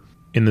whatever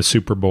in the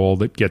Super Bowl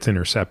that gets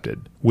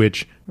intercepted,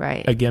 which,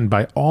 right, again,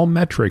 by all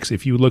metrics,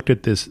 if you looked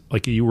at this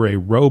like you were a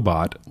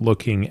robot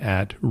looking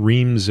at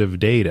reams of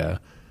data,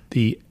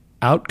 the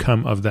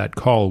outcome of that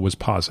call was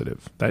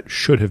positive. That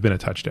should have been a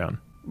touchdown.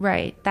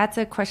 Right. That's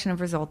a question of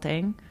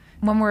resulting.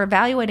 When we're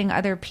evaluating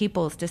other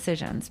people's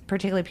decisions,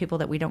 particularly people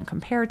that we don't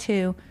compare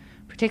to,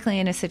 particularly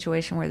in a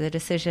situation where the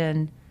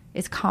decision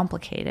is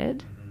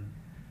complicated,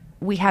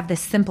 we have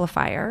this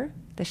simplifier,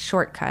 this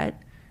shortcut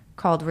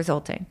called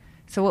resulting.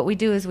 So what we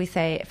do is we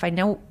say, if I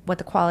know what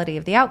the quality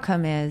of the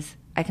outcome is,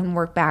 I can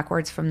work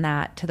backwards from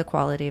that to the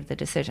quality of the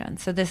decision.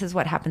 So this is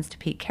what happens to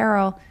Pete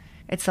Carroll.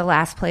 It's the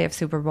last play of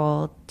Super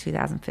Bowl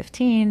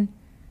 2015.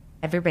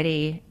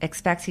 Everybody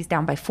expects he's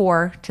down by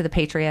 4 to the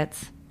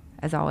Patriots,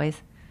 as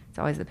always. It's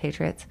always the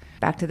Patriots.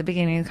 Back to the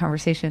beginning of the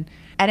conversation.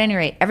 At any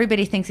rate,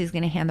 everybody thinks he's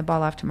going to hand the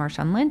ball off to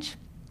Marshawn Lynch.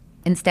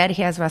 Instead,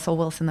 he has Russell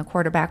Wilson, the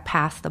quarterback,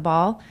 pass the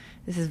ball.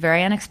 This is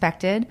very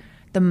unexpected.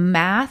 The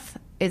math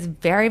is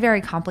very,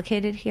 very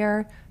complicated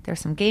here. There's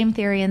some game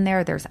theory in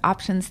there. There's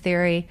options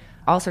theory,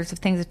 all sorts of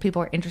things. If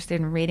people are interested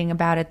in reading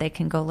about it, they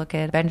can go look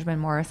at Benjamin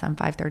Morris on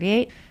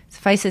 538.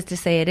 Suffice it to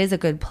say, it is a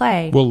good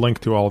play. We'll link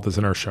to all of this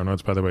in our show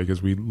notes, by the way,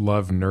 because we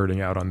love nerding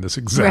out on this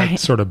exact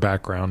sort of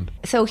background.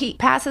 So he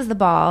passes the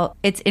ball.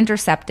 It's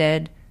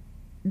intercepted.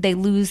 They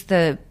lose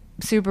the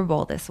Super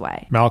Bowl this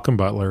way. Malcolm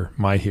Butler,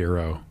 my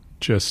hero.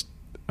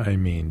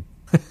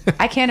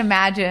 I can't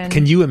imagine.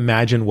 Can you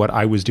imagine what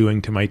I was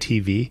doing to my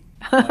TV?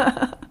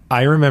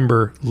 I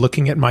remember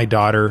looking at my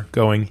daughter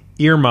going,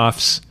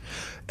 earmuffs.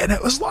 And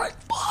it was like,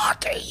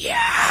 fuck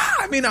yeah.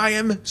 I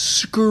am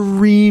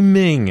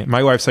screaming.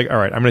 My wife's like, all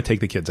right, I'm going to take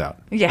the kids out.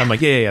 Yeah. I'm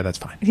like, yeah, that's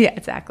fine. Yeah,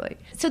 exactly.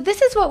 So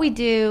this is what we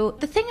do.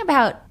 The thing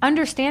about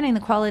understanding the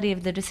quality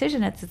of the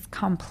decision is it's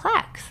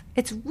complex.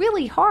 It's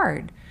really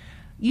hard.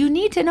 You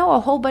need to know a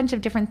whole bunch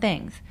of different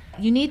things.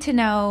 You need to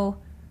know,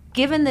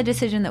 given the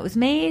decision that was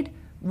made,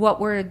 what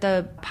were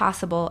the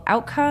possible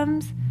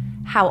outcomes?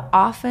 How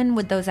often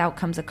would those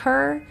outcomes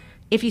occur?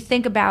 If you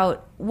think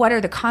about what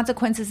are the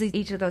consequences of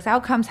each of those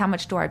outcomes, how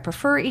much do I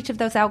prefer each of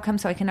those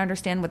outcomes so I can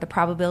understand what the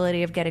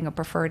probability of getting a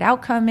preferred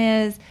outcome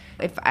is?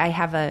 If I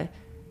have a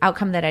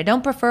outcome that I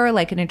don't prefer,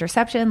 like an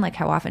interception, like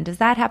how often does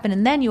that happen?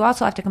 And then you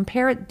also have to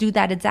compare it, do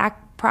that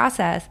exact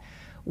process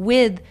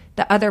with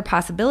the other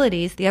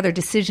possibilities, the other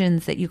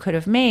decisions that you could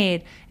have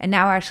made, and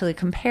now actually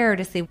compare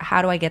to see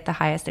how do I get the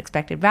highest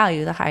expected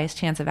value, the highest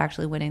chance of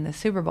actually winning the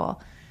Super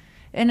Bowl.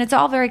 And it's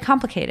all very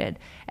complicated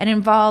and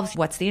involves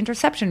what's the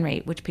interception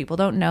rate, which people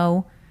don't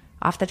know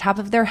off the top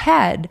of their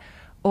head.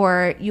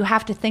 Or you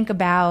have to think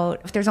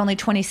about, if there's only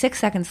 26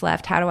 seconds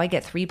left, how do I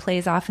get 3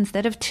 plays off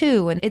instead of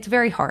 2? And it's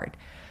very hard.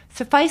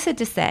 Suffice it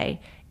to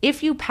say,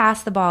 if you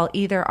pass the ball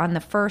either on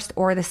the first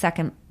or the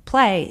second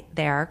play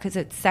there, because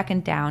it's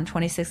second down,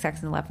 26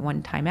 seconds left,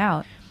 1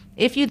 timeout.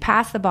 If you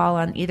pass the ball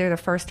on either the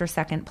first or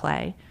second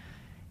play,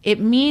 it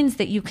means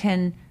that you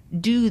can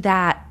do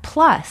that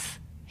plus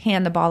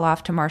hand the ball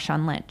off to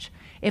Marshawn Lynch.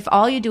 If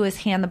all you do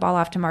is hand the ball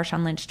off to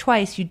Marshawn Lynch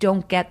twice, you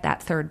don't get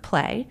that third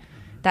play.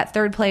 That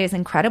third play is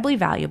incredibly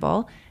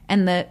valuable,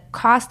 and the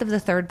cost of the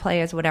third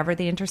play is whatever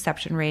the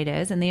interception rate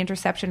is, and the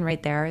interception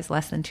rate there is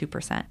less than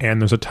 2%. And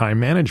there's a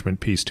time management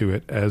piece to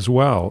it as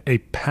well. A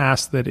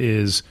pass that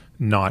is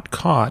not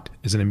caught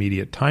is an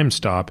immediate time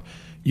stop.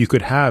 You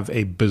could have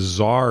a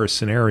bizarre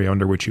scenario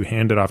under which you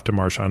hand it off to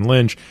Marshawn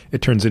Lynch.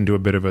 It turns into a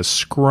bit of a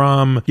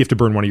scrum. You have to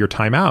burn one of your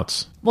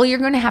timeouts. Well, you're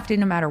going to have to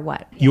no matter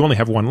what. You only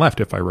have one left,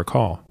 if I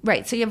recall.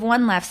 Right. So you have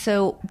one left.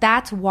 So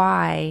that's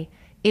why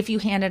if you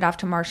hand it off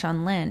to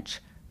Marshawn Lynch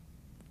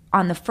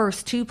on the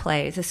first 2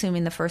 plays,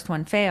 assuming the first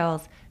one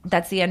fails,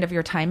 that's the end of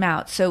your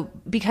timeout. So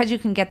because you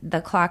can get the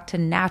clock to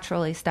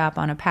naturally stop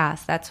on a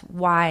pass, that's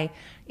why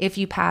if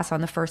you pass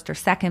on the first or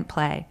second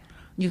play,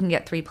 you can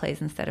get 3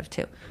 plays instead of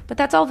 2. But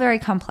that's all very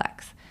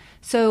complex.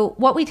 So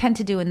what we tend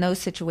to do in those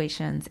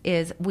situations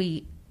is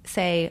we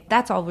say,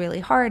 that's all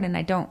really hard and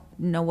I don't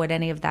know what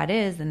any of that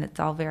is and it's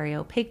all very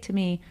opaque to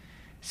me.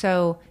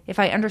 So if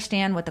I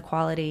understand what the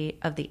quality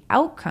of the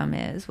outcome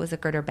is, was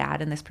it good or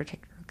bad? In this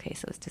particular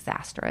case, it was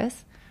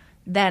disastrous.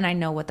 Then I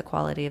know what the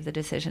quality of the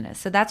decision is.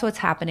 So that's what's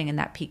happening in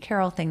that Pete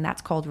Carroll thing.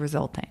 That's called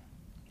resulting.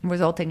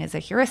 Resulting is a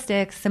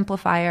heuristic,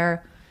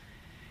 simplifier.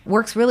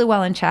 Works really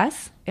well in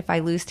chess. If I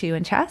lose to you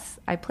in chess,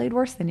 I played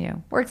worse than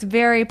you. Works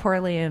very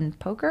poorly in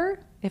poker.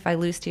 If I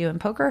lose to you in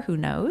poker, who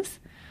knows?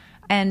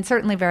 And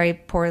certainly very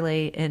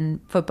poorly in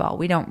football.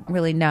 We don't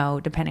really know,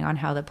 depending on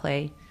how the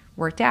play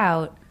worked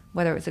out,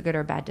 whether it was a good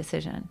or bad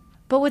decision.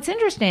 But what's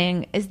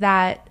interesting is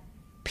that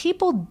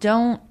people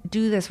don't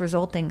do this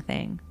resulting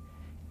thing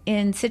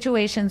in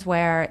situations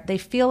where they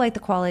feel like the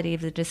quality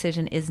of the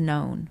decision is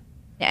known.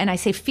 And I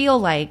say feel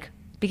like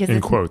because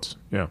in quotes,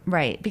 yeah.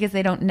 Right, because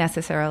they don't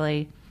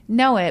necessarily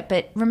know it.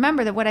 But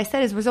remember that what I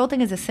said is resulting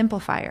is a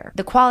simplifier.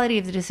 The quality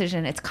of the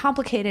decision, it's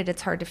complicated,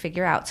 it's hard to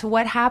figure out. So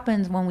what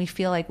happens when we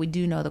feel like we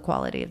do know the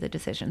quality of the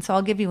decision? So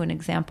I'll give you an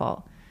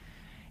example.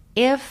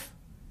 If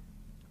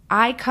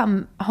I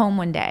come home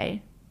one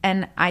day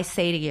and I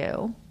say to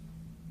you,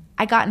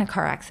 I got in a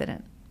car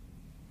accident.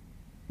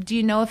 Do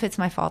you know if it's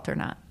my fault or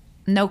not?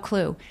 No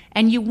clue.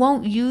 And you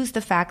won't use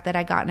the fact that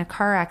I got in a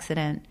car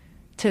accident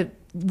to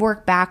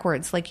work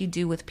backwards like you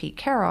do with Pete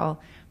Carroll,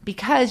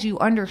 because you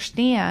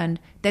understand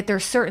that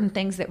there's certain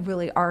things that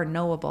really are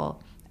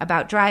knowable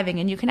about driving.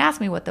 And you can ask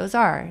me what those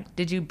are.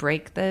 Did you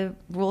break the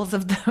rules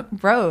of the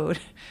road?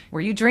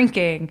 Were you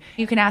drinking?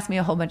 You can ask me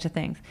a whole bunch of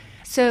things.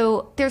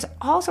 So there's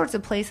all sorts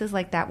of places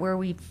like that where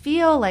we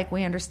feel like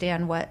we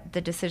understand what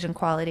the decision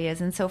quality is.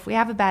 And so if we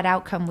have a bad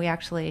outcome, we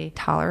actually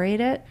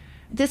tolerate it.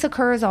 This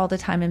occurs all the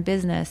time in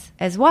business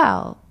as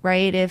well,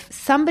 right? If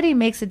somebody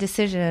makes a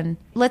decision,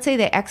 let's say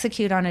they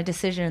execute on a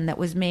decision that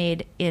was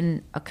made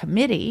in a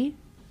committee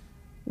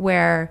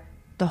where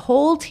the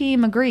whole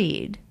team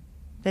agreed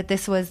that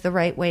this was the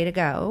right way to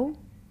go,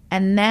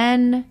 and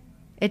then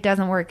it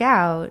doesn't work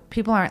out,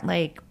 people aren't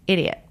like,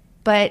 idiot.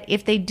 But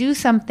if they do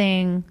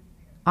something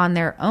on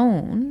their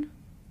own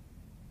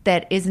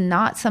that is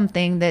not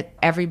something that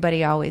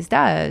everybody always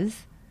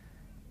does,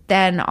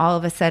 then all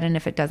of a sudden,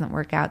 if it doesn't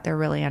work out, they're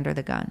really under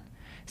the gun.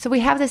 So we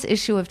have this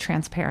issue of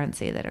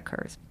transparency that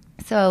occurs.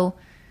 So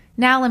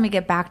now let me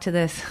get back to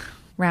this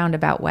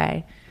roundabout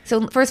way.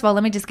 So first of all,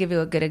 let me just give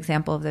you a good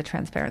example of the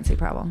transparency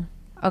problem.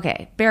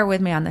 Okay, bear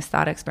with me on this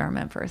thought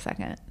experiment for a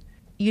second.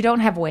 You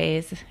don't have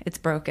Waze, it's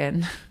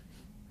broken,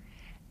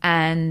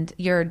 and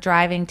you're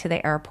driving to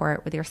the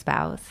airport with your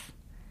spouse.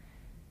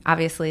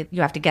 Obviously,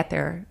 you have to get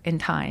there in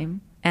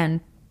time,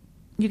 and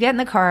you get in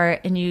the car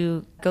and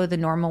you go the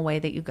normal way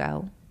that you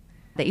go,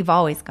 that you've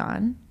always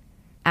gone,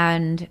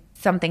 and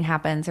something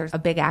happens, there's a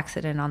big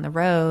accident on the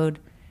road,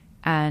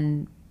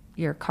 and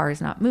your car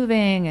is not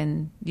moving,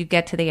 and you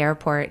get to the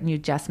airport and you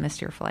just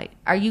missed your flight.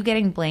 Are you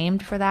getting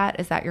blamed for that?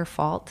 Is that your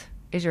fault?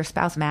 Is your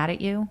spouse mad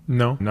at you?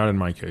 No, not in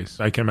my case.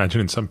 I can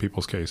imagine in some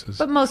people's cases.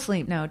 But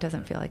mostly, no, it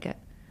doesn't feel like it.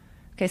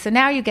 Okay, so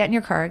now you get in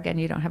your car. Again,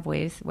 you don't have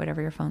Waze,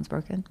 whatever, your phone's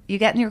broken. You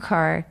get in your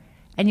car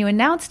and you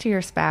announce to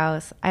your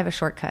spouse, I have a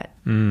shortcut.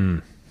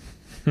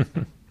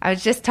 I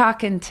was just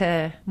talking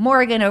to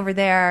Morgan over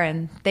there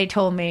and they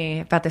told me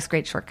about this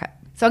great shortcut.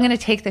 So I'm going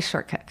to take this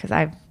shortcut because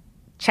I've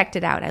checked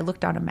it out. I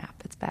looked on a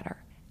map. It's better.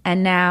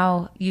 And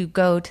now you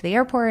go to the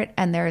airport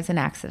and there is an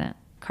accident.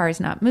 Car's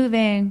not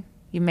moving.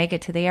 You make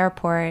it to the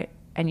airport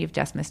and you've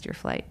just missed your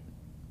flight.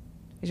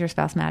 Is your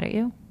spouse mad at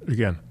you?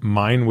 Again,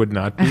 mine would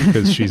not be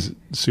because she's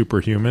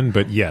superhuman,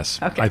 but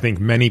yes, okay. I think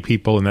many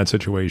people in that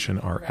situation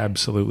are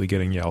absolutely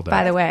getting yelled at.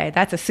 By the way,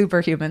 that's a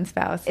superhuman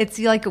spouse. It's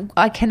like,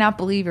 I cannot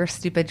believe your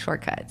stupid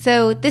shortcut.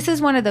 So this is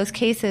one of those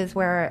cases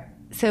where,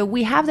 so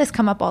we have this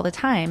come up all the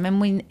time,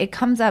 and it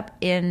comes up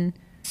in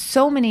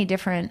so many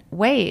different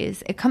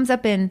ways. It comes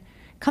up in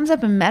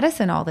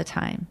medicine all the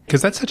time.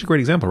 Because that's such a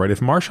great example, right? If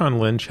Marshawn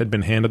Lynch had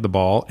been handed the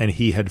ball and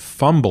he had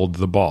fumbled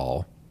the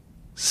ball,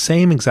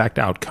 same exact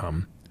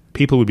outcome.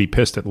 People would be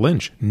pissed at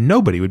Lynch.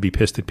 Nobody would be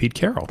pissed at Pete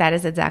Carroll. That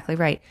is exactly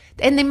right.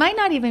 And they might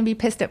not even be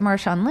pissed at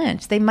Marshawn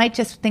Lynch. They might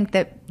just think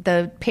that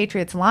the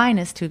Patriots line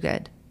is too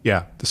good.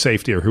 Yeah, the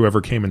safety or whoever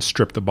came and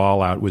stripped the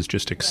ball out was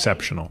just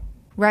exceptional.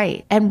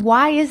 Right. And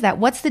why is that?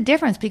 What's the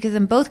difference? Because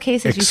in both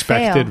cases you fail.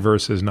 Expected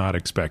versus not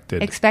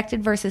expected.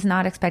 Expected versus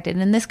not expected.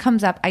 And this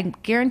comes up, I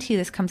guarantee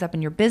this comes up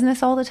in your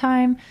business all the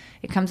time.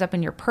 It comes up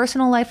in your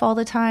personal life all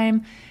the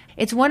time.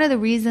 It's one of the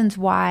reasons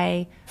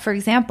why, for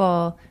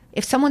example,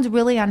 if someone's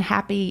really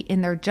unhappy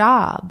in their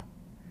job,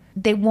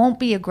 they won't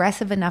be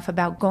aggressive enough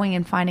about going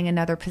and finding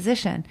another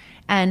position.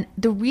 And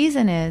the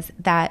reason is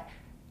that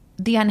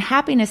the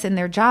unhappiness in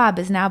their job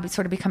is now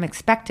sort of become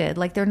expected.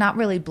 Like they're not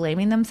really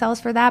blaming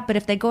themselves for that. But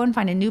if they go and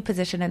find a new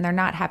position and they're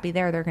not happy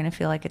there, they're going to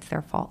feel like it's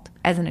their fault,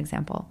 as an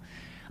example.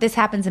 This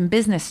happens in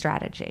business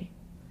strategy.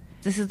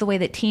 This is the way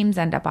that teams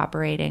end up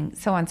operating,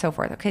 so on and so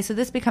forth. Okay, so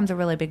this becomes a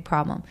really big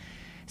problem.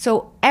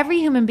 So every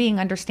human being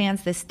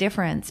understands this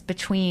difference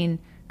between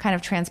kind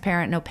of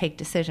transparent and opaque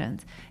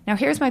decisions. Now,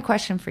 here's my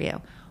question for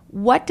you.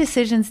 What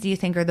decisions do you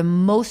think are the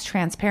most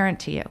transparent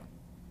to you?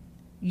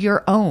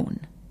 Your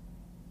own.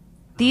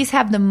 These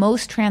have the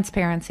most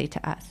transparency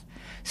to us.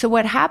 So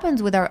what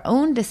happens with our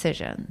own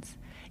decisions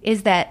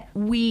is that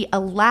we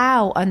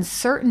allow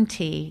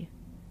uncertainty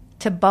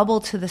to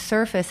bubble to the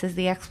surface as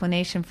the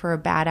explanation for a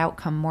bad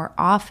outcome more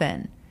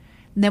often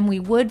than we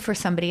would for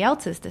somebody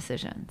else's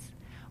decisions.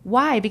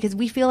 Why? Because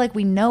we feel like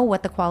we know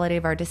what the quality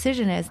of our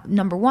decision is,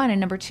 number one. And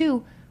number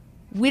two,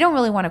 we don't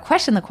really want to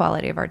question the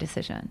quality of our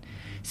decision.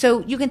 So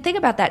you can think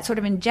about that sort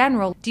of in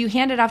general. Do you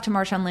hand it off to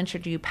Marshawn Lynch or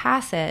do you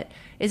pass it?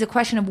 Is a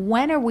question of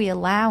when are we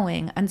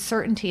allowing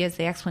uncertainty as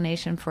the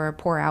explanation for a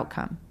poor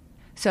outcome?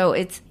 So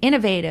it's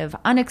innovative,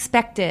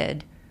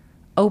 unexpected,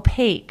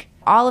 opaque,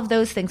 all of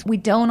those things. We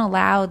don't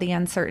allow the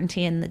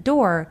uncertainty in the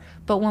door.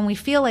 But when we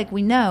feel like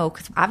we know,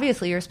 because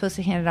obviously you're supposed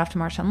to hand it off to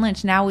Marshawn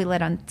Lynch, now we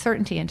let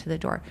uncertainty into the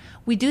door.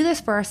 We do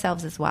this for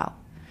ourselves as well.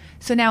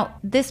 So now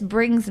this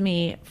brings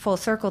me full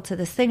circle to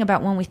this thing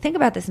about when we think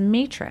about this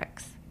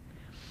matrix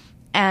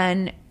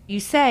and you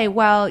say,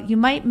 well, you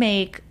might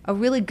make a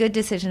really good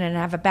decision and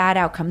have a bad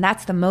outcome.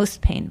 That's the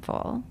most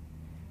painful,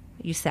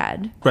 you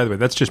said. By the way,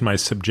 that's just my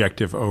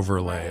subjective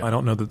overlay. I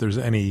don't know that there's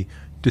any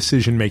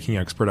decision-making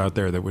expert out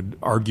there that would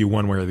argue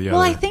one way or the other.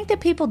 Well, I think that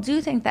people do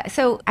think that.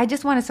 So I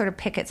just want to sort of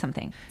pick at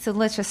something. So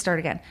let's just start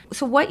again.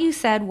 So what you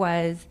said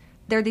was,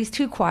 there are these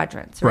two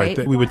quadrants, right?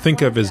 That we would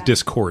think of as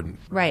discordant.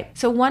 Right.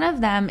 So one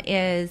of them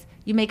is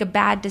you make a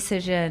bad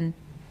decision.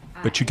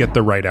 But you get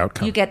the right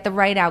outcome. You get the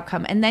right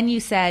outcome. And then you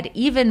said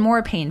even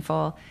more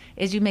painful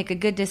is you make a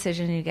good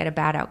decision and you get a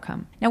bad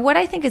outcome. Now, what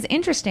I think is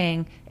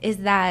interesting is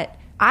that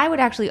I would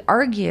actually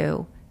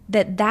argue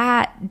that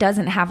that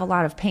doesn't have a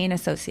lot of pain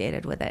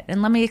associated with it.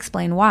 And let me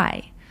explain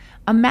why.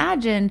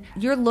 Imagine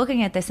you're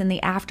looking at this in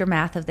the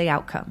aftermath of the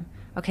outcome.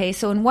 Okay,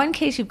 so in one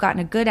case, you've gotten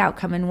a good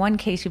outcome. In one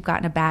case, you've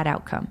gotten a bad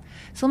outcome.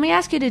 So let me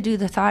ask you to do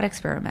the thought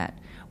experiment.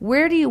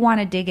 Where do you want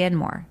to dig in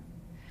more?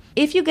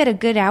 If you get a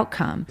good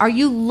outcome, are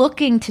you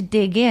looking to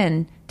dig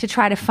in to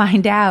try to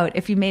find out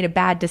if you made a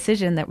bad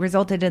decision that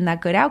resulted in that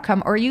good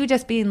outcome? Or are you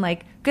just being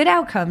like, good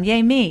outcome,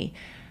 yay me?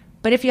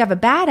 But if you have a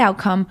bad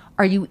outcome,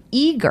 are you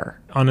eager?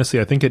 Honestly,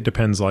 I think it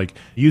depends. Like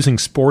using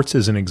sports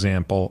as an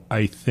example,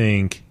 I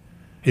think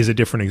is a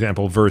different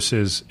example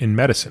versus in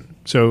medicine.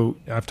 So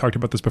I've talked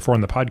about this before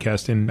on the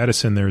podcast. In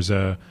medicine,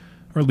 or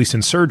at least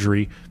in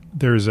surgery,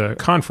 there's a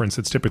conference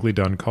that's typically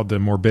done called the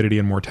Morbidity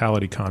and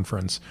Mortality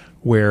Conference,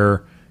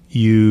 where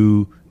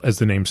you, as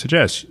the name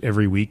suggests,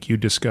 every week you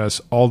discuss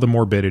all the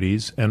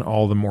morbidities and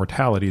all the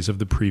mortalities of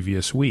the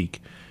previous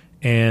week.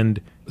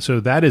 And so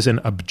that is an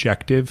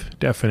objective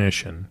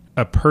definition.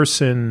 A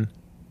person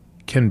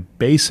can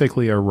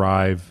basically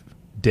arrive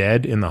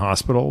dead in the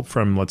hospital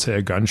from, let's say,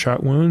 a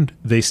gunshot wound.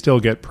 They still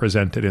get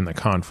presented in the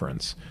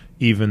conference,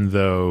 even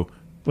though,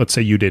 let's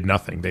say you did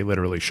nothing. They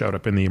literally showed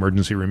up in the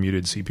emergency room. You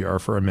did CPR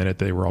for a minute.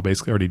 They were all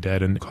basically already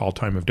dead and call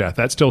time of death.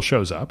 That still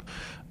shows up,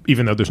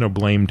 even though there's no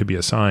blame to be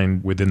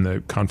assigned within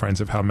the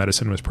confines of how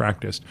medicine was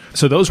practiced.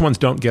 So those ones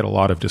don't get a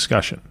lot of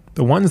discussion.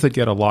 The ones that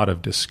get a lot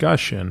of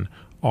discussion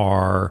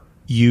are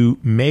you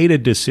made a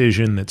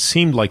decision that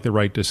seemed like the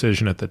right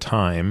decision at the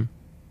time,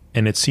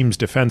 and it seems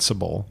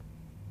defensible,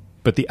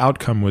 but the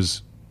outcome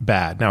was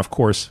bad. Now, of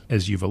course,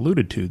 as you've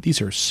alluded to,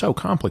 these are so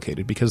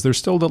complicated because there's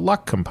still the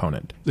luck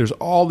component. There's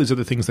all these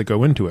other things that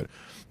go into it.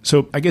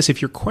 So I guess if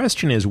your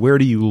question is, where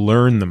do you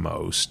learn the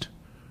most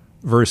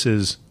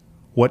versus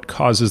what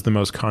causes the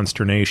most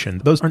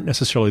consternation, those aren't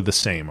necessarily the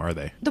same, are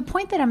they? The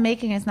point that I'm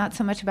making is not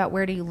so much about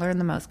where do you learn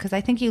the most, because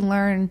I think you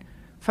learn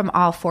from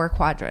all four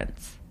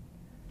quadrants.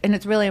 And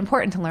it's really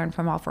important to learn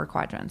from all four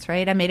quadrants,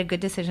 right? I made a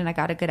good decision. I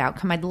got a good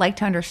outcome. I'd like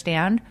to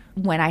understand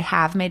when I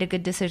have made a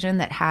good decision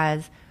that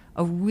has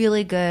a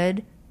really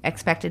good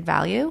expected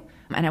value,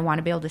 and I want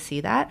to be able to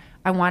see that.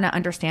 I want to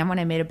understand when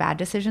I made a bad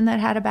decision that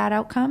had a bad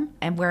outcome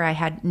and where I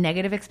had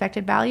negative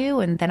expected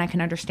value, and then I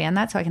can understand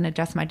that so I can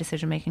adjust my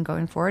decision making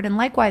going forward. And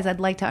likewise, I'd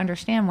like to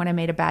understand when I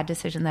made a bad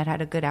decision that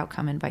had a good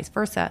outcome and vice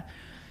versa.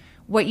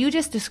 What you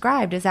just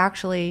described is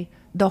actually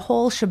the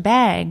whole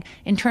shebang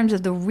in terms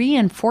of the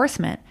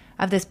reinforcement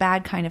of this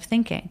bad kind of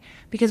thinking.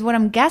 Because what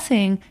I'm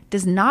guessing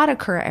does not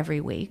occur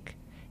every week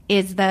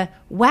is the,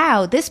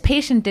 wow, this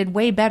patient did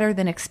way better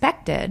than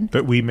expected.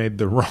 But we made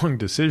the wrong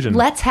decision.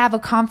 Let's have a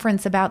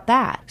conference about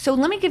that. So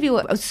let me give you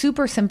a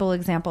super simple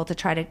example to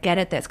try to get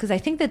at this, because I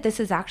think that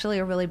this is actually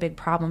a really big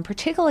problem,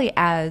 particularly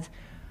as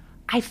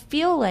I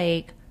feel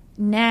like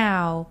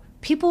now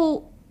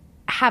people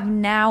have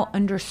now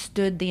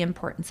understood the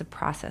importance of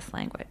process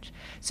language.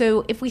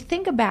 So if we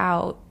think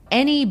about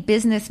any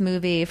business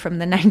movie from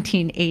the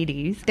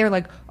 1980s, they're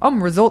like,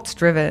 I'm results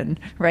driven,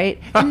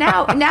 right? And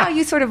now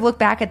you sort of look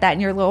back at that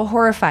and you're a little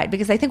horrified,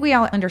 because I think we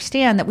all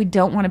understand that we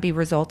don't want to be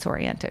results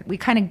oriented. We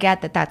kind of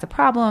get that that's a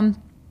problem.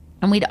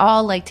 And we'd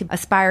all like to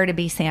aspire to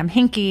be Sam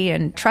Hinkie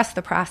and trust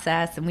the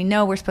process. And we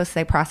know we're supposed to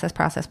say process,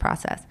 process,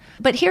 process.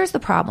 But here's the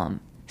problem.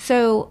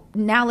 So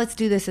now let's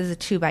do this as a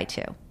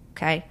 2x2,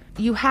 okay?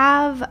 You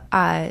have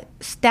a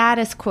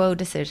status quo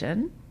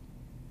decision,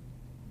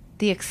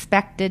 the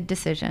expected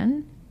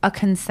decision, a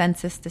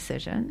consensus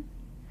decision,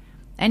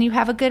 and you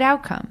have a good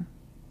outcome.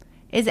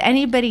 Is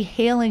anybody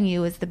hailing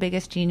you as the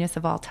biggest genius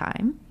of all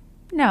time?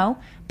 No,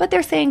 but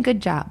they're saying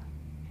good job.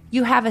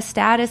 You have a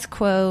status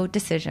quo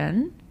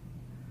decision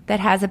that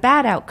has a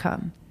bad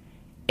outcome.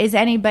 Is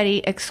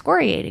anybody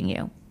excoriating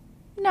you?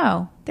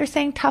 No, they're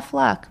saying tough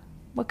luck.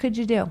 What could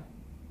you do?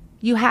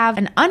 You have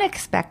an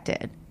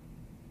unexpected,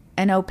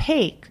 an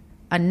opaque,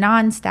 a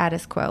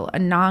non-status quo, a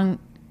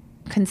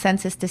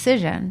non-consensus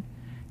decision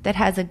that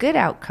has a good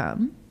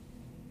outcome,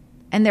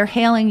 and they're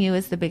hailing you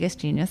as the biggest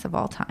genius of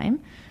all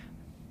time.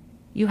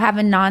 You have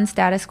a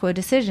non-status quo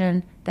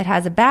decision that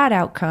has a bad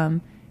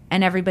outcome,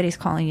 and everybody's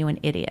calling you an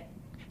idiot.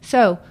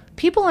 So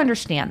people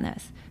understand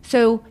this.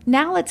 So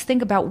now let's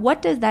think about,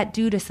 what does that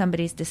do to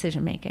somebody's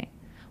decision making?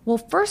 Well,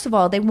 first of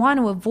all, they want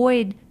to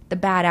avoid the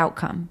bad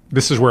outcome.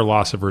 This is where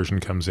loss aversion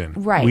comes in.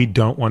 Right. We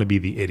don't want to be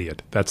the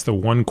idiot. That's the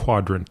one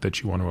quadrant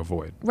that you want to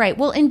avoid. Right.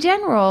 Well, in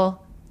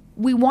general,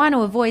 we want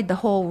to avoid the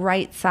whole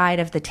right side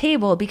of the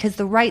table, because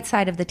the right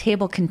side of the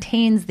table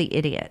contains the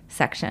idiot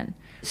section.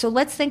 So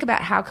let's think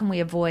about, how can we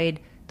avoid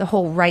the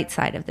whole right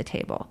side of the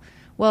table?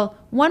 Well,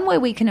 one way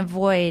we can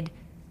avoid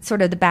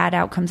sort of the bad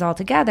outcomes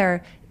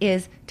altogether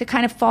is to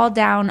kind of fall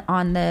down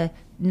on the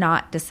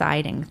not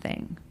deciding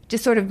thing.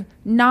 Just sort of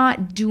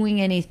not doing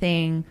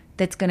anything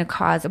that's going to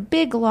cause a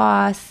big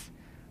loss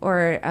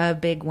or a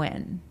big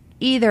win.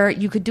 Either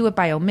you could do it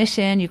by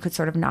omission, you could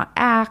sort of not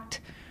act,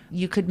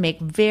 you could make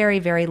very,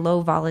 very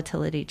low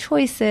volatility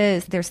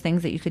choices. There's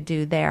things that you could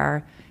do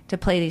there to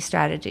play these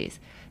strategies.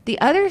 The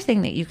other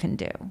thing that you can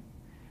do,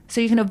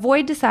 so you can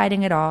avoid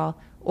deciding at all,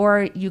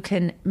 or you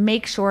can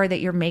make sure that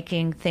you're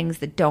making things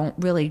that don't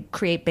really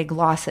create big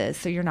losses,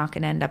 so you're not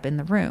going to end up in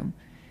the room.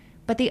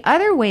 But the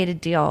other way to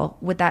deal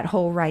with that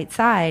whole right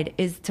side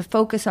is to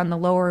focus on the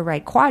lower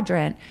right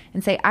quadrant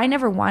and say, I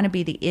never want to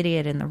be the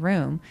idiot in the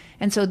room.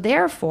 And so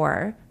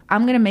therefore,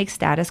 I'm going to make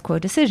status quo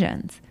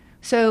decisions,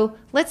 So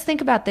let's think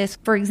about this.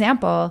 For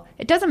example,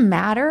 it doesn't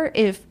matter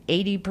if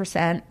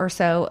 80% or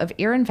so of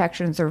ear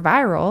infections are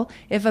viral.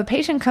 If a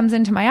patient comes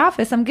into my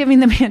office, I'm giving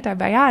them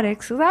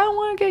antibiotics because I don't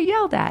want to get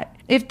yelled at.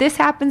 If this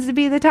happens to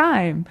be the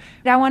time,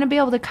 I want to be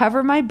able to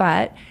cover my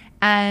butt,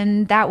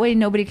 and that way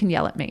nobody can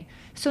yell at me.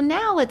 So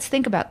now let's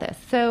think about this.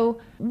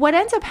 So what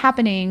ends up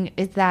happening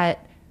is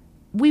that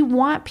we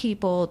want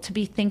people to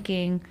be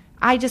thinking,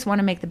 I just want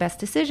to make the best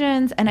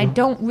decisions, and I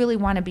don't really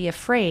want to be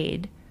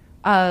afraid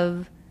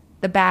of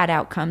the bad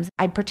outcomes.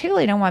 I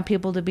particularly don't want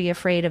people to be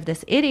afraid of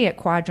this idiot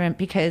quadrant,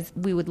 because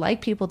we would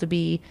like people to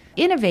be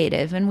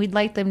innovative, and we'd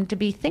like them to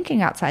be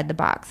thinking outside the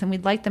box, and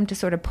we'd like them to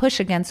sort of push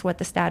against what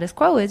the status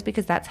quo is,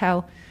 because that's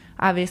how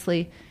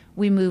obviously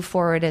we move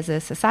forward as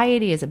a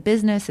society, as a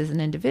business, as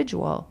an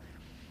individual.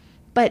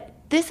 But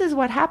this is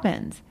what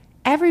happens.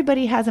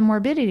 Everybody has a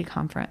morbidity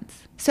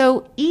conference.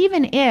 So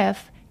even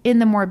if in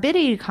the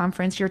morbidity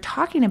conference you're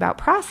talking about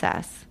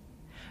process,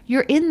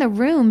 you're in the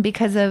room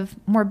because of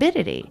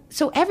morbidity.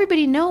 So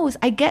everybody knows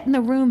I get in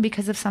the room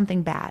because of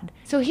something bad.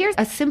 So here's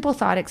a simple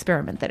thought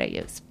experiment that I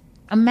use.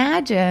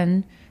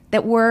 Imagine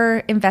that we're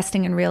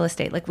investing in real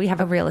estate. Like, we have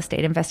a real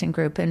estate investing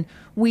group, and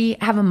we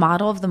have a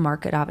model of the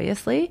market,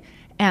 obviously,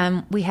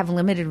 and we have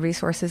limited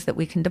resources that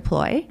we can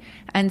deploy.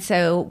 And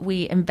so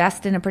we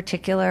invest in a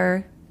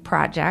particular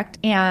project,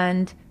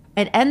 and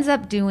it ends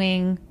up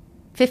doing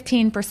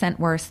 15%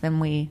 worse than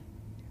we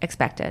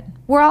expected.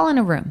 We're all in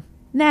a room.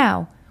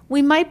 Now,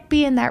 we might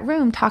be in that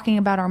room talking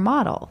about our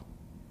model.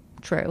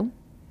 True.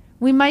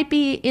 We might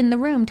be in the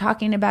room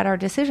talking about our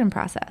decision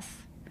process.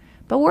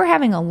 But we're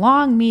having a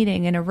long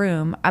meeting in a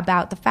room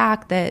about the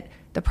fact that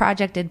the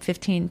project did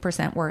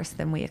 15% worse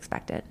than we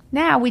expected.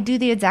 Now we do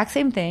the exact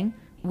same thing.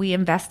 We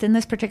invest in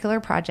this particular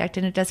project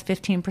and it does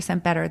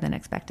 15% better than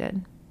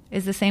expected.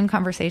 Is the same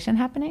conversation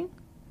happening?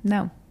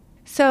 No.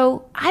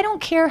 So I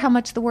don't care how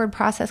much the word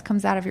process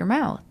comes out of your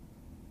mouth.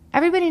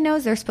 Everybody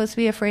knows they're supposed to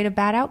be afraid of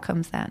bad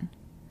outcomes then.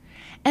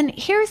 And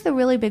here's the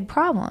really big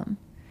problem.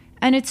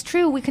 And it's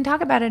true, we can talk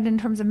about it in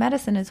terms of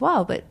medicine as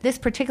well, but this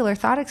particular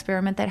thought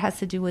experiment that has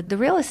to do with the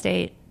real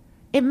estate,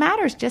 it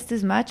matters just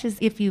as much as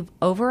if you've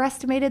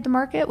overestimated the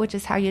market, which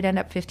is how you'd end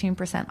up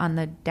 15% on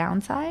the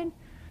downside,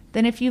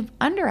 than if you've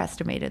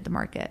underestimated the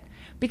market.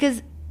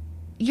 Because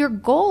your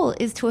goal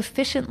is to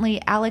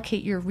efficiently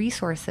allocate your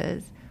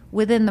resources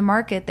within the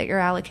market that you're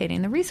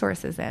allocating the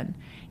resources in.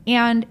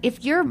 And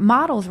if your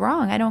model's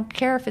wrong, I don't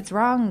care if it's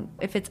wrong,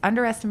 if it's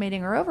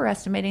underestimating or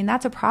overestimating,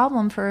 that's a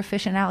problem for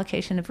efficient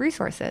allocation of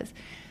resources.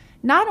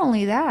 Not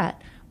only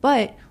that,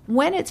 but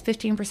when it's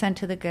 15%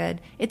 to the good,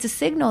 it's a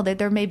signal that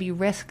there may be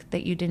risk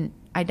that you didn't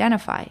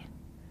identify.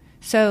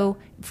 So,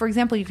 for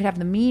example, you could have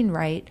the mean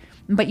right,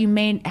 but you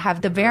may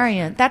have the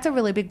variant. That's a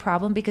really big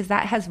problem because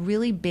that has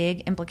really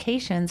big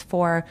implications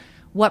for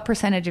what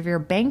percentage of your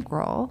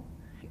bankroll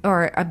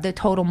or of the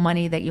total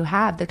money that you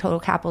have, the total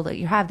capital that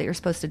you have that you're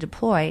supposed to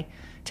deploy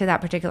to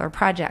that particular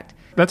project.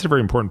 That's a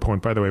very important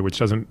point, by the way, which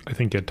doesn't, I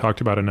think, get talked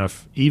about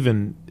enough,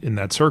 even in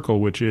that circle,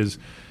 which is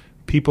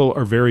people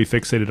are very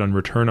fixated on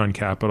return on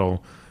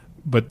capital,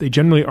 but they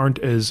generally aren't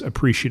as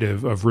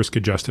appreciative of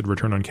risk-adjusted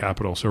return on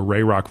capital. So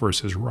RAROC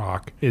versus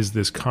ROC is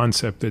this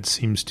concept that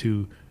seems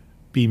to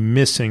be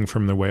missing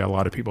from the way a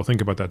lot of people think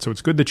about that. So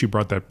it's good that you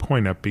brought that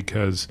point up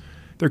because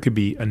there could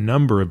be a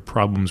number of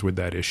problems with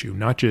that issue.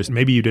 Not just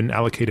maybe you didn't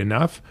allocate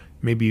enough,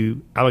 maybe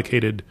you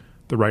allocated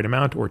the right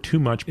amount or too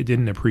much. It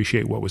didn't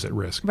appreciate what was at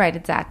risk. Right,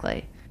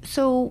 exactly.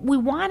 So we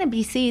want to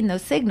be seeing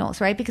those signals,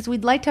 right? Because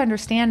we'd like to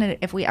understand it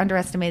if we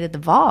underestimated the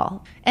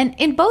vol. And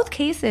in both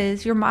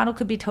cases, your model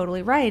could be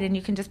totally right and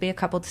you can just be a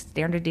couple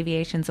standard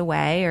deviations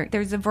away, or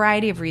there's a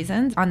variety of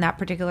reasons on that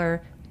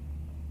particular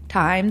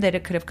time that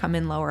it could have come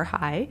in low or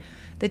high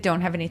that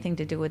don't have anything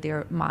to do with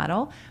your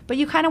model. But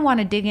you kind of want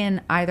to dig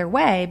in either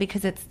way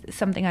because it's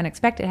something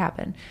unexpected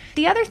happened.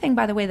 The other thing,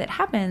 by the way, that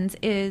happens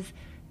is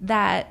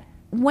that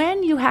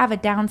when you have a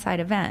downside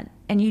event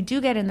and you do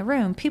get in the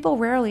room, people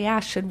rarely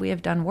ask, should we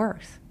have done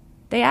worse?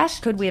 They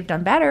ask, could we have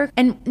done better?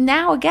 And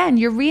now, again,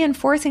 you're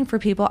reinforcing for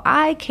people,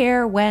 I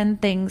care when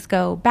things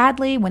go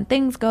badly. When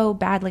things go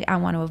badly, I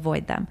want to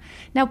avoid them.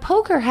 Now,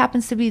 poker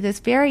happens to be this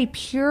very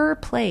pure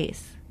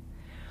place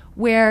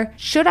where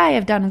should I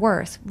have done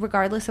worse,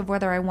 regardless of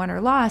whether I won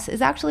or lost,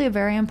 is actually a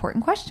very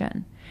important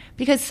question.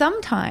 Because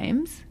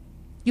sometimes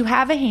you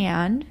have a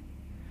hand,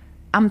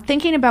 I'm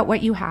thinking about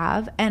what you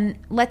have, and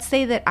let's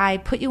say that I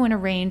put you in a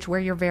range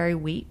where you're very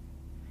weak,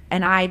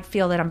 and I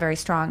feel that I'm very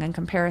strong in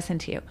comparison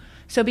to you.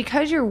 So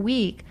because you're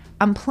weak,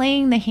 I'm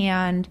playing the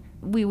hand,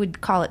 we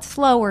would call it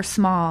slow or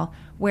small,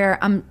 where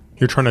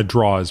you're trying to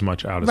draw as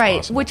much out as possible.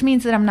 Right, which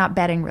means that I'm not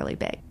betting really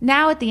big.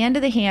 Now at the end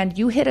of the hand,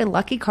 you hit a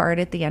lucky card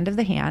at the end of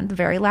the hand, the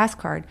very last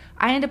card.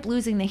 I end up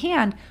losing the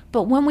hand,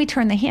 but when we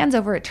turn the hands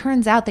over, it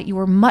turns out that you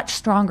were much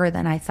stronger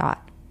than I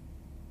thought.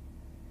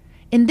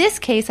 In this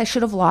case, I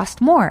should have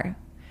lost more.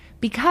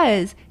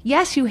 Because,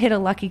 yes, you hit a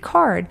lucky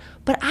card,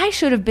 but I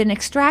should have been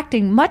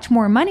extracting much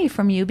more money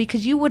from you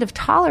because you would have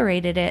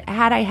tolerated it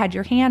had I had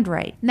your hand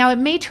right. Now, it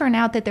may turn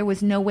out that there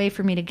was no way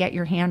for me to get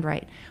your hand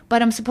right,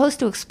 but I'm supposed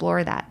to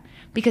explore that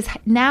Because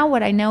now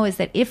what I know is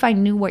that if I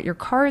knew what your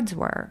cards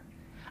were,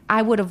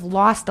 I would have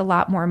lost a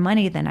lot more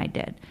money than I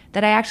did.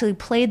 That I actually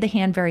played the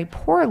hand very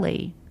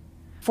poorly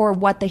for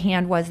what the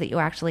hand was that you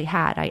actually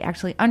had. I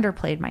actually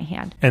underplayed my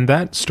hand. And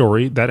that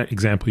story, that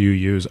example you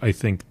use, I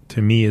think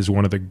to me is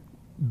one of the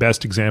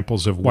best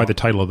examples of why the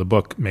title of the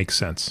book makes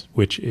sense,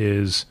 which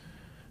is,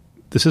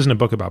 this isn't a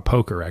book about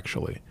poker,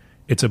 actually.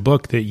 It's a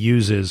book that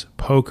uses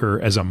poker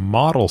as a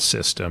model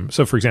system.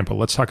 So, for example,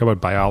 let's talk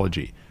about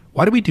biology.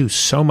 Why do we do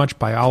so much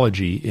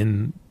biology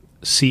in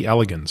C.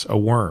 elegans, a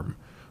worm,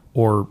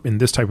 or in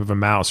this type of a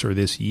mouse or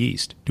this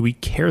yeast? Do we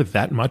care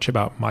that much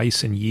about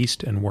mice and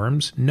yeast and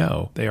worms?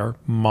 No, they are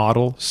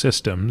model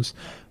systems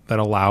that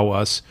allow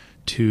us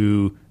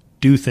to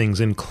do things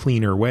in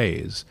cleaner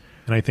ways.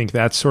 And I think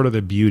that's sort of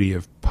the beauty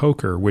of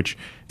poker, which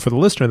for the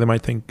listener, they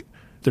might think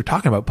they're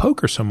talking about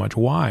poker so much.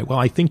 Why? Well,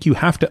 I think you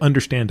have to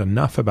understand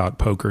enough about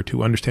poker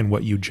to understand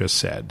what you just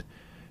said.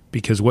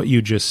 Because what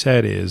you just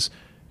said is,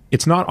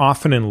 it's not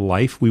often in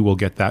life we will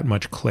get that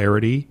much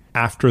clarity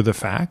after the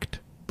fact,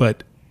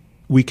 but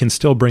we can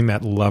still bring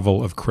that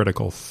level of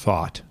critical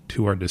thought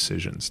to our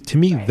decisions. To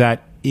me,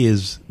 that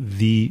is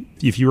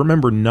if you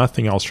remember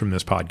nothing else from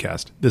this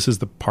podcast, this is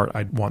the part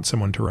I'd want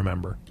someone to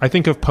remember. I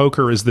think of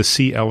poker as the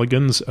C.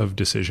 elegans of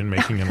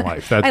decision-making in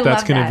life.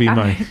 That's going to be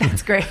my...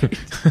 That's great.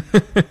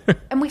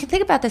 And we can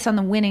think about this on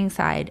the winning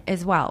side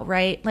as well,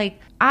 right? Like,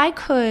 I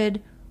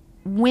could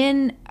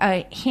win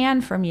a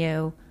hand from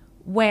you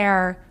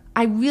where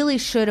I really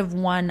should have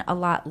won a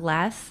lot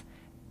less.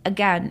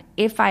 Again,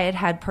 if I had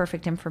had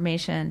perfect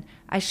information,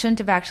 I shouldn't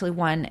have actually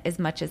won as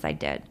much as I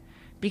did.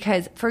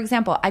 Because, for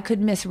example, I could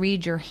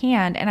misread your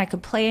hand and I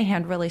could play a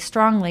hand really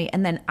strongly,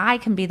 and then I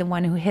can be the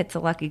one who hits a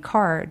lucky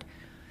card.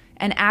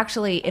 And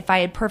actually, if I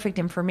had perfect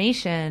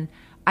information,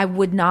 I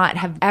would not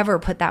have ever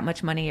put that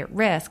much money at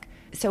risk.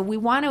 So we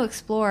want to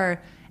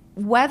explore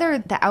whether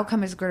the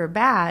outcome is good or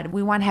bad.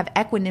 We want to have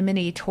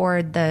equanimity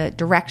toward the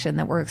direction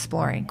that we're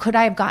exploring. Could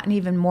I have gotten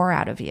even more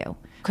out of you?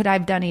 Could I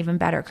have done even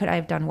better? Could I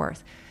have done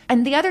worse?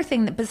 And the other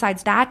thing that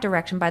besides that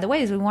direction, by the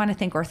way, is we want to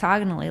think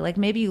orthogonally. Like,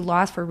 maybe you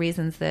lost for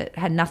reasons that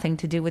had nothing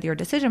to do with your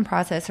decision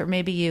process, or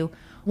maybe you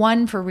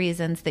won for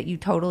reasons that you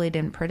totally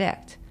didn't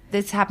predict.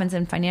 This happens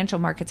in financial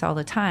markets all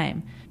the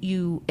time.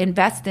 You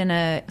invest in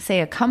a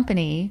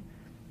company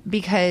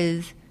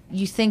because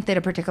you think that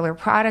a particular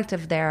product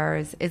of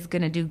theirs is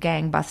going to do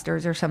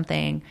gangbusters or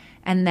something,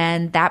 and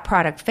then that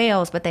product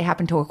fails, but they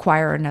happen to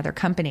acquire another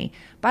company.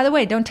 By the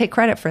way, don't take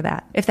credit for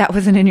that if that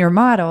wasn't in your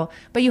model,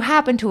 but you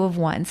happen to have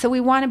won. So we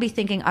want to be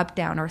thinking up,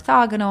 down,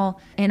 orthogonal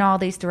in all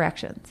these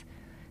directions.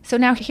 So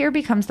now here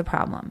becomes the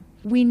problem.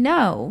 We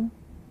know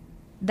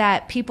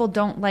that people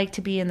don't like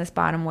to be in this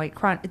bottom white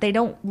quadrant. They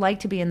don't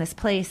like to be in this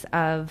place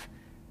of,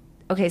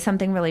 okay,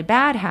 something really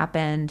bad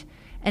happened.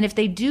 And if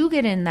they do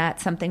get in that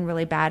something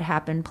really bad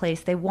happened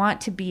place, they want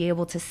to be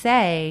able to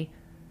say,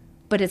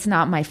 but it's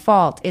not my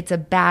fault. It's a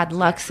bad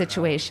luck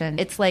situation.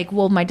 It's like,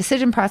 well, my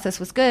decision process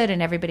was good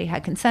and everybody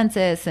had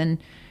consensus and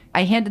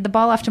I handed the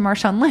ball off to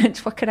Marshawn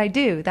Lynch. What could I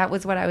do? That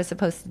was what I was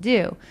supposed to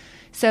do.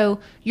 So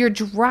you're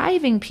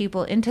driving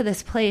people into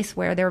this place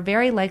where they're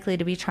very likely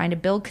to be trying to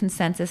build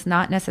consensus,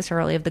 not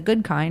necessarily of the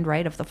good kind,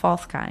 right, of the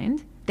false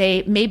kind.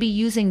 They may be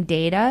using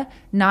data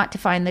not to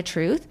find the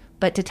truth,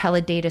 but to tell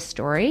a data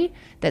story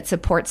that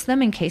supports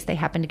them in case they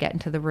happen to get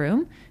into the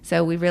room.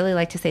 So we really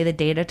like to say the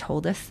data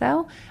told us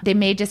so. They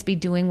may just be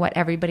doing what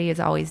everybody has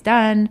always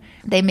done.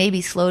 They may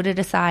be slow to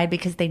decide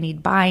because they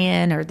need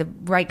buy-in or the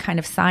right kind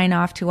of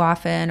sign-off too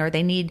often, or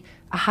they need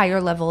a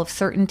higher level of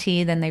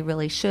certainty than they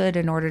really should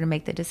in order to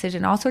make the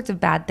decision. All sorts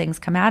of bad things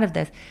come out of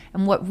this.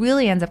 And what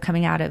really ends up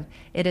coming out of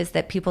it is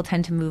that people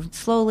tend to move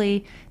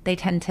slowly. They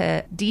tend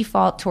to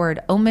default toward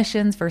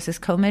omissions versus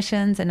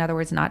commissions. In other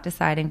words, not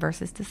deciding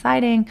versus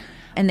deciding.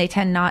 And they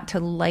tend not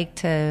to like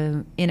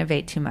to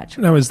innovate too much.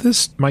 Now,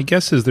 my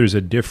guess is there's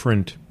a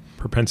different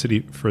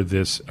propensity for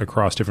this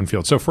across different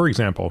fields. So, for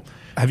example,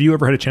 have you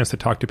ever had a chance to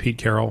talk to Pete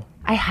Carroll?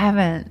 I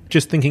haven't.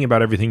 Just thinking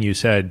about everything you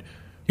said,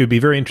 it would be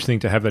very interesting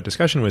to have that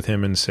discussion with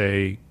him and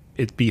say,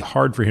 it'd be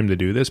hard for him to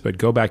do this, but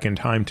go back in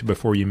time to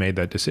before you made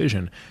that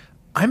decision.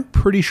 I'm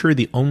pretty sure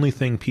the only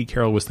thing Pete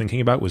Carroll was thinking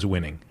about was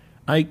winning.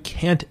 I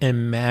can't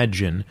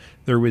imagine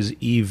there was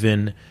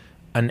even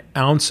an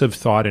ounce of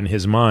thought in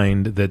his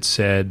mind that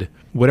said,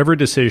 whatever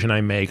decision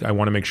I make, I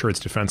want to make sure it's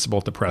defensible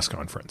at the press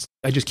conference.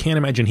 I just can't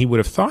imagine he would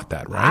have thought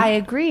that, right? I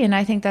agree, and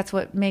I think that's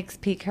what makes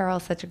Pete Carroll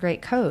such a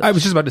great coach. I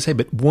was just about to say,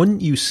 but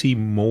wouldn't you see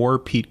more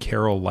Pete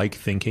Carroll-like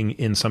thinking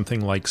in something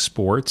like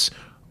sports?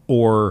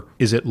 Or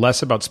is it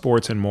less about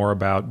sports and more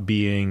about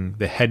being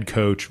the head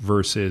coach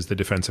versus the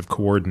defensive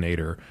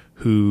coordinator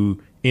who,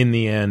 in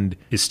the end,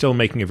 is still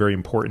making a very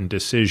important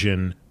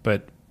decision,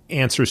 but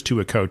answers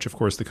to a coach? Of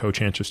course, the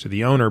coach answers to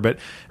the owner, but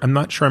I'm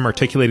not sure I'm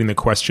articulating the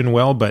question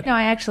well. But no,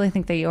 I actually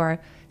think that you are.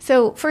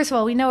 So first of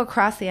all, we know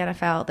across the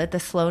NFL that the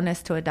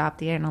slowness to adopt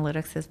the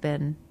analytics has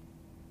been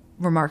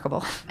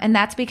remarkable. And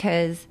that's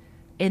because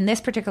in this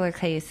particular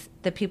case,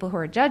 the people who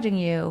are judging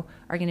you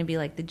are going to be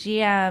like the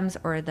GMs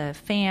or the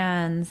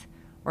fans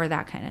or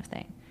that kind of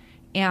thing.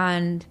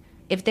 And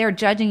if they're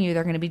judging you,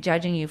 they're going to be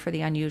judging you for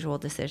the unusual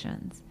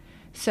decisions.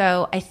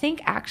 So I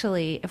think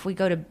actually if we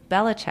go to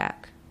Belichick,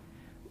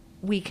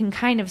 we can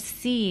kind of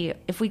see,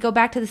 if we go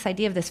back to this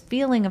idea of this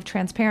feeling of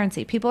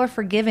transparency, people are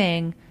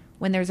forgiving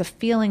when there's a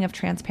feeling of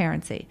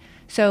transparency.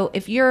 So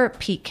if you're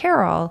Pete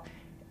Carroll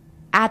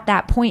at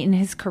that point in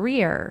his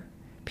career,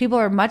 people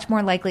are much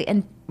more likely,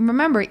 and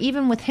remember,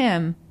 even with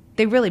him,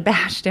 they really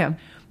bashed him,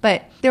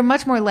 but they're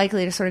much more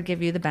likely to sort of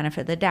give you the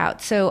benefit of the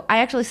doubt. So I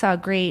actually saw a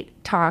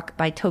great talk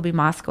by Toby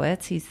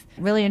Moskowitz. He's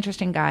a really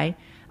interesting guy,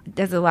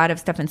 does a lot of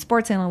stuff in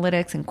sports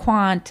analytics and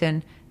quant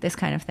and this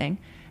kind of thing.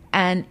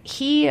 And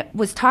he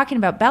was talking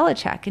about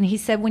Belichick, and he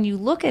said when you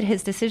look at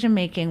his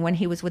decision-making when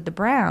he was with the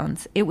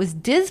Browns, it was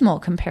dismal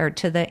compared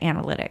to the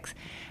analytics.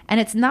 And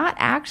it's not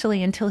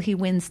actually until he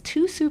wins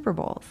 2 Super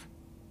Bowls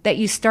that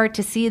you start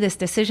to see this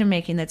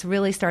decision-making that's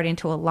really starting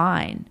to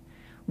align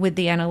with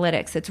the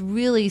analytics. It's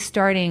really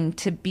starting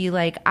to be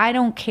like, I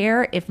don't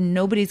care if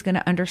nobody's going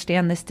to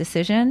understand this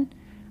decision.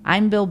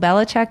 I'm Bill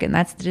Belichick, and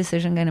that's the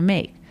decision I'm going to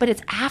make. But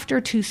it's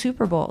after 2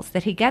 Super Bowls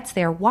that he gets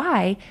there.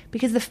 Why?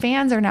 Because the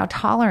fans are now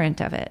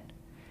tolerant of it.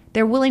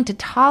 They're willing to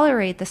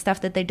tolerate the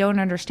stuff that they don't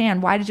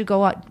understand. Why did you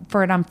go out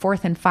for it on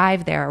 4th and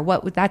 5 there?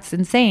 What? That's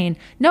insane.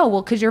 No,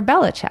 well, because you're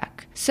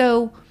Belichick.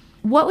 So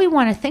what we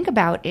want to think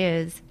about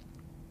is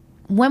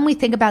when we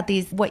think about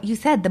these, what you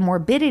said, the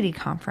morbidity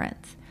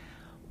conference,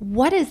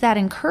 what is that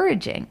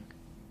encouraging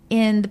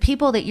in the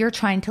people that you're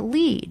trying to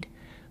lead?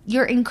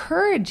 You're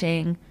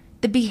encouraging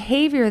the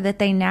behavior that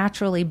they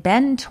naturally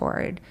bend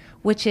toward,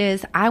 which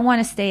is, I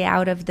want to stay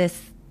out of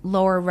this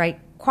lower right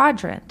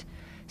quadrant.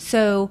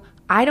 So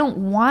I don't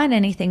want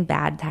anything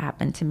bad to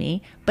happen to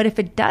me, but if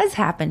it does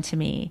happen to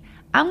me,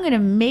 I'm going to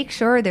make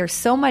sure there's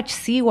so much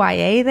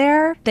CYA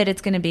there that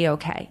it's going to be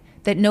okay,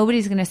 that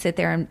nobody's going to sit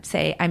there and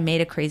say, I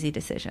made a crazy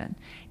decision.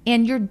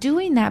 And you're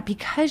doing that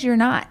because you're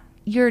not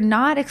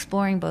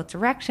exploring both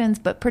directions,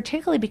 but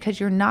particularly because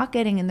you're not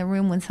getting in the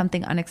room when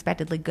something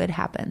unexpectedly good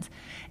happens.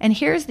 And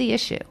here's the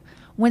issue.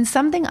 When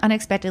something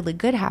unexpectedly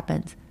good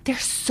happens,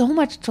 there's so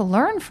much to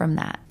learn from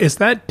that. Is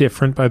that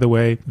different, by the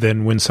way,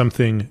 than when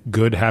something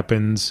good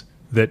happens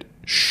that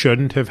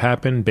shouldn't have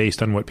happened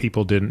based on what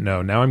people didn't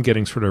know? Now I'm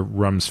getting sort of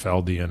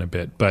Rumsfeldian a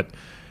bit, but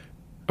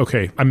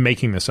okay, I'm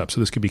making this up, so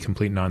this could be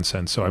complete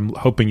nonsense. So I'm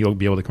hoping you'll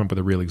be able to come up with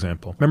a real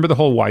example. Remember the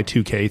whole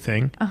Y2K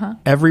thing? Uh-huh.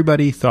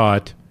 Everybody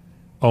thought,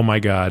 oh my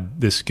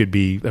God, this could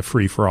be a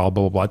free-for-all,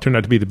 blah, blah, blah. It turned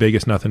out to be the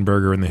biggest nothing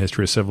burger in the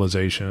history of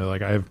civilization.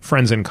 Like, I have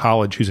friends in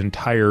college whose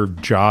entire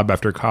job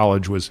after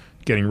college was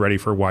getting ready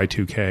for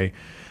Y2K.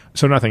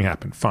 So nothing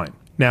happened. Fine.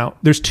 Now,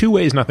 there's 2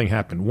 ways nothing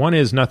happened. One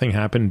is nothing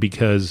happened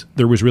because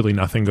there was really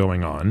nothing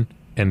going on,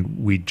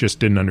 and we just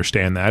didn't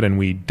understand that, and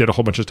we did a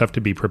whole bunch of stuff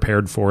to be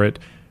prepared for it,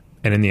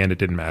 and in the end, it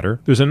didn't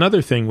matter. There's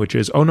another thing, which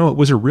is, oh no, it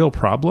was a real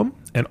problem,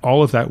 and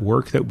all of that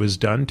work that was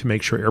done to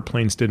make sure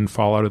airplanes didn't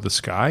fall out of the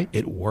sky,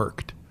 it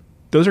worked.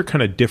 Those are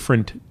kind of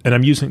different, and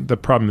I'm using the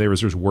problem there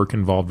is there's work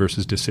involved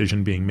versus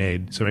decision being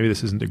made. So maybe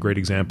this isn't a great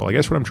example. I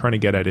guess what I'm trying to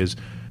get at is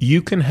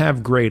you can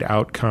have great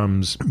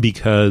outcomes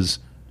because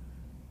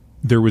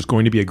there was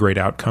going to be a great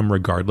outcome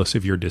regardless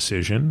of your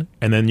decision.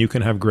 And then you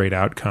can have great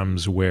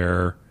outcomes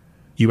where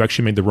you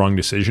actually made the wrong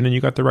decision and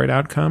you got the right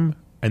outcome.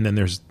 And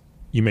then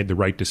you made the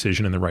right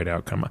decision and the right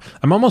outcome.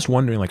 I'm almost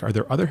wondering, like, are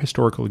there other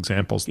historical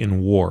examples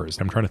in wars?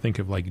 I'm trying to think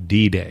of like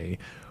D-Day.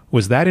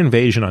 Was that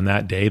invasion on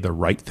that day the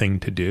right thing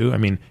to do? I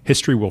mean,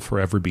 history will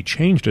forever be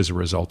changed as a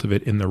result of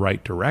it in the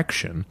right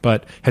direction.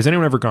 But has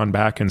anyone ever gone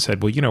back and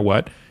said, well, you know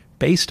what?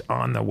 Based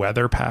on the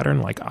weather pattern,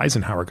 like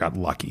Eisenhower got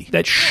lucky.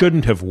 That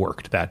shouldn't have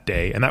worked that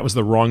day. And that was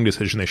the wrong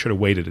decision. They should have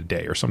waited a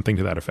day or something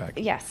to that effect.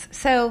 Yes.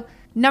 So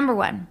number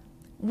one,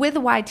 with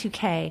the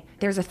Y2K,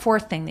 there's a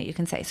 4th thing that you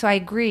can say. So I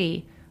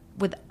agree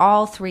with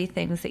all 3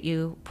 things that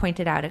you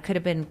pointed out. It could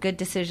have been good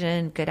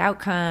decision, good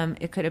outcome.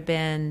 It could have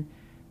been,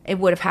 it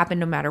would have happened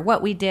no matter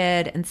what we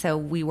did, and so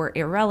we were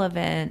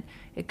irrelevant.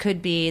 It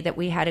could be that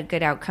we had a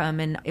good outcome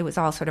and it was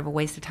all sort of a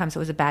waste of time, so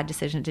it was a bad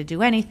decision to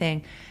do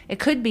anything. It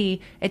could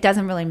be it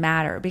doesn't really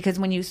matter, because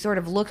when you sort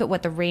of look at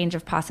what the range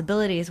of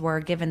possibilities were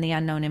given the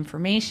unknown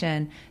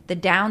information, the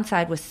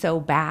downside was so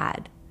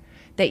bad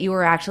that you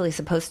were actually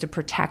supposed to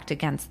protect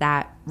against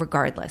that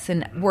regardless.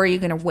 And were you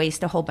going to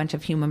waste a whole bunch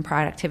of human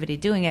productivity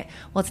doing it?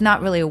 Well, it's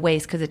not really a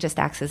waste because it just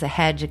acts as a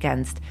hedge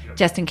against,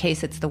 just in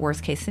case it's the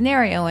worst case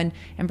scenario. And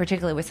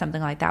particularly with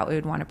something like that, we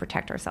would want to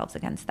protect ourselves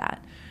against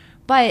that.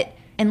 But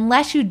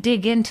unless you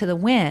dig into the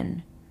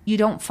win, you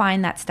don't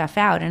find that stuff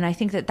out. And I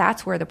think that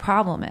that's where the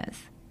problem is.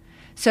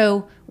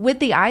 So with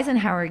the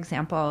Eisenhower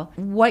example,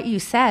 what you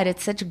said,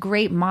 it's such a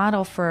great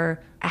model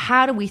for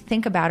how do we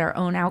think about our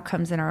own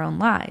outcomes in our own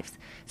lives.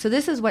 So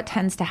this is what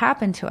tends to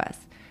happen to us.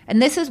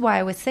 And this is why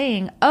I was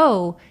saying,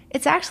 oh,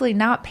 it's actually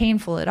not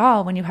painful at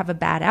all when you have a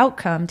bad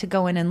outcome to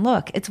go in and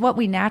look. It's what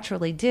we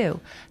naturally do.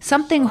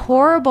 Something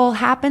horrible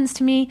happens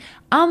to me.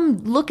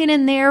 I'm looking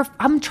in there.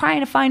 I'm trying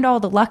to find all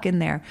the luck in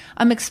there.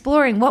 I'm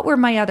exploring what were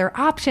my other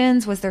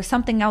options. Was there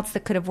something else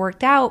that could have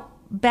worked out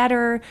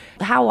better?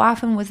 How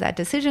often was that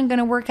decision going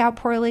to work out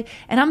poorly?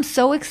 And I'm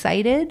so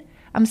excited.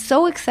 I'm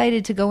so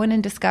excited to go in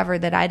and discover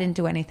that I didn't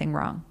do anything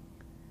wrong.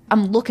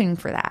 I'm looking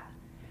for that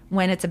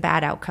when it's a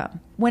bad outcome.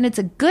 When it's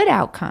a good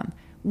outcome,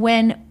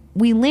 when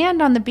we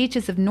land on the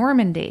beaches of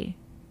Normandy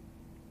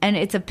and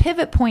it's a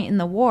pivot point in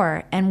the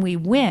war and we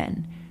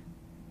win,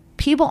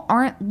 people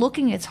aren't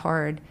looking as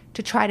hard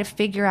to try to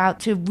figure out,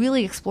 to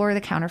really explore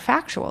the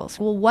counterfactuals.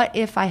 Well, what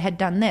if I had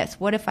done this?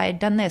 What if I had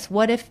done this?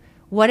 What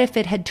if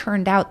it had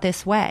turned out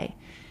this way?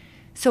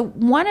 So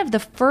one of the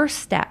first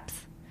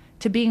steps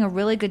to being a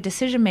really good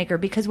decision maker,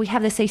 because we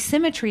have this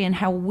asymmetry in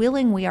how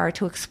willing we are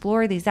to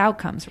explore these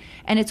outcomes.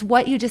 And it's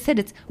what you just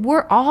said,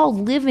 we're all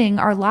living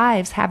our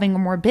lives having a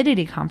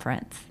morbidity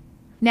conference.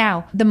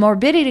 Now, the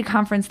morbidity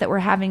conference that we're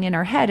having in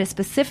our head is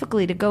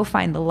specifically to go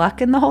find the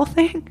luck in the whole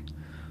thing.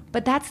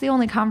 But that's the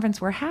only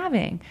conference we're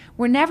having.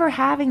 We're never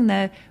having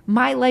the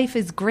my life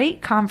is great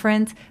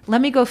conference.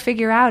 Let me go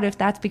figure out if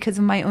that's because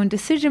of my own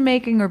decision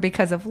making or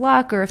because of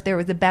luck or if there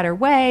was a better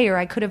way or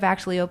I could have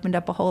actually opened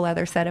up a whole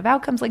other set of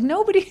outcomes. Like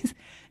nobody's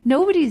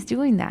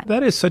doing that.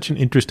 That is such an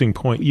interesting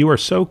point. You are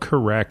so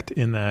correct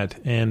in that.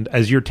 And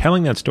as you're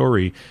telling that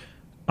story,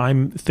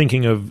 I'm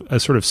thinking of a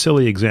sort of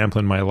silly example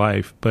in my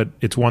life, but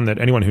it's one that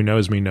anyone who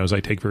knows me knows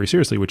I take very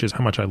seriously, which is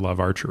how much I love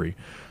archery.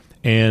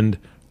 And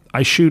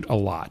I shoot a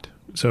lot.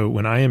 So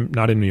when I am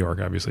not in New York,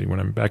 obviously, when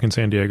I'm back in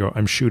San Diego,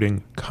 I'm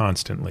shooting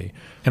constantly.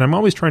 And I'm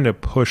always trying to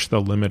push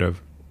the limit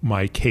of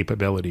my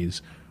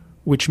capabilities,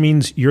 which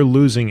means you're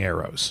losing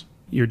arrows.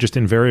 You're just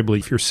invariably,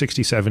 if you're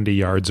 60, 70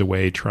 yards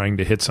away trying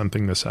to hit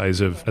something the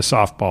size of a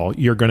softball,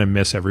 you're going to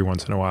miss every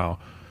once in a while.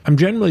 I'm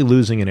generally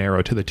losing an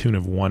arrow to the tune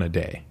of one a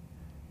day.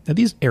 Now,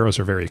 these arrows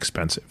are very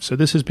expensive, so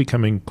this is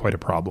becoming quite a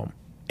problem.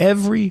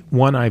 Every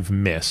one I've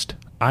missed,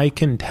 I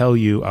can tell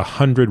you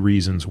 100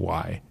 reasons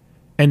why.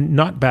 And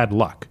not bad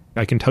luck.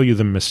 I can tell you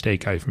the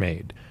mistake I've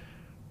made.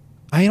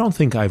 I don't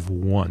think I've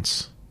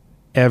once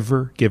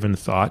ever given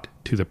thought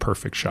to the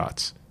perfect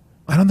shots.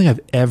 I don't think I've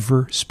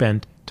ever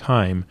spent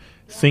time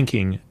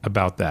thinking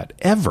about that,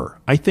 ever.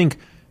 I think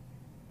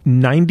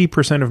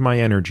 90% of my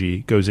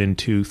energy goes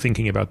into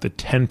thinking about the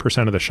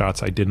 10% of the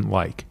shots I didn't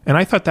like. And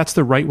I thought that's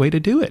the right way to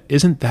do it.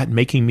 Isn't that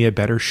making me a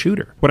better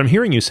shooter? What I'm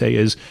hearing you say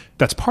is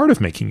that's part of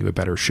making you a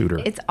better shooter.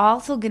 It's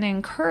also going to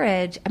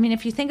encourage,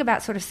 if you think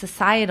about sort of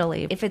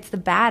societally, if it's the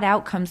bad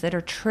outcomes that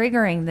are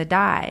triggering the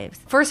dives,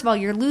 first of all,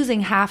 you're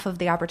losing half of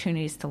the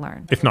opportunities to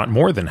learn. If not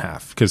more than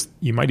half, because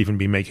you might even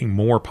be making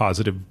more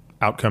positive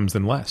outcomes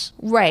than less.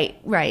 Right.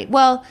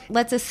 Well,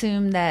 let's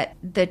assume that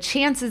the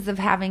chances of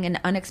having an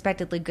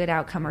unexpectedly good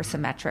outcome are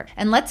symmetric.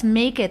 And let's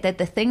make it that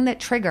the thing that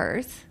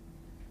triggers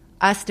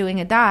us doing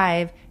a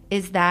dive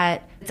is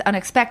that it's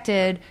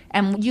unexpected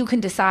and you can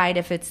decide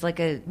if it's like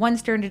a 1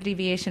 standard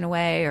deviation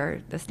away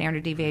or the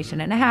standard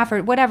deviation and a half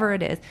or whatever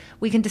it is.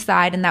 We can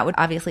decide, and that would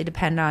obviously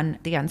depend on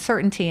the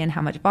uncertainty and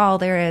how much ball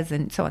there is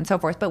and so on and so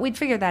forth. But we'd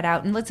figure that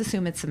out, and let's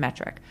assume it's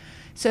symmetric.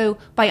 So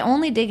by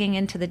only digging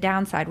into the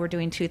downside, we're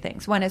doing two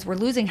things. One is we're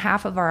losing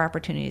half of our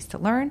opportunities to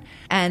learn.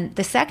 And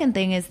the second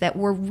thing is that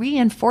we're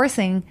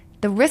reinforcing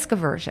the risk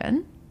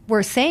aversion.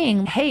 We're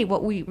saying, hey,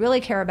 what we really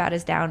care about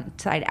is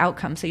downside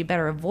outcomes, so you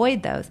better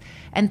avoid those.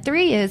 And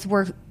 3 is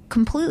we're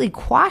completely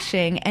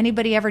quashing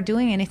anybody ever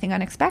doing anything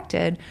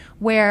unexpected,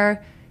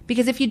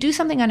 because if you do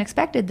something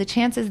unexpected, the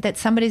chances that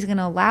somebody's going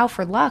to allow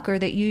for luck or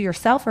that you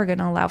yourself are going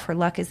to allow for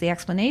luck as the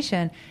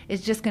explanation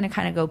is just going to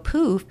kind of go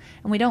poof,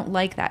 and we don't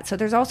like that. So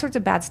there's all sorts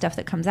of bad stuff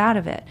that comes out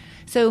of it.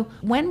 So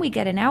when we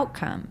get an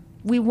outcome,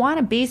 we want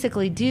to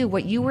basically do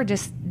what you were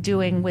just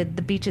doing with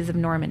the beaches of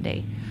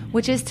Normandy,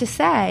 which is to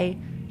say,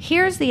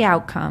 here's the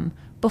outcome.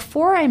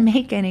 Before I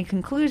make any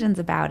conclusions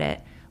about it,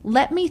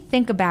 let me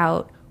think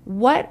about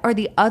what are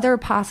the other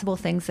possible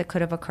things that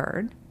could have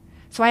occurred.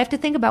 So I have to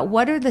think about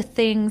what are the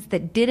things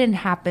that didn't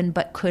happen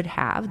but could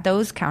have,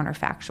 those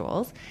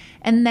counterfactuals.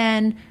 And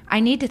then I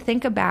need to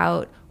think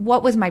about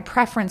what was my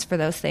preference for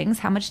those things,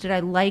 how much did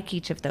I like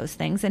each of those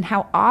things, and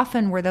how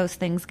often were those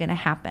things going to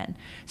happen.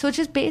 So it's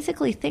just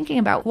basically thinking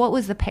about what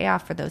was the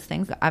payoff for those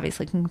things.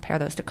 Obviously, you can compare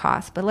those to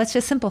cost, but let's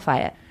just simplify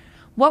it.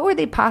 What were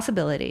the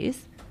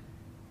possibilities?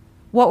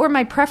 What were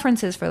my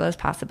preferences for those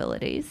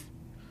possibilities?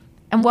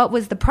 And what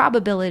was the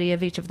probability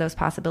of each of those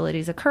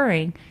possibilities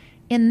occurring?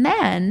 And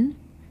then,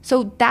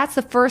 so that's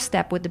the first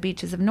step with the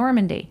beaches of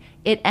Normandy.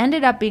 It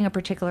ended up being a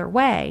particular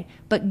way,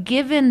 but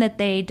given that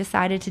they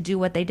decided to do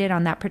what they did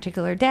on that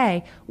particular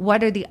day,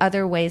 what are the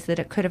other ways that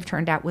it could have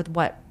turned out with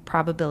what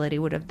probability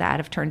would have that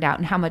have turned out,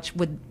 and how much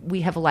would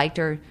we have liked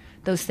or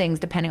those things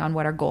depending on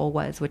what our goal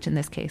was, which in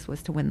this case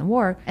was to win the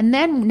war. And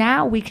then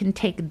now we can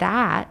take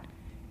that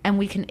and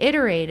we can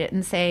iterate it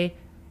and say,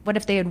 what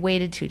if they had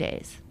waited 2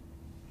 days?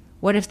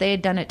 What if they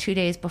had done it 2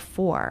 days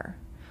before?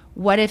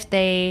 What if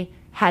they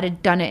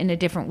had done it in a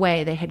different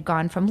way? They had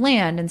gone from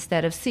land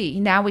instead of sea.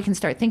 Now we can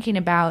start thinking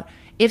about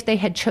if they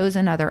had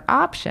chosen other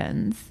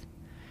options,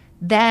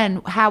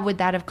 then how would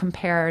that have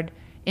compared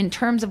in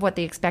terms of what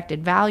the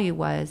expected value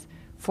was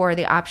for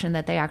the option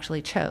that they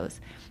actually chose?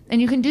 And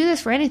you can do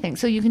this for anything.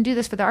 So you can do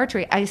this for the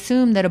archery. I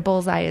assume that a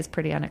bullseye is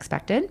pretty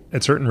unexpected.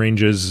 At certain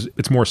ranges,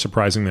 it's more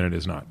surprising than it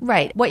is not.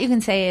 Right. What you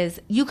can say is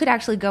you could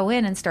actually go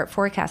in and start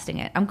forecasting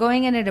it. I'm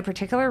going in at a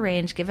particular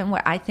range, given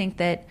what I think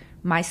that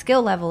my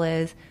skill level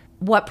is.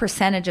 what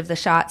percentage of the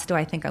shots do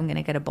I think I'm going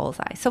to get a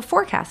bullseye? So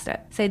forecast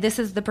it. Say this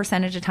is the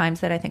percentage of times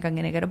that I think I'm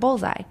going to get a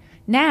bullseye.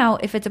 Now,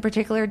 if it's a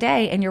particular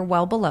day and you're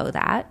well below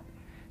that,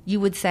 you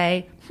would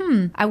say,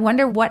 I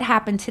wonder what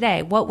happened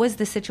today. What was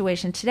the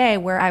situation today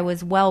where I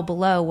was well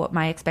below what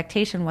my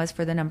expectation was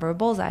for the number of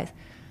bullseyes?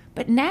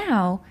 But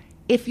now,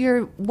 if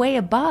you're way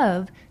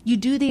above, you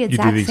do the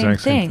exact same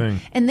thing.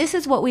 And this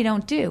is what we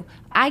don't do.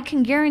 I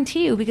can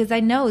guarantee you, because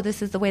I know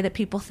this is the way that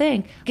people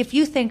think. If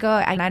you think,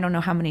 I don't know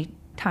how many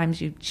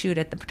times you shoot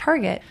at the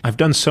target. I've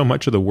done so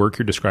much of the work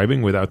you're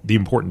describing without the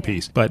important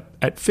piece. But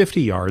at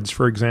 50 yards,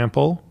 for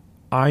example,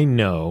 I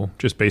know,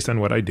 just based on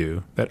what I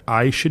do, that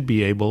I should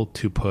be able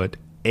to put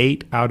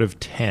 8 out of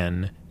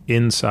 10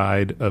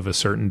 inside of a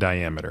certain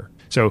diameter.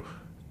 So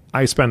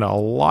I spend a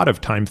lot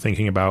of time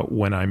thinking about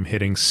when I'm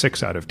hitting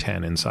 6 out of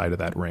 10 inside of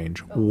that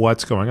range.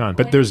 What's going on?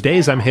 But there's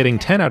days I'm hitting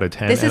 10 out of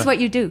 10. This is what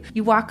you do.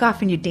 You walk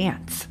off and you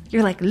dance.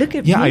 You're like, look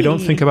at me. Yeah, I don't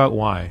think about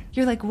why.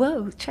 You're like,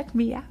 whoa, check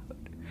me out.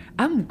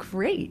 I'm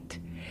great.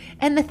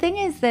 And the thing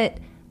is that,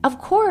 of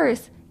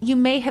course, you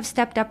may have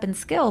stepped up in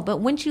skill, but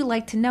wouldn't you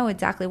like to know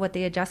exactly what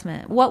the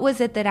adjustment, what was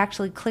it that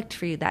actually clicked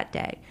for you that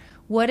day?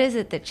 What is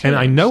it that changed? And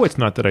I know it's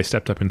not that I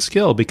stepped up in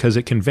skill because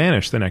it can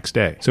vanish the next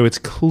day. So it's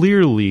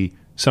clearly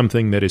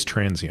something that is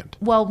transient.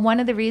 Well, one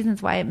of the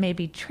reasons why it may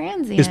be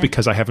transient is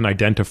because I haven't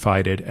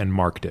identified it and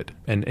marked it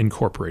and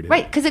incorporated it.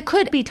 Right, it. because it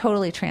could be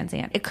totally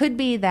transient. It could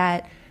be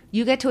that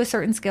you get to a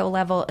certain skill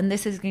level and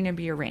this is going to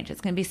be your range. It's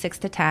going to be 6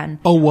 to 10.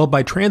 Oh, well,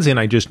 by transient,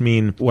 I just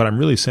mean what I'm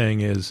really saying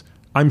is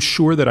I'm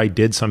sure that I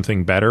did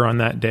something better on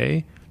that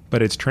day,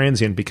 but it's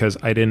transient because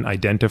I didn't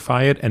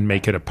identify it and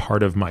make it a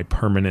part of my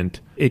permanent.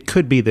 It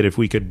could be that if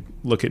we could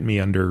look at me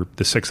under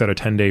the 6 out of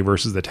 10 day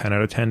versus the 10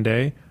 out of 10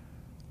 day,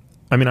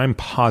 I mean, I'm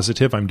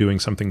positive I'm doing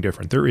something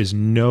different. There is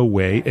no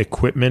way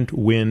equipment,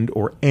 wind,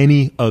 or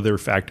any other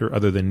factor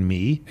other than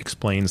me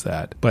explains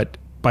that. But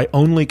by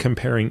only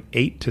comparing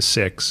 8 to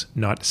 6,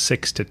 not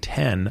 6 to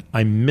 10,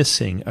 I'm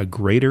missing a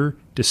greater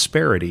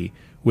disparity,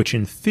 which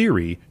in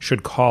theory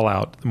should call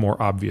out the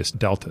more obvious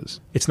deltas.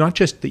 It's not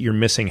just that you're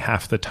missing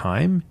half the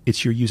time,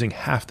 it's you're using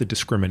half the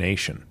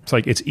discrimination. It's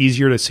like it's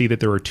easier to see that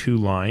there are two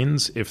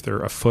lines if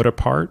they're a foot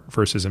apart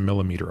versus a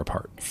millimeter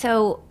apart.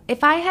 So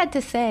if I had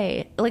to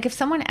say, like if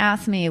someone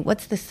asked me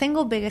what's the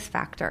single biggest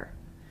factor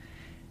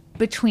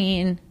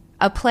between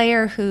a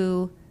player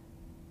who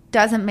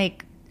doesn't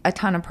make a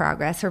ton of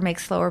progress or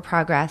makes slower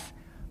progress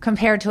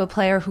compared to a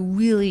player who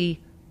really,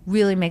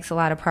 really makes a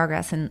lot of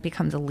progress and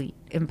becomes elite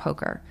in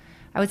poker,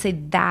 I would say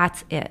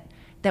that's it.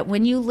 That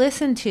when you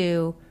listen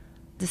to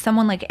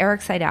someone like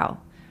Eric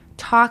Seidel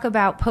talk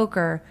about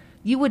poker,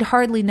 you would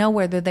hardly know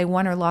whether they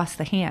won or lost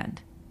the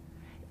hand.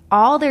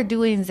 All they're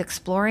doing is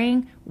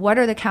exploring what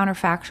are the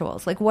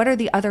counterfactuals, like what are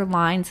the other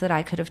lines that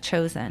I could have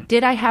chosen?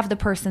 Did I have the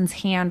person's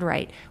hand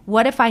right?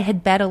 What if I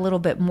had bet a little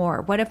bit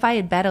more? What if I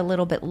had bet a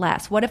little bit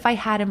less? What if I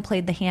hadn't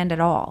played the hand at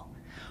all?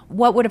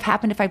 What would have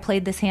happened if I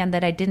played this hand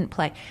that I didn't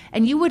play?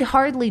 And you would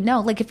hardly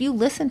know. Like if you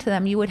listen to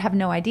them, you would have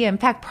no idea. In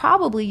fact,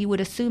 probably you would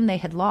assume they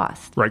had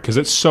lost. Right, because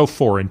it's so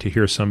foreign to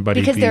hear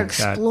somebody because they're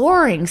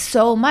exploring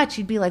so much.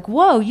 You'd be like,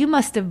 whoa, you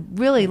must have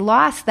really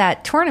lost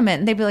that tournament.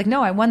 And they'd be like,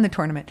 no, I won the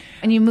tournament.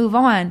 And you move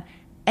on.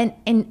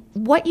 And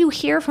what you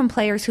hear from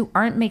players who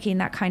aren't making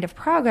that kind of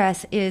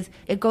progress is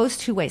it goes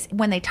two ways.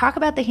 When they talk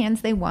about the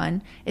hands they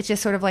won, it's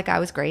just sort of like, I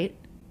was great.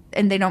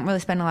 And they don't really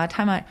spend a lot of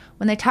time on it.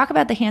 When they talk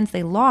about the hands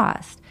they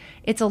lost,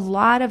 it's a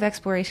lot of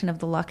exploration of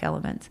the luck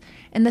elements.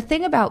 And the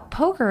thing about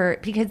poker,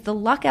 because the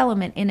luck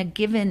element in a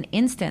given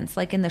instance,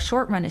 like in the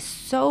short run, is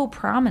so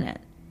prominent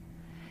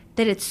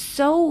that it's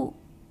so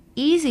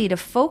easy to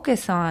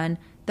focus on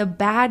the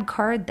bad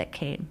card that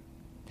came.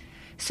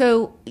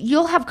 So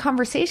you'll have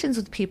conversations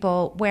with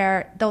people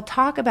where they'll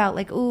talk about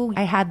like, ooh,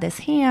 I had this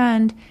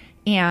hand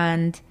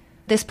and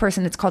this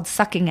person, it's called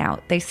sucking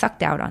out. They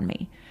sucked out on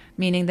me,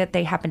 meaning that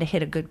they happen to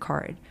hit a good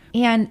card.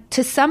 And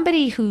to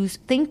somebody who's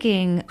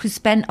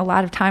spent a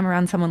lot of time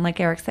around someone like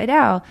Eric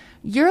Seidel,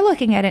 you're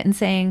looking at it and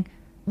saying,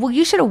 well,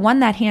 you should have won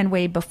that hand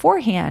way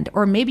beforehand,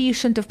 or maybe you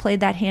shouldn't have played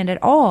that hand at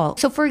all.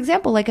 So for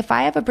example, like if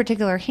I have a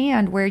particular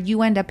hand where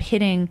you end up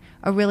hitting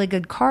a really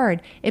good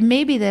card, it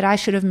may be that I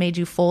should have made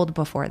you fold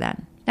before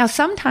then. Now,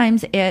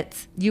 sometimes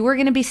it's you were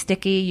going to be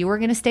sticky, you were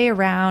going to stay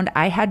around,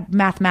 I had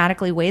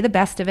mathematically way the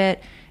best of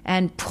it,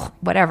 and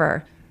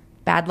whatever.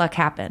 Bad luck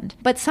happened.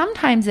 But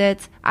sometimes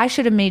it's, I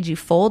should have made you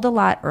fold a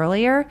lot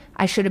earlier.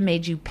 I should have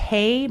made you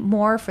pay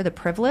more for the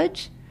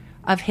privilege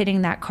of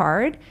hitting that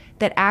card.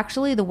 That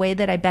actually the way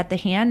that I bet the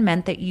hand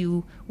meant that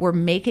you were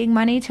making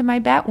money to my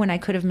bet when I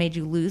could have made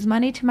you lose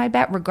money to my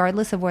bet,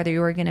 regardless of whether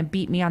you were going to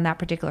beat me on that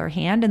particular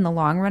hand. In the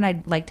long run,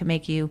 I'd like to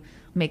make you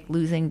make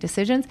losing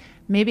decisions.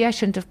 Maybe I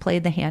shouldn't have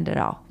played the hand at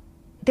all.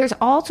 There's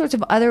all sorts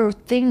of other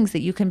things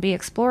that you can be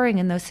exploring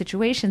in those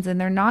situations, and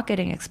they're not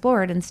getting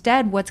explored.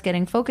 Instead, what's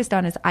getting focused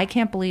on is, I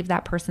can't believe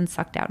that person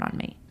sucked out on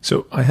me.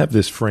 So I have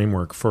this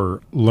framework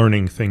for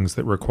learning things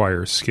that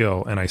require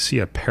skill, and I see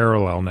a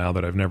parallel now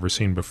that I've never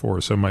seen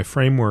before. So my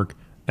framework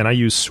And I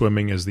use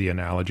swimming as the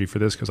analogy for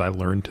this because I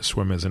learned to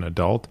swim as an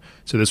adult.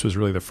 So this was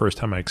really the first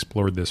time I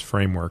explored this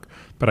framework.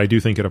 But I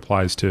do think it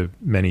applies to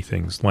many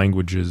things,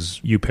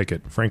 languages, you pick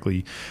it,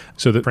 frankly.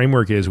 So the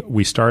framework is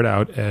we start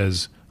out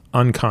as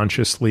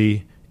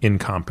unconsciously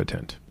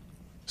incompetent.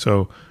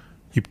 So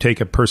you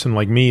take a person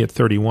like me at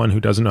 31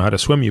 who doesn't know how to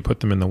swim, you put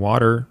them in the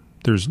water.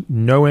 There's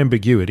no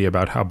ambiguity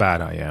about how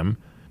bad I am,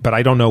 but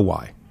I don't know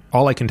why.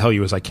 All I can tell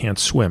you is I can't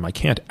swim. I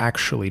can't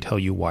actually tell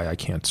you why I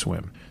can't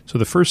swim. So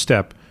the first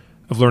step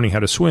of learning how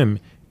to swim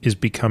is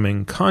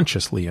becoming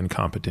consciously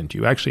incompetent.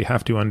 You actually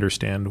have to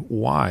understand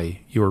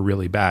why you're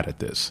really bad at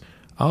this.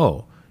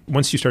 Oh,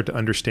 once you start to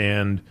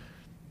understand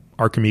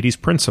Archimedes'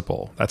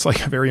 principle, that's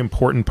like a very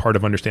important part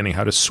of understanding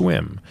how to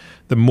swim.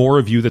 The more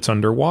of you that's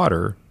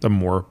underwater, the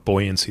more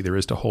buoyancy there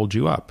is to hold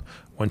you up.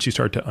 Once you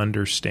start to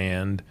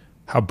understand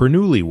how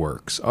Bernoulli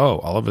works,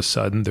 all of a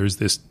sudden there's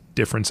this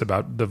difference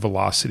about the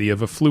velocity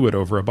of a fluid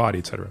over a body,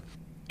 etc.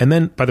 And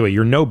then, by the way,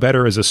 you're no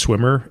better as a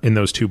swimmer in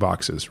those two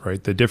boxes,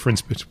 right? The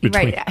difference between...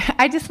 Right.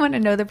 I just want to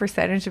know the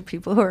percentage of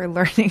people who are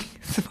learning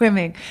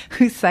swimming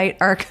who cite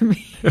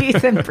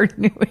Archimedes and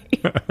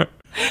Bernoulli.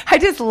 I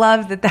just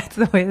love that that's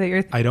the way that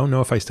you're... I don't know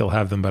if I still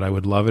have them, but I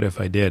would love it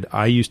if I did.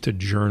 I used to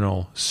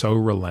journal so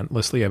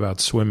relentlessly about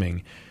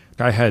swimming.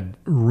 I had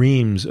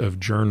reams of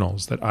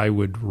journals that I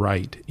would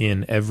write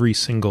in every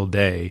single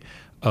day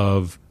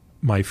of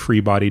my free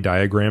body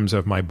diagrams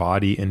of my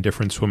body in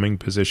different swimming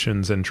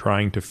positions and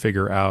trying to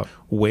figure out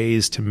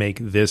ways to make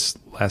this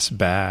less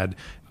bad.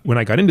 When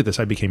I got into this,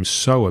 I became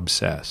so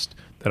obsessed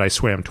that I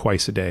swam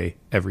twice a day,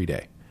 every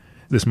day.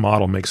 This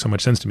model makes so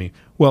much sense to me.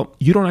 Well,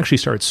 you don't actually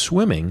start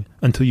swimming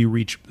until you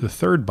reach the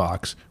third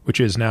box, which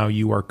is now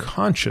you are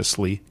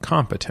consciously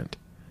competent.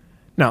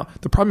 Now,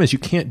 the problem is you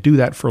can't do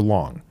that for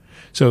long.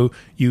 So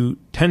you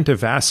tend to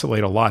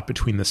vacillate a lot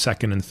between the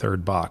second and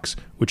third box,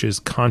 which is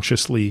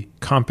consciously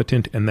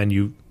competent, and then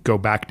you go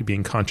back to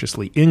being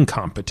consciously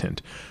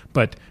incompetent.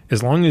 But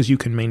as long as you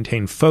can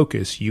maintain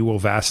focus, you will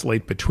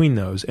vacillate between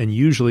those, and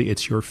usually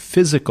it's your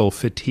physical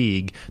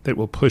fatigue that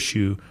will push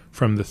you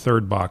from the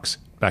third box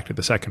back to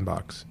the second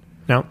box.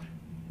 Now,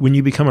 when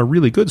you become a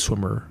really good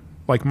swimmer,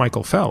 like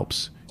Michael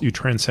Phelps, you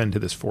transcend to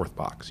this fourth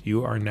box.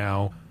 You are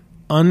now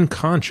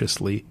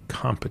unconsciously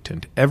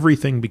competent.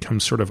 Everything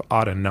becomes sort of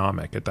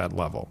autonomic at that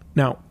level.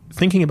 Now,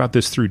 thinking about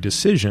this through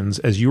decisions,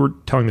 as you were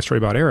telling the story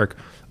about Eric,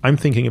 I'm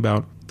thinking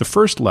about the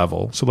first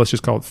level. So let's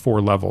just call it 4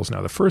 levels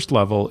now. The first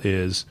level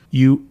is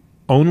you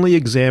only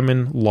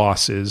examine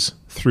losses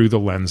through the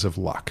lens of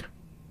luck.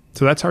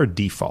 So that's our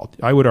default.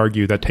 I would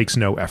argue that takes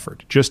no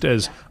effort, just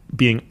as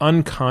being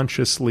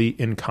unconsciously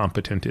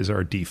incompetent is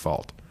our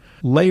default.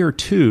 Layer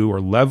 2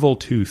 or level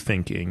 2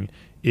 thinking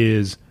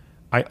is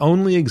I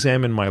only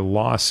examine my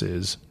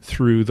losses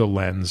through the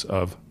lens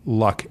of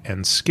luck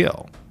and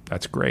skill.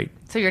 That's great.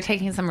 So you're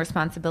taking some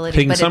responsibility,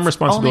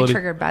 only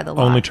triggered by the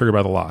loss. Only triggered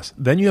by the loss.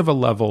 Then you have a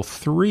level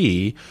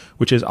 3,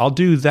 which is I'll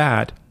do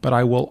that, but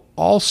I will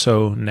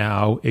also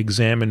now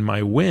examine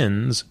my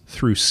wins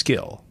through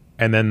skill.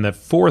 And then the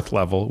fourth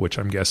level, which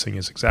I'm guessing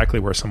is exactly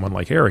where someone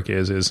like Eric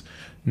is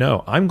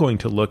no, I'm going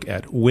to look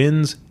at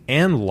wins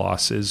and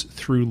losses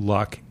through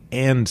luck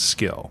and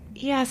skill.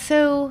 Yeah,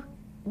 so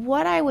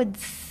what I would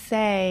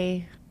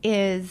say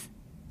is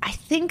I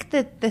think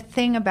that the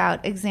thing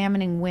about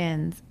examining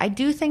wins, I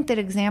do think that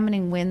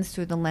examining wins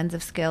through the lens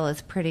of skill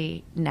is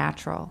pretty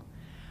natural.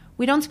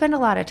 We don't spend a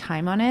lot of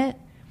time on it.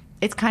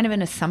 It's kind of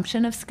an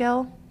assumption of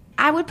skill.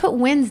 I would put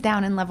wins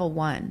down in level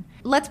 1.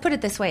 Let's put it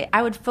this way.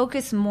 I would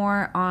focus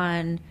more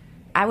on,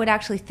 I would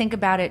actually think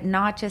about it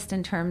not just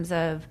in terms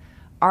of,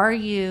 are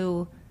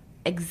you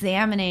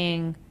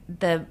examining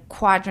the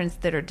quadrants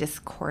that are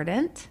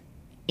discordant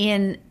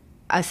in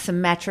a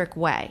symmetric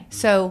way?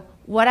 So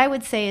what I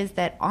would say is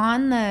that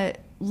on the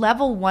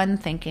level 1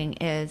 thinking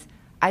is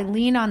I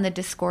lean on the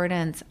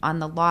discordance on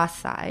the loss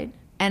side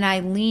and I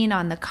lean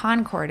on the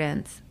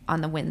concordance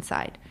on the win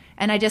side.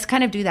 And I just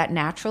kind of do that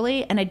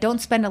naturally, and I don't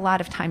spend a lot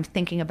of time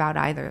thinking about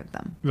either of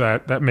them.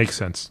 That makes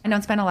sense. I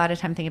don't spend a lot of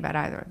time thinking about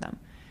either of them.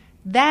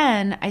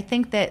 Then I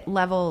think that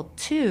level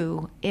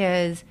 2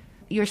 is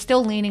you're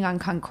still leaning on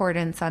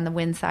concordance on the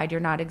win side.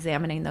 You're not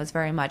examining those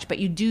very much, but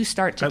you do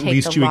start to take the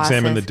losses. At least you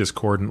examine the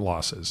discordant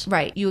losses.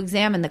 Right. You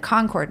examine the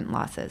concordant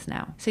losses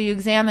now. So you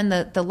examine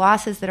the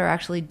losses that are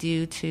actually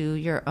due to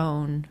your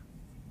own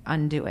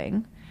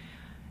undoing.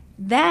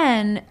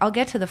 Then I'll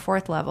get to the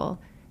fourth level.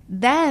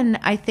 Then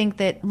I think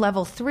that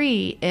level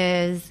 3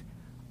 is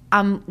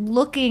I'm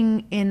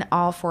looking in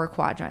all 4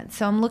 quadrants.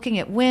 So I'm looking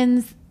at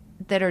wins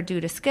that are due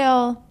to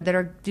skill, that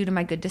are due to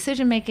my good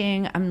decision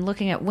making. I'm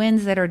looking at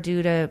wins that are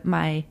due to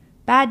my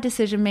bad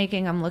decision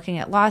making. I'm looking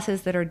at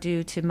losses that are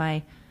due to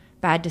my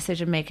bad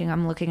decision making.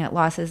 I'm looking at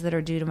losses that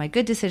are due to my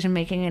good decision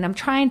making. And I'm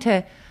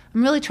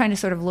really trying to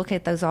sort of look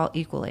at those all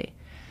equally.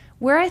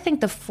 Where I think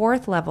the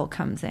fourth level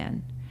comes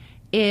in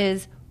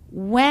is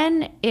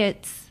when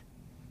it's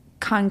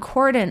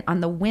concordant on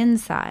the win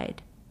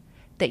side,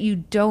 that you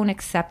don't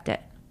accept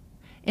it.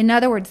 In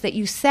other words, that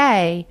you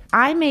say,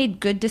 I made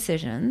good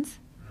decisions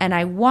and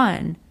I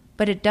won,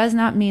 but it does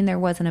not mean there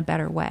wasn't a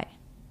better way.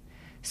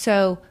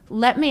 So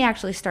let me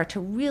actually start to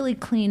really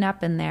clean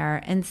up in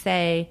there and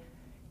say,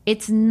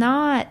 it's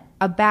not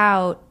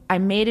about I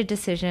made a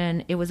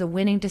decision, it was a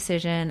winning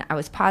decision, I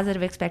was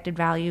positive expected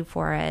value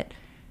for it,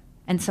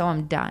 and so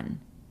I'm done.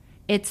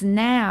 It's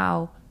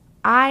now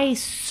I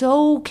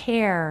so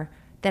care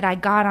that I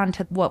got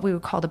onto what we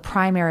would call the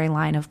primary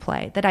line of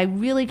play, that I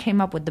really came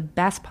up with the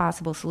best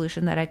possible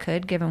solution that I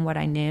could given what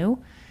I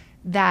knew,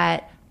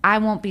 that I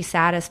won't be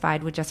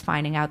satisfied with just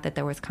finding out that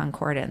there was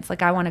concordance.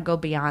 Like, I want to go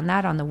beyond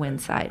that on the win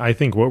side. I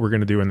think what we're going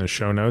to do in the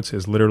show notes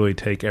is literally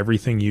take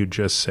everything you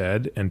just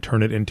said and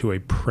turn it into a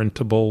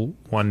printable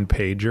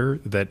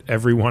one-pager that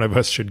every one of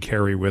us should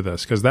carry with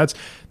us, because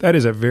that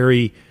is a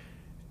very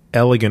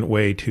elegant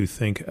way to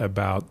think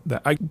about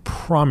that. I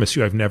promise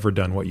you I've never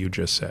done what you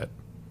just said.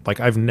 Like,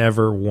 I've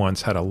never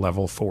once had a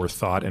level 4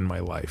 thought in my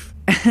life.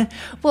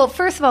 Well,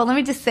 first of all, let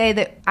me just say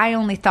that I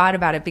only thought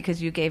about it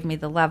because you gave me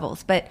the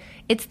levels. But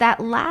it's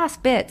that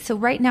last bit. So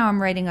right now I'm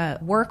writing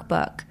a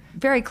workbook,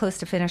 very close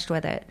to finished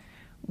with it,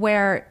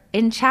 where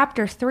in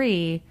chapter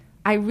 3,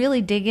 I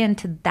really dig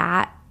into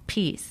that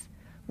piece,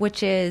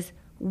 which is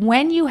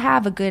when you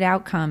have a good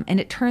outcome and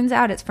it turns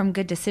out it's from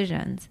good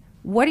decisions,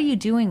 what are you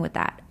doing with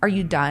that? Are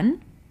you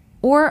done?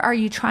 Or are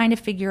you trying to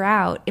figure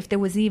out if there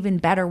was an even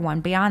better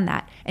one beyond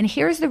that? And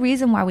here's the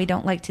reason why we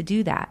don't like to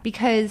do that.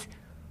 Because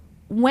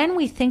when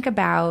we think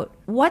about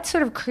what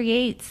sort of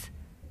creates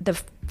the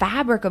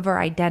fabric of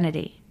our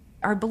identity,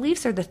 our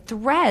beliefs are the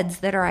threads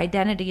that our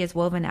identity is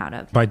woven out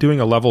of. By doing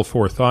a level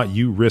 4 thought,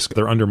 you risk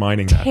they're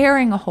undermining that.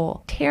 Tearing a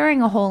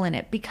hole in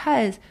it.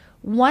 Because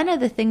one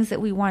of the things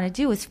that we want to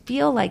do is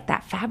feel like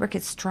that fabric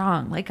is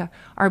strong, like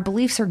our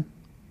beliefs are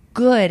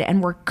good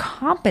and we're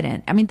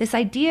competent. I mean, this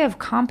idea of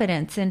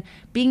competence and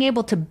being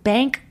able to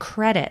bank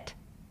credit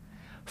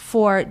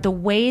for the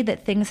way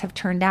that things have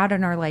turned out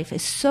in our life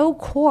is so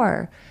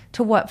core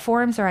to what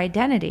forms our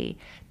identity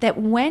that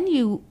when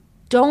you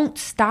don't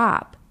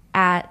stop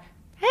at,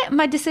 hey,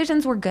 my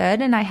decisions were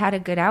good and I had a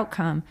good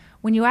outcome,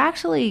 when you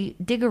actually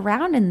dig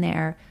around in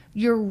there,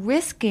 you're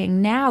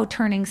risking now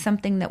turning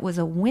something that was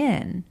a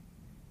win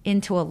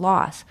into a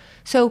loss.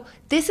 So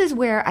this is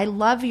where I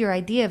love your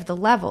idea of the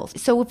levels.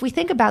 So if we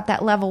think about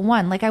that level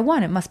 1, like I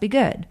won, it must be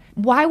good.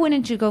 Why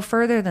wouldn't you go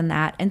further than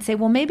that and say,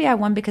 well, maybe I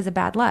won because of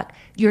bad luck?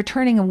 You're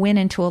turning a win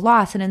into a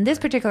loss. And in this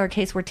particular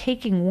case, we're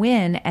taking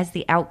win as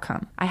the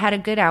outcome. I had a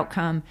good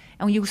outcome.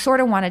 And you sort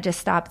of want to just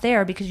stop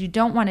there because you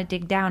don't want to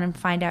dig down and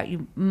find out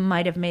you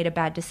might have made a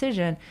bad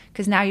decision,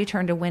 because now you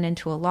turned a win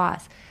into a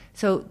loss.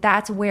 So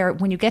that's where,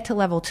 when you get to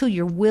level 2,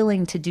 you're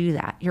willing to do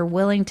that. You're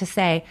willing to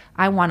say,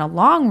 I want a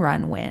long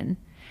run win.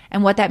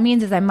 And what that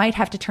means is I might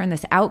have to turn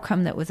this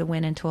outcome that was a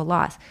win into a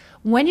loss.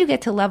 When you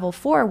get to level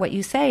 4, what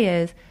you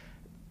say is,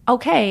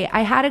 okay,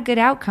 I had a good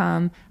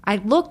outcome. I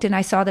looked and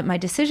I saw that my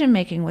decision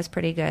making was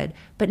pretty good,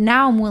 but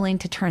now I'm willing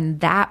to turn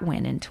that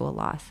win into a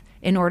loss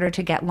in order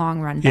to get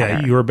long run better.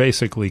 Yeah, you're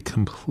basically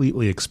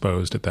completely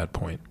exposed at that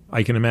point.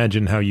 I can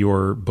imagine how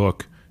your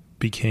book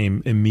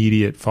became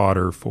immediate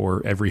fodder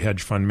for every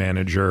hedge fund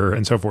manager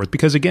and so forth.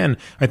 Because again,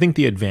 I think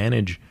the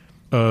advantage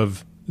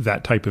of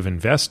that type of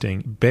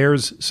investing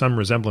bears some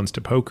resemblance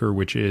to poker,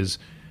 which is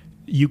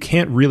you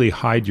can't really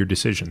hide your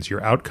decisions.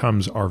 Your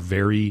outcomes are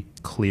very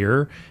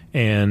clear,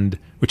 and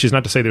which is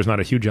not to say there's not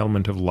a huge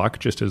element of luck,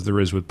 just as there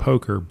is with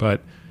poker,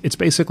 but it's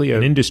basically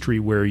an industry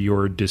where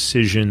your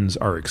decisions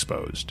are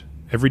exposed.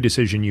 Every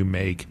decision you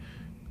make,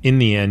 in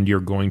the end, you're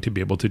going to be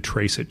able to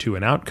trace it to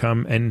an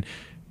outcome. And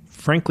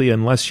frankly,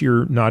 unless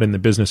you're not in the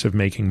business of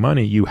making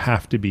money, you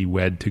have to be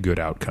wed to good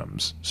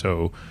outcomes.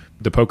 So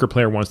the poker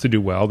player wants to do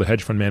well, the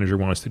hedge fund manager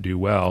wants to do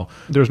well.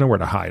 There's nowhere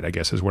to hide, I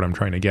guess, is what I'm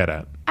trying to get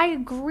at. I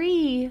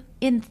agree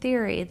in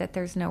theory that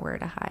there's nowhere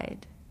to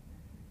hide.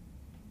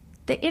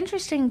 The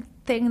interesting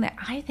thing that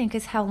I think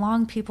is how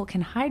long people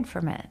can hide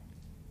from it.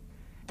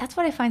 That's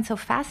what I find so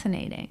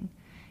fascinating,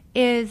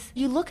 is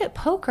you look at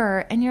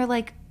poker and you're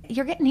like,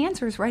 you're getting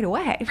answers right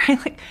away, right?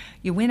 Like,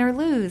 you win or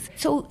lose.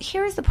 So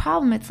here's the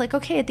problem. It's like,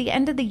 okay, at the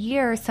end of the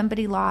year,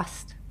 somebody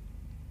lost,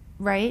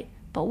 right?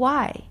 But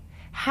why?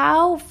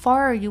 How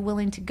far are you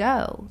willing to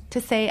go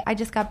to say, I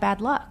just got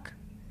bad luck?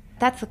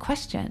 That's the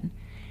question.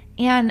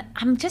 And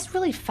I'm just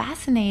really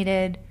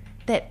fascinated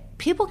that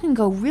people can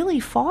go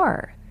really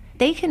far.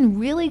 They can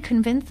really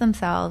convince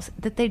themselves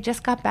that they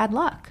just got bad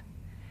luck.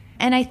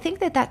 And I think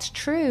that that's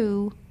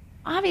true.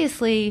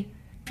 Obviously,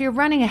 if you're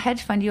running a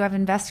hedge fund, you have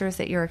investors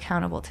that you're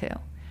accountable to.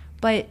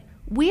 But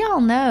we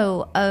all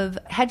know of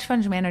hedge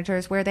fund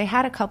managers where they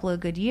had a couple of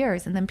good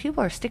years and then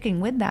people are sticking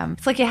with them.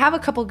 It's like you have a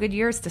couple of good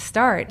years to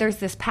start. There's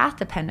this path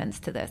dependence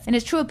to this. And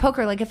it's true of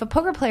poker. Like, if a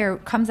poker player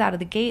comes out of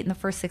the gate in the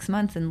first 6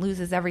 months and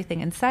loses everything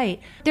in sight,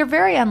 they're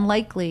very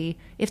unlikely,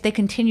 if they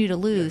continue to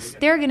lose,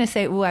 they're going to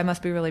say, ooh, I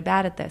must be really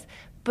bad at this.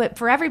 But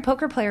for every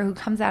poker player who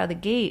comes out of the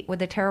gate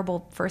with a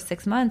terrible first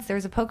 6 months,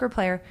 there's a poker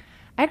player.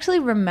 I actually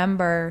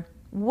remember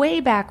way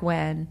back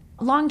when,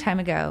 a long time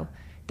ago,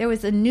 there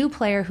was a new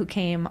player who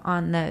came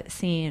on the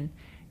scene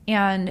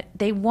and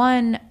they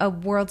won a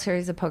World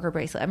Series of Poker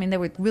bracelet. I mean, they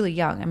were really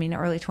young,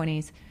 early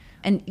 20s,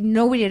 and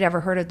nobody had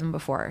ever heard of them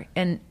before.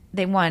 And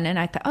they won. And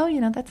I thought,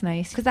 oh, that's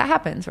nice. Because that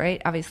happens,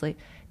 right? Obviously.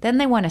 Then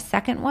they won a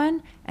second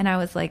one. And I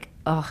was like,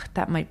 oh,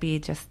 that might be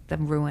just the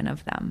ruin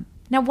of them.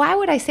 Now, why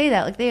would I say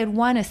that? Like, they had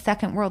won a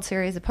second World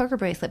Series of Poker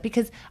bracelet,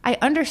 because I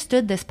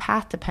understood this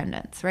path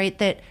dependence, right?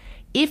 That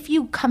if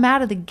you come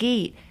out of the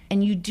gate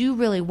and you do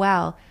really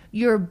well,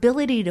 your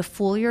ability to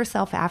fool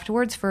yourself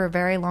afterwards for a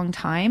very long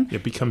time,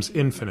 it becomes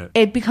infinite.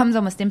 It becomes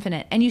almost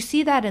infinite. And you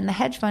see that in the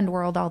hedge fund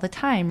world all the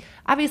time.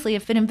 Obviously,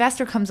 if an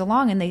investor comes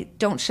along and they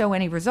don't show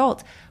any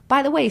results,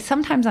 by the way,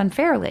 sometimes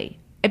unfairly,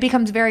 it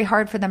becomes very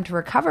hard for them to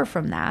recover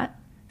from that.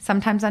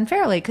 Sometimes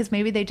unfairly, because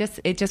maybe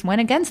it just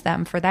went against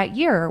them for that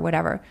year or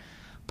whatever.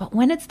 But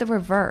when it's the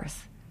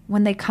reverse,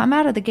 when they come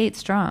out of the gate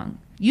strong,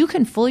 you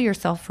can fool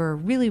yourself for a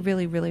really,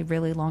 really, really,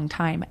 really long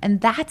time.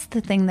 And that's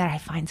the thing that I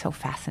find so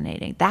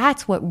fascinating.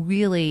 That's what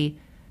really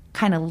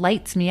kind of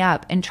lights me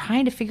up, and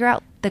trying to figure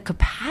out the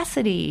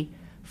capacity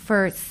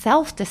for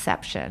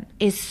self-deception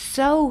is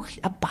so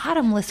a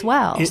bottomless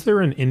well. Is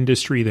there an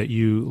industry that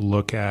you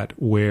look at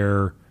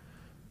where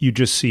you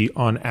just see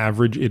on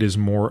average it is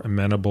more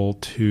amenable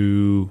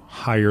to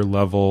higher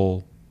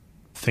level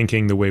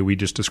thinking, the way we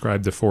just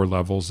described the 4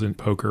 levels in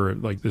poker,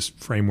 like this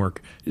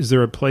framework? Is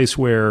there a place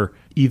where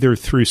either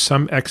through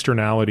some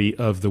externality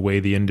of the way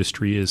the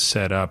industry is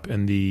set up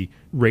and the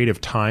rate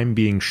of time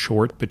being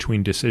short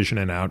between decision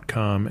and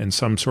outcome and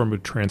some sort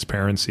of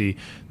transparency,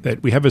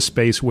 that we have a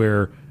space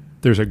where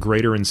there's a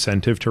greater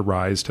incentive to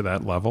rise to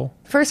that level?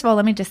 First of all,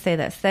 let me just say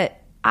this,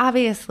 that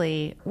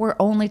obviously we're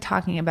only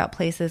talking about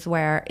places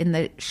where in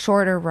the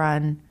shorter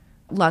run,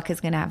 luck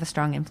is going to have a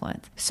strong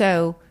influence.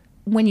 So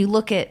when you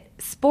look at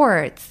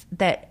sports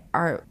that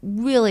are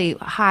really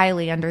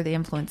highly under the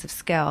influence of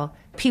skill,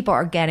 people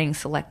are getting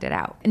selected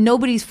out. And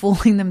nobody's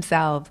fooling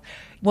themselves.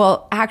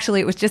 Well,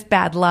 actually, it was just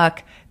bad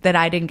luck that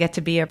I didn't get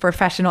to be a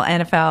professional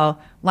NFL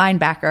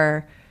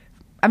linebacker.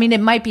 I mean,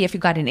 it might be if you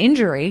got an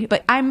injury,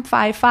 but I'm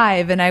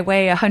 5'5" and I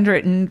weigh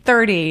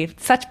 130.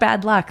 Such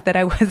bad luck that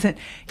I wasn't.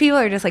 People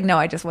are just like, no,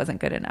 I just wasn't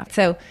good enough.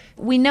 So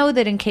we know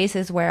that in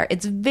cases where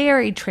it's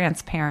very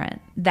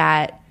transparent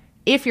that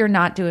if you're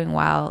not doing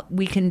well,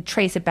 we can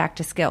trace it back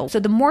to skill. So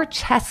the more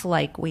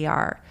chess-like we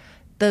are,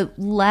 the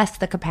less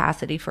the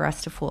capacity for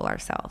us to fool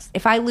ourselves.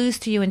 If I lose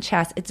to you in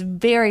chess, it's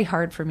very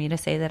hard for me to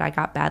say that I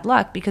got bad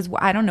luck, because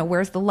I don't know,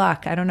 where's the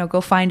luck? I don't know,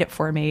 go find it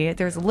for me.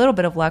 There's a little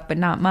bit of luck, but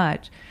not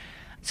much.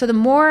 So the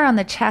more on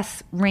the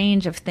chess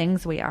range of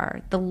things we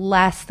are, the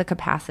less the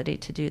capacity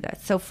to do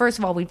this. So first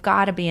of all, we've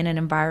got to be in an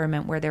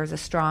environment where there's a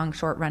strong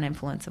short-run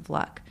influence of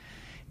luck.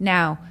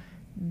 Now,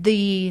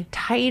 the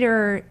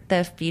tighter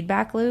the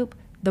feedback loop,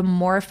 the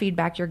more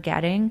feedback you're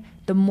getting,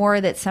 the more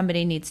that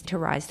somebody needs to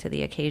rise to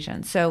the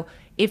occasion. So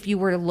if you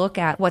were to look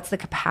at what's the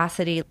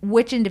capacity,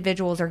 which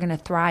individuals are going to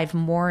thrive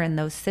more in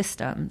those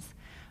systems,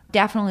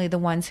 definitely the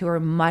ones who are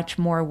much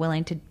more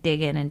willing to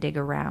dig in and dig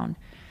around.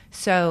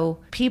 So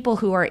people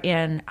who are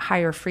in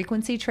higher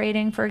frequency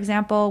trading, for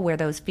example, where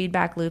those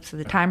feedback loops or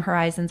the time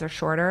horizons are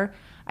shorter,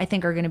 I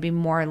think are going to be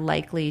more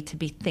likely to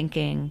be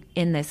thinking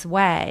in this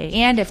way.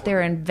 And if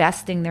they're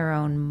investing their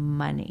own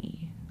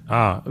money.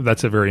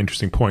 That's a very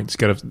interesting point. You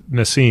got to have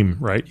Nassim,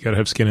 right? You got to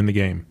have skin in the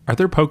game. Are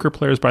there poker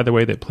players, by the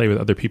way, that play with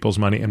other people's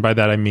money? And by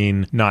that, I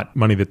mean not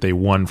money that they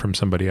won from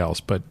somebody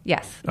else, but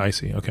yes. I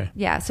see. Okay.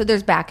 Yeah. So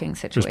there's backing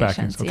situations. There's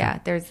backings, okay. Yeah.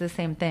 There's the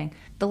same thing.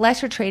 The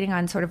less you're trading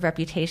on sort of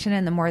reputation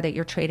and the more that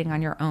you're trading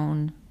on your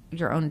own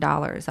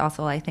dollars.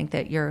 Also, I think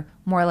that you're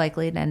more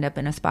likely to end up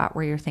in a spot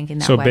where you're thinking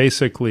that way. So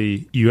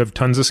basically, you have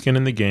tons of skin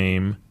in the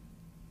game.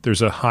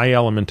 There's a high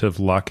element of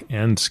luck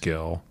and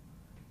skill,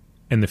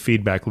 and the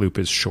feedback loop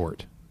is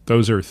short.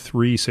 Those are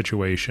 3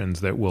 situations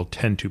that will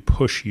tend to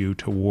push you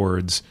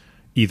towards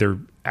either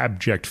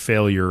abject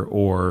failure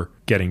or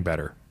getting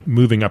better,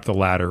 moving up the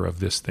ladder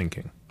of this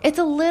thinking. It's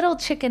a little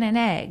chicken and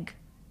egg.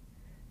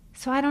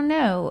 So I don't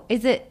know.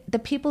 Is it the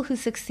people who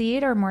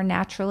succeed are more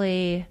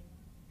naturally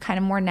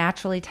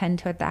tend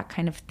to that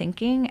kind of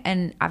thinking,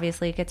 and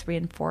obviously it gets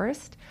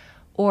reinforced?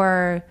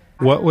 Or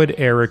what would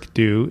Eric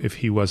do if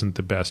he wasn't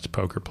the best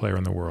poker player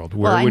in the world?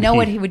 Well, I know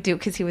what he would do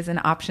because he was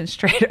an options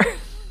trader.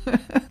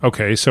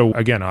 Okay, so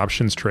again,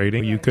 options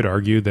trading, you could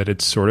argue that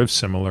it's sort of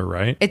similar,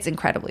 right? It's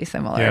incredibly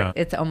similar. Yeah.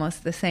 It's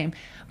almost the same.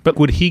 But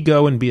would he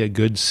go and be a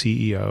good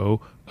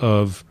CEO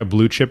of a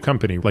blue chip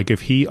company? Like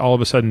if he all of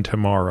a sudden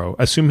tomorrow,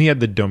 assume he had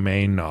the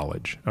domain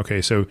knowledge.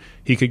 Okay, so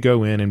he could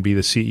go in and be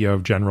the CEO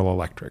of General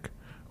Electric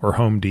or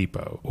Home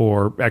Depot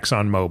or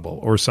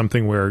ExxonMobil or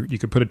something where you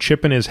could put a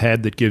chip in his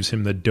head that gives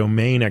him the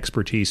domain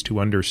expertise to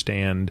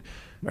understand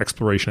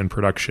exploration and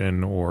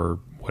production or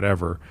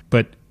whatever.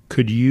 But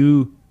could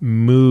you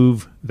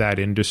move that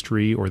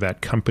industry or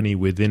that company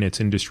within its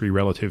industry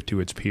relative to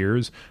its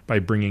peers by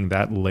bringing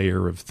that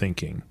layer of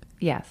thinking?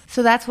 Yes.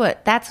 So that's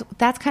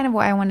kind of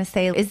why I want to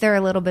say, is there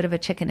a little bit of a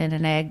chicken and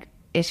an egg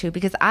issue?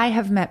 Because I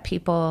have met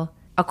people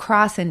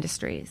across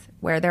industries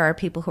where there are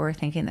people who are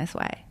thinking this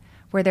way,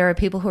 where there are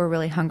people who are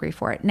really hungry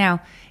for it.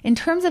 Now, in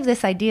terms of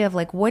this idea of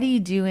like, what are you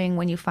doing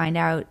when you find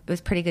out it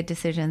was pretty good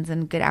decisions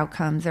and good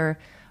outcomes, or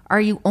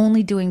are you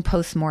only doing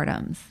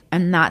postmortems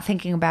and not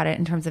thinking about it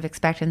in terms of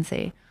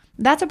expectancy?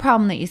 That's a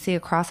problem that you see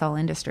across all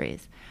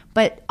industries.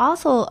 But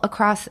also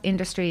across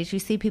industries, you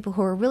see people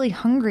who are really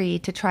hungry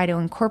to try to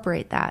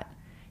incorporate that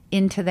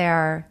into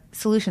their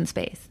solution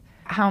space.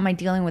 How am I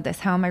dealing with this?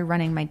 How am I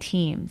running my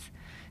teams?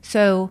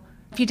 So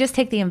if you just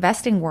take the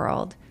investing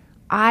world,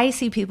 I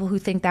see people who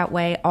think that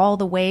way all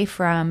the way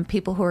from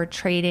people who are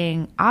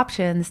trading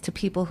options to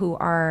people who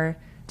are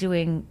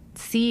doing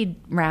seed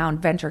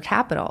round venture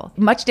capital.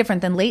 Much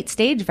different than late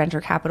stage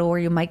venture capital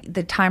where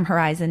the time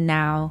horizon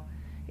now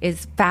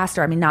is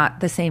faster. I mean, not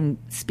the same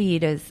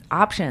speed as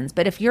options,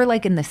 but if you're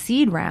like in the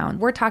seed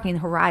round, we're talking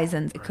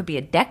horizons. It could be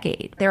a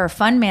decade. There are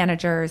fund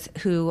managers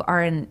who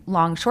are in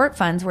long short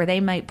funds where they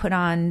might put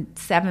on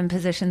 7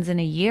 positions in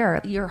a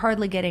year. You're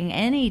hardly getting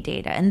any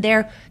data. And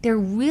they're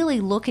really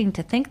looking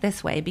to think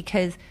this way,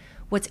 because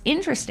what's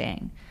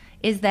interesting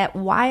is that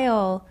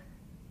while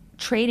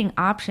trading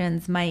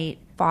options might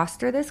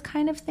foster this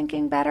kind of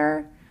thinking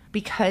better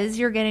because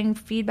you're getting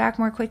feedback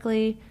more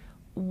quickly,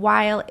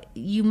 while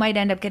you might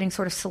end up getting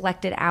sort of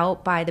selected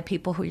out by the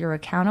people who you're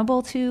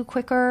accountable to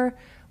quicker,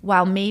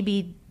 while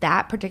maybe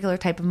that particular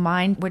type of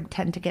mind would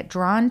tend to get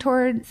drawn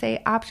toward,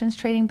 say, options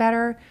trading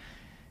better,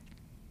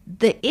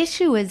 the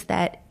issue is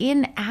that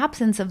in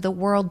absence of the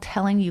world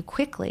telling you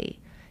quickly,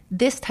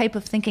 this type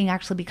of thinking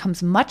actually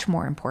becomes much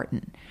more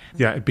important.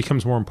 Yeah, it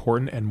becomes more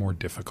important and more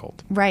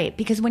difficult. Right,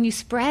 because when you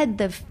spread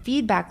the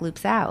feedback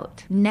loops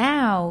out,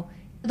 now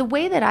the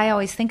way that I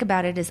always think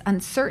about it is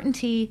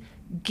uncertainty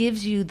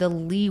gives you the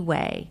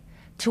leeway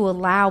to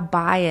allow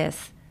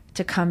bias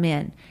to come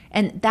in.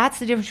 And that's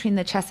the difference between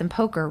the chess and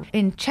poker.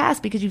 In chess,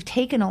 because you've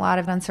taken a lot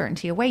of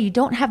uncertainty away, you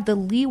don't have the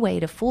leeway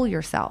to fool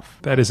yourself.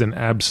 That is an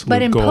absolute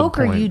But in gold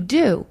poker, point. you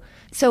do.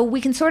 So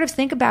we can sort of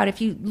think about, if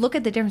you look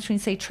at the difference between,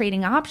 say,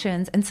 trading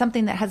options and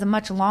something that has a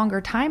much longer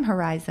time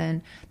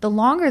horizon, the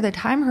longer the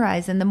time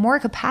horizon, the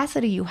more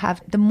capacity you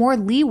have, the more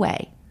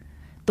leeway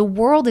the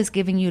world is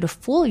giving you to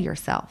fool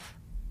yourself.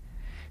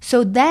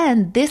 So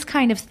then this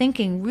kind of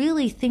thinking,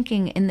 really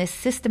thinking in this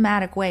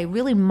systematic way,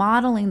 really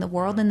modeling the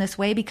world in this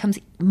way becomes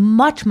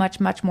much, much,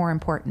 much more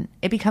important.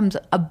 It becomes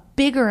a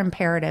bigger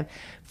imperative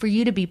for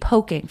you to be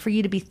poking, for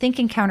you to be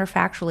thinking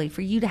counterfactually,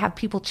 for you to have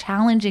people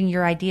challenging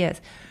your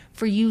ideas,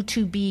 for you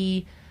to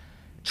be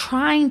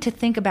trying to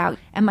think about,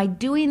 am I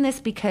doing this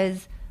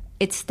because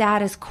it's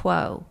status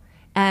quo?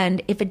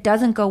 And if it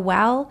doesn't go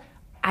well,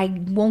 I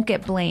won't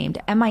get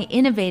blamed. Am I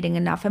innovating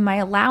enough? Am I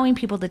allowing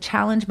people to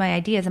challenge my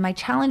ideas? Am I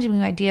challenging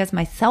my ideas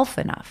myself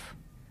enough?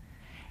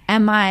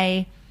 Am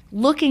I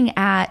looking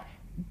at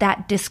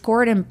that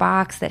discordant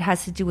box that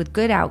has to do with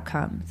good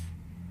outcomes?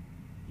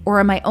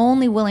 Or am I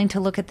only willing to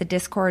look at the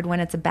discord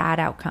when it's a bad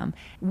outcome?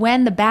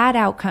 When the bad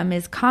outcome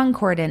is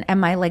concordant,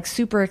 am I like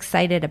super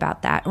excited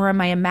about that? Or am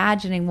I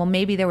imagining, well,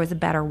 maybe there was a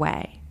better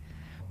way?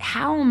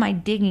 How am I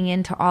digging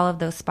into all of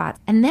those spots?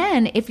 And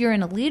then if you're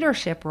in a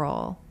leadership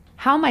role,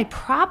 how am I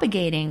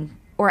propagating,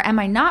 or am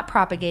I not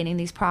propagating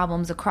these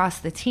problems across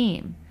the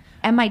team?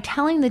 Am I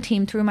telling the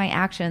team through my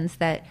actions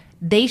that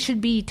they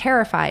should be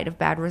terrified of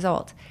bad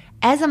results?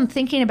 As I'm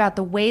thinking about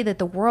the way that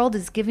the world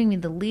is giving me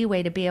the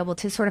leeway to be able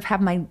to sort of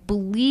have my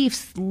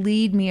beliefs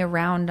lead me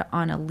around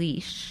on a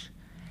leash,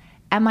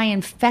 am I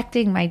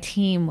infecting my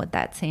team with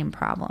that same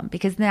problem?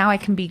 Because now I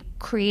can be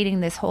creating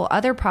this whole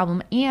other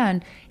problem,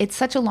 and it's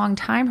such a long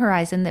time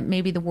horizon that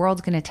maybe the world's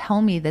going to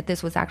tell me that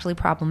this was actually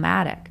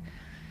problematic.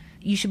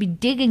 You should be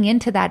digging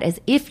into that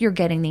as if you're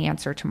getting the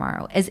answer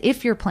tomorrow, as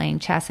if you're playing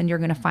chess and you're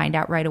going to find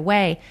out right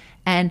away.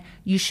 And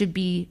you should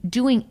be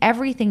doing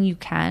everything you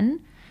can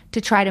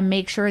to try to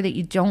make sure that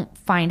you don't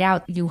find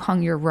out you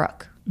hung your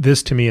rook.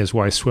 This to me is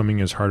why swimming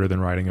is harder than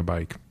riding a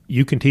bike.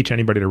 You can teach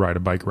anybody to ride a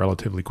bike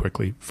relatively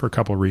quickly for a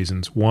couple of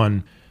reasons.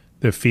 One,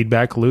 the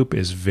feedback loop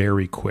is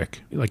very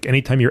quick. Like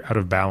anytime you're out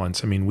of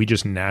balance, I mean, we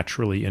just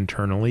naturally,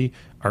 internally,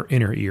 our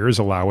inner ears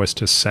allow us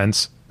to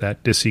sense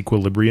that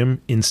disequilibrium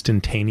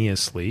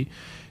instantaneously.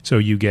 So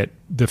you get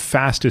the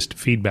fastest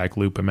feedback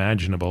loop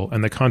imaginable,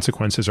 and the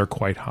consequences are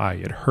quite high.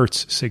 It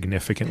hurts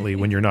significantly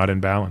when you're not in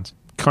balance.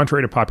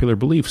 Contrary to popular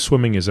belief,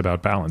 swimming is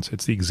about balance.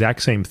 It's the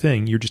exact same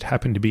thing. You just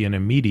happen to be in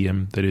a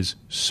medium that is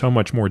so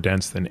much more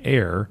dense than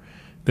air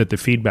that the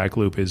feedback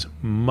loop is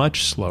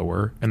much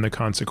slower and the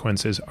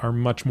consequences are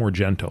much more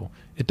gentle.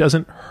 It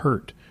doesn't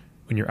hurt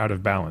when you're out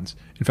of balance.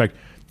 In fact,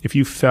 if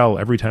you fell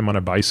every time on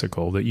a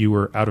bicycle that you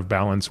were out of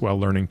balance while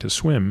learning to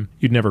swim,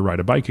 you'd never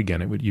ride a bike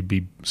again. You'd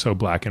be so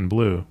black and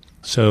blue.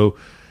 So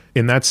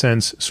in that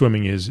sense,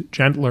 swimming is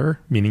gentler,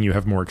 meaning you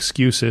have more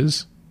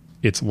excuses.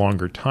 It's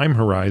longer time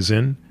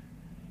horizon,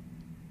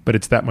 but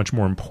it's that much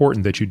more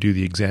important that you do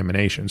the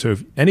examination. So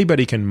if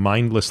anybody can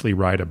mindlessly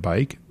ride a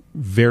bike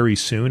very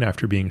soon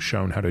after being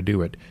shown how to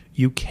do it,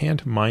 you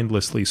can't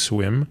mindlessly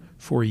swim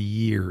for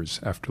years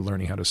after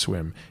learning how to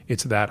swim.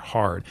 It's that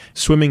hard.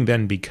 Swimming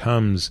then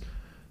becomes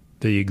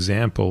the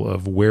example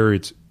of where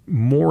it's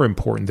more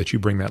important that you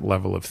bring that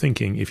level of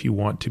thinking if you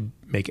want to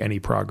make any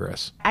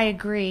progress. I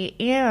agree.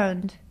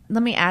 And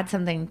let me add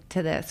something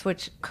to this,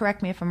 which,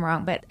 correct me if I'm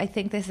wrong, but I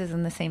think this is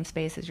in the same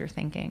space as you're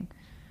thinking.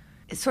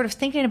 It's sort of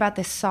thinking about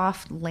this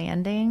soft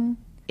landing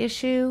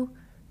issue.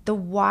 The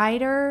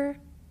wider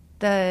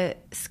the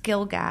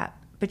skill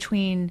gap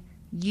between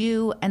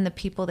you and the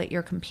people that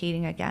you're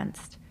competing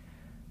against.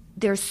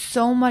 There's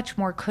so much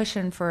more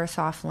cushion for a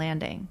soft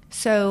landing.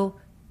 So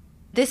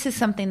this is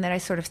something that I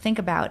sort of think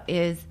about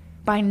is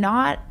by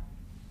not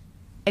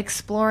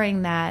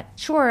exploring that,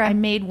 sure, I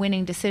made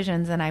winning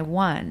decisions and I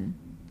won,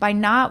 by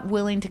not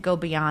willing to go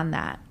beyond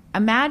that.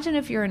 Imagine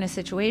if you're in a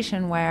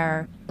situation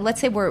where, let's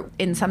say we're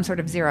in some sort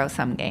of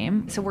zero-sum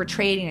game, so we're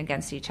trading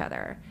against each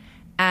other.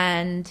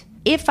 And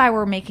if I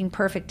were making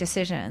perfect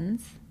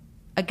decisions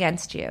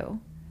against you,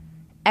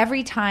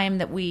 every time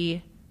that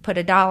we put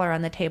 $1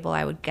 on the table,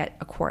 I would get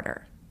a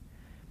quarter.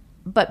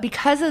 But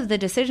because of the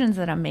decisions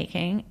that I'm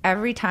making,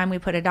 every time we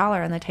put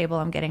 $1 on the table,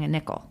 I'm getting a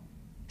nickel.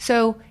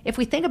 So if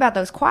we think about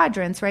those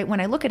quadrants, right, when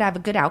I look at I have a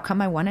good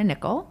outcome, I won a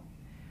nickel.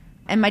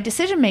 And my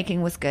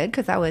decision-making was good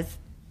because I was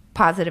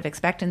positive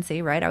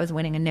expectancy, right? I was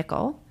winning a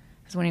nickel.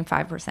 I was winning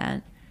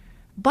 5%.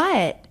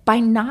 But by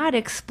not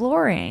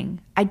exploring,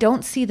 I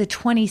don't see the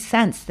 20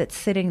 cents that's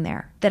sitting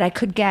there that I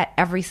could get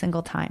every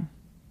single time.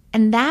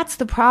 And that's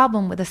the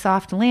problem with a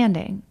soft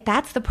landing.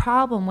 That's the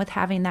problem with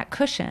having that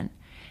cushion,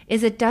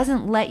 is it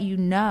doesn't let you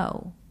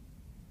know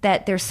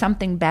that there's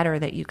something better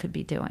that you could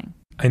be doing.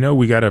 I know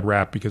we got to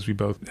wrap because we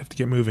both have to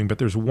get moving, but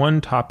there's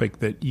one topic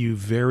that you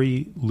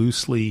very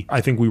loosely, I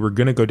think we were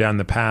going to go down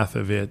the path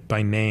of it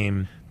by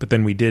name, but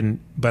then we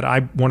didn't. But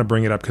I want to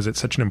bring it up because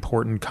it's such an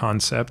important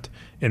concept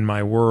in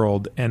my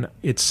world. And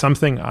it's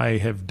something I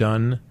have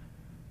done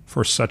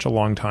for such a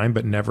long time,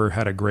 but never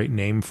had a great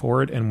name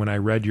for it. And when I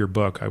read your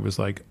book, I was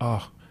like,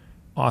 oh,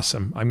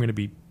 awesome. I'm going to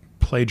be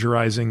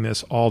plagiarizing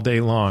this all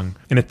day long.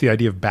 And it's the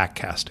idea of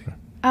backcasting.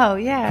 Oh,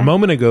 yeah. A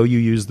moment ago, you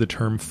used the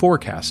term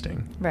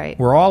forecasting. Right.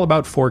 We're all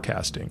about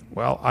forecasting.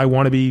 Well, I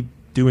want to be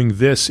doing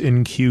this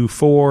in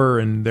Q4,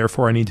 and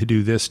therefore I need to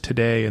do this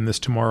today and this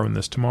tomorrow and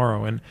this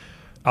tomorrow. And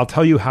I'll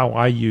tell you how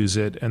I use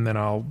it, and then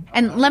I'll...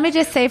 And let me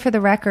just say for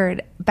the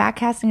record,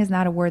 backcasting is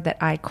not a word that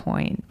I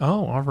coined.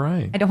 Oh, all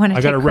right. I don't want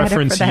to take credit for that. I got to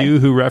reference you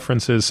who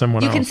references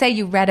someone else. You can say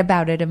you read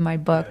about it in my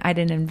book. I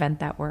didn't invent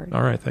that word.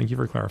 All right. Thank you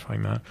for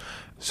clarifying that.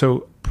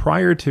 So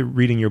prior to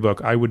reading your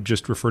book, I would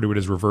just refer to it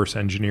as reverse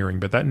engineering,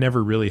 but that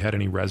never really had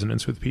any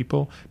resonance with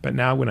people. But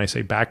now when I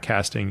say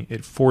backcasting,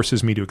 it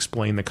forces me to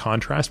explain the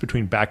contrast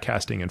between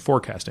backcasting and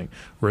forecasting,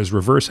 whereas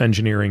reverse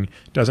engineering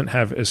doesn't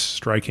have as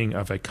striking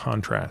of a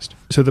contrast.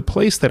 So the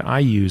place that I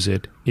use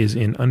it is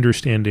in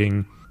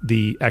understanding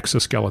the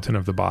exoskeleton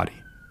of the body.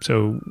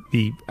 So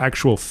the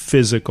actual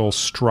physical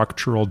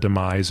structural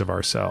demise of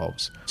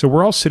ourselves. So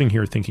we're all sitting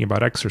here thinking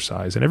about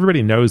exercise, and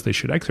everybody knows they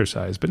should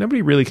exercise, but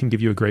nobody really can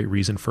give you a great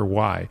reason for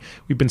why.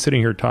 We've been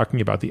sitting here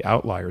talking about the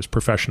outliers,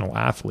 professional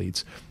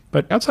athletes,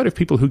 but outside of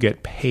people who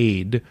get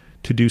paid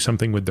to do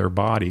something with their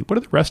body, what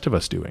are the rest of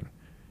us doing?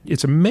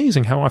 It's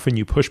amazing how often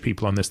you push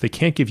people on this. They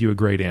can't give you a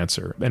great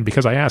answer. And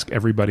because I ask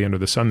everybody under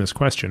the sun this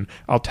question,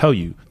 I'll tell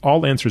you,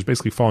 all answers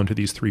basically fall into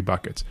these 3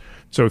 buckets.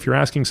 So if you're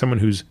asking someone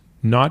who's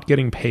not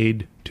getting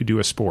paid to do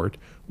a sport,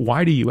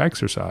 why do you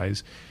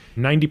exercise?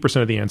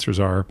 90% of the answers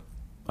are,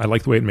 I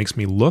like the way it makes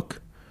me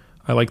look,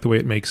 I like the way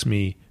it makes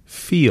me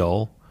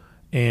feel,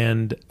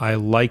 and I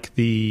like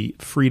the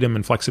freedom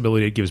and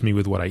flexibility it gives me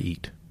with what I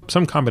eat.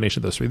 Some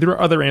combination of those 3. There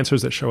are other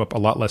answers that show up a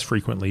lot less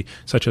frequently,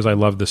 such as I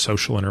love the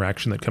social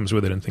interaction that comes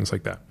with it and things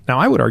like that. Now,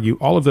 I would argue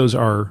all of those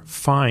are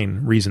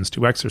fine reasons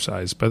to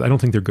exercise, but I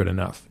don't think they're good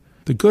enough.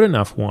 The good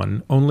enough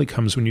one only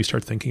comes when you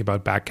start thinking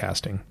about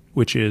backcasting,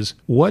 which is,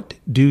 what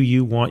do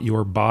you want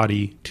your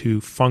body to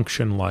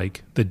function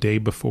like the day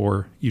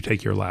before you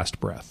take your last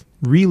breath?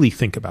 Really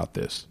think about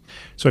this.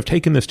 So I've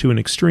taken this to an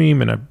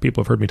extreme, and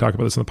people have heard me talk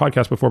about this in the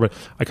podcast before, but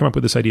I come up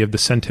with this idea of the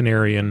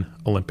centenarian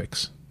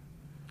Olympics,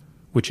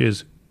 which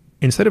is,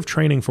 instead of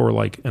training for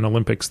like an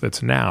Olympics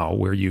that's now,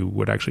 where you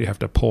would actually have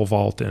to pole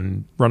vault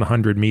and run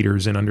 100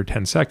 meters in under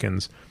 10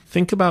 seconds,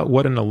 think about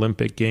what an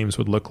Olympic Games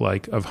would look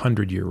like of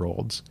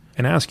 100-year-olds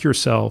and ask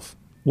yourself,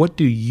 what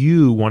do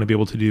you want to be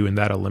able to do in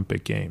that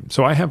Olympic game?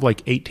 So I have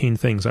like 18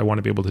 things I want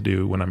to be able to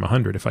do when I'm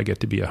 100 if I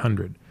get to be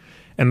 100.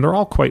 And they're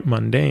all quite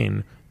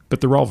mundane, but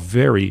they're all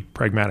very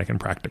pragmatic and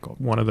practical.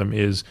 One of them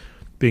is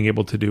being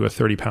able to do a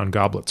 30-pound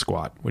goblet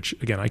squat, which,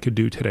 again, I could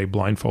do today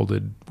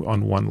blindfolded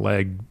on one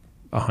leg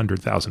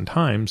 100,000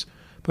 times.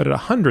 But at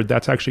 100,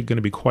 that's actually going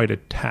to be quite a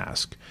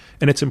task.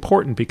 And it's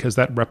important because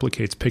that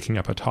replicates picking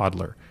up a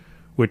toddler,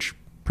 which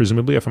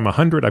presumably if I'm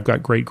 100, I've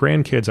got great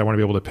grandkids, I want to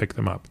be able to pick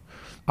them up.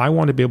 I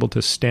want to be able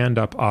to stand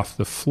up off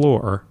the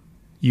floor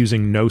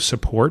using no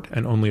support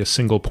and only a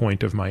single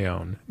point of my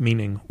own,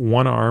 meaning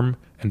one arm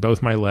and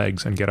both my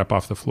legs, and get up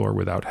off the floor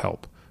without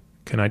help.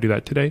 Can I do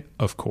that today?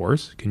 Of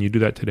course. Can you do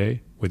that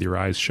today with your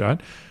eyes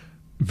shut?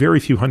 Very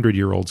few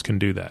 100-year-olds can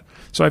do that.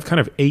 So I have kind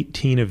of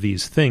 18 of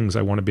these things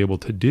I want to be able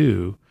to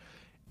do.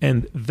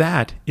 And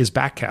that is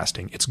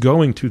backcasting. It's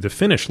going to the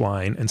finish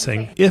line and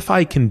saying, if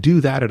I can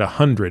do that at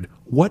 100,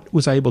 what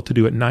was I able to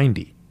do at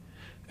 90?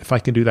 If I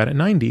can do that at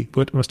 90,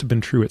 what must have been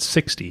true at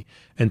 60?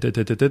 And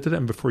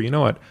before you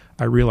know it,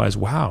 I realize,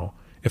 wow,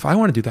 if I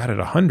want to do that at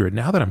 100,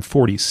 now that I'm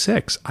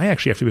 46, I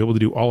actually have to be able to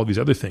do all of these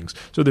other things.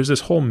 So there's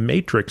this whole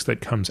matrix that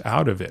comes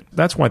out of it.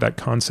 That's why that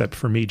concept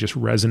for me just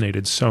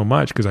resonated so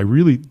much, because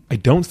I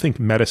don't think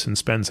medicine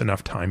spends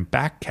enough time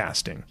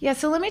backcasting. Yeah,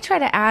 so let me try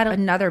to add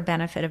another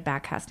benefit of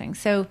backcasting.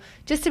 So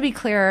just to be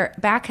clear,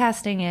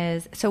 backcasting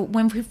is, so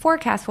when we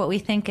forecast, what we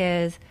think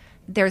is,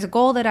 there's a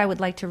goal that I would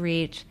like to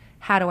reach.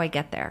 How do I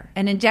get there?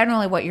 And in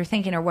generally what you're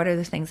thinking are, what are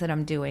the things that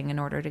I'm doing in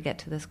order to get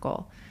to this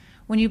goal?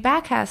 When you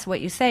backcast,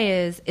 what you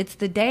say is, it's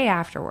the day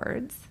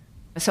afterwards.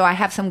 So I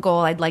have some goal.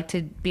 I'd like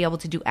to be able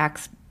to do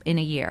X in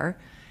a year.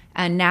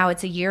 And now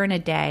it's a year and a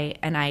day,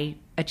 and I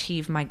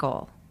achieve my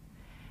goal.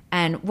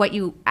 And what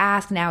you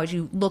ask now is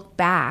you look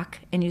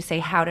back and you say,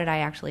 how did I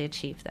actually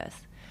achieve this?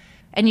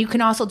 And you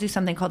can also do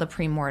something called a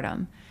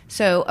premortem.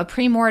 So a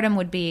premortem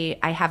would be,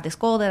 I have this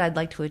goal that I'd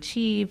like to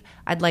achieve.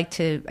 I'd like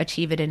to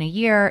achieve it in a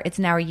year. It's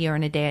now a year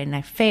and a day, and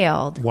I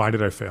failed. Why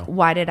did I fail?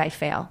 Why did I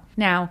fail?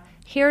 Now,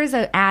 here's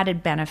an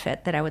added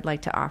benefit that I would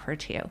like to offer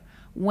to you.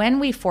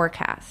 When we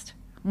forecast,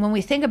 when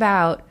we think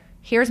about,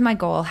 here's my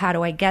goal, how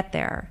do I get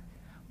there?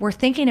 We're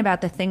thinking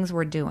about the things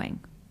we're doing.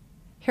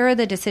 Here are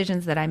the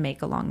decisions that I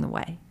make along the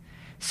way.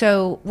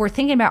 So we're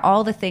thinking about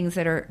all the things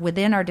that are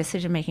within our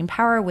decision-making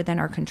power, within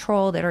our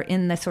control, that are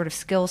in the sort of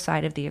skill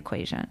side of the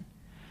equation.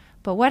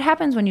 But what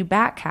happens when you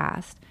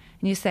backcast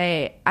and you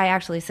say, I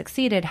actually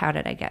succeeded, how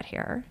did I get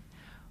here?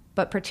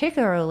 But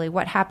particularly,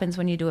 what happens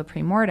when you do a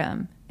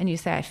premortem and you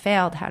say, I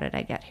failed, how did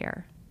I get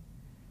here?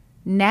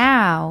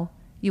 Now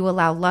you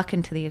allow luck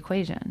into the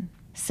equation.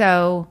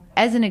 So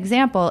as an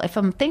example, if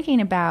I'm thinking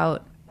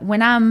about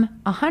when I'm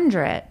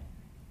 100,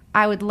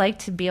 I would like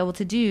to be able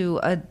to do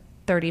a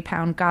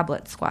 30-pound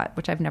goblet squat,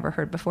 which I've never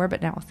heard before,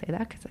 but now I'll say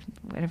that because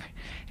whatever.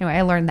 Anyway,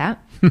 I learned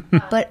that.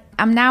 But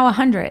I'm now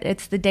 100.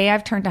 It's the day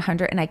I've turned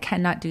 100, and I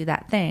cannot do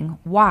that thing.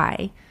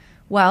 Why?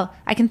 Well,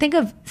 I can think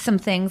of some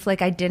things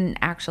like I didn't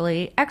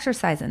actually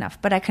exercise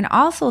enough, but I can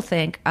also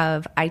think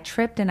of I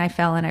tripped and I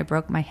fell and I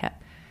broke my hip.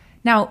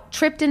 Now,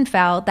 tripped and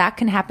fell, that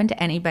can happen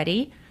to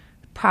anybody.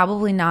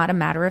 Probably not a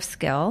matter of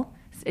skill.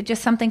 It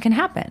just something can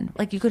happen.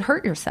 Like you could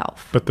hurt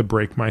yourself. But the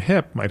break my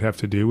hip might have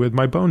to do with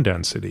my bone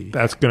density.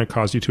 That's going to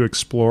cause you to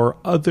explore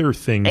other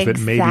things that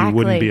maybe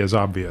wouldn't be as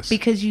obvious.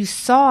 Because you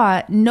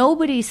saw,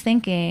 nobody's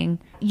thinking,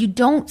 you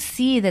don't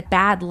see that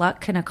bad luck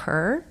can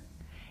occur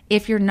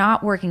if you're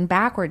not working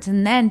backwards.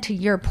 And then to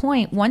your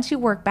point, once you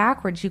work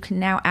backwards, you can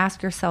now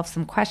ask yourself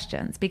some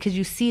questions because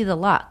you see the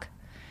luck.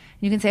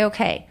 You can say,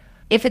 okay,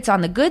 if it's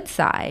on the good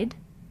side,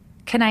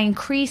 can I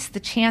increase the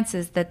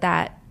chances that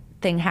that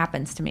thing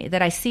happens to me,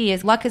 that I see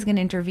is luck is going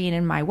to intervene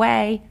in my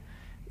way?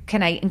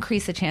 Can I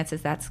increase the chances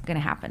that's going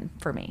to happen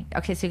for me?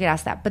 Okay, so you could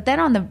ask that. But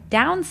then on the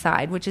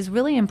downside, which is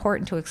really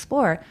important to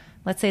explore,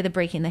 let's say the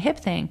breaking the hip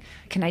thing,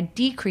 can I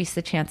decrease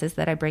the chances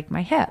that I break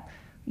my hip?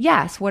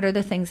 Yes. What are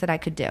the things that I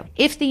could do?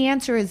 If the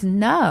answer is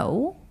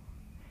no,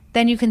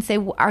 then you can say,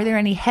 well, are there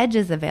any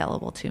hedges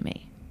available to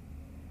me?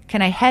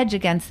 Can I hedge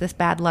against this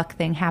bad luck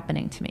thing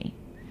happening to me?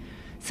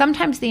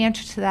 Sometimes the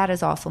answer to that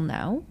is also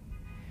no.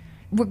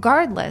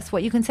 Regardless,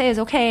 what you can say is,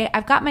 okay,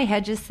 I've got my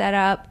hedges set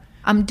up.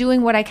 I'm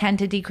doing what I can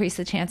to decrease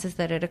the chances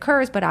that it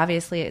occurs, but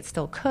obviously it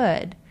still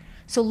could.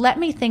 So let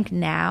me think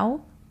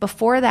now,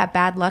 before that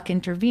bad luck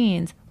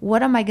intervenes,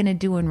 what am I going to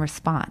do in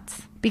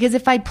response? Because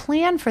if I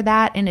plan for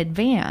that in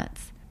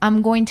advance,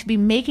 I'm going to be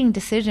making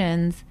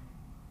decisions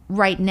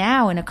right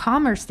now in a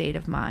calmer state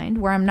of mind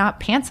where I'm not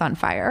pants on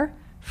fire,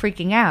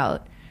 freaking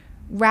out,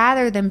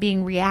 rather than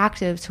being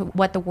reactive to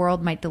what the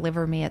world might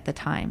deliver me at the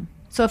time.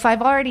 So if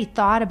I've already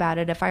thought about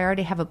it, if I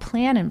already have a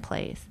plan in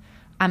place,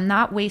 I'm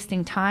not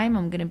wasting time.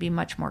 I'm going to be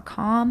much more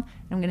calm.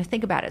 And I'm going to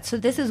think about it. So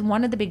this is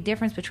one of the big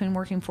difference between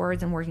working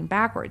forwards and working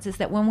backwards, is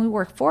that when we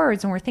work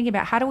forwards and we're thinking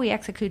about how do we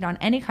execute on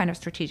any kind of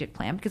strategic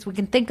plan, because we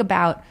can think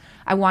about,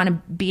 I want to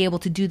be able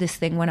to do this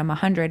thing when I'm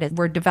 100, and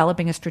we're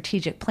developing a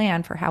strategic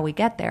plan for how we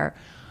get there.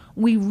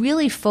 We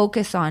really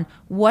focus on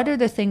what are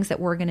the things that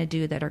we're going to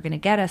do that are going to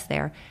get us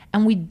there.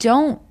 And we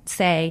don't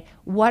say,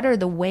 what are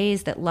the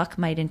ways that luck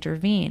might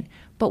intervene?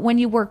 But when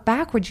you work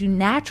backwards, you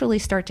naturally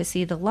start to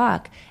see the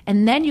luck.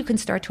 And then you can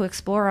start to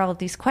explore all of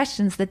these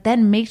questions that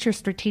then makes your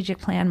strategic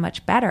plan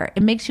much better.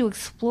 It makes you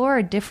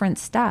explore different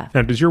stuff.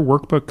 Now, does your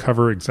workbook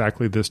cover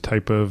exactly this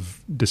type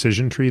of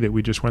decision tree that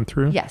we just went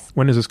through? Yes.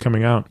 When is this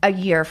coming out? A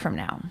year from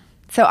now.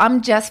 So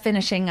I'm just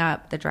finishing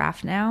up the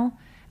draft now.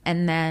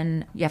 And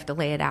then you have to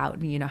lay it out,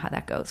 and you know how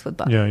that goes with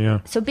books. Yeah.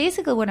 So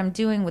basically what I'm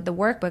doing with the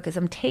workbook is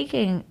I'm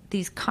taking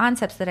these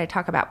concepts that I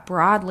talk about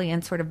broadly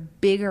in sort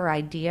of bigger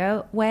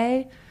idea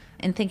way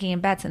and thinking in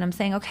bets, and I'm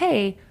saying,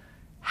 okay,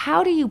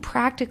 how do you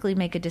practically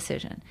make a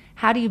decision?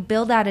 How do you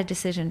build out a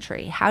decision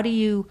tree? How do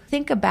you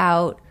think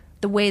about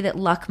the way that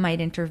luck might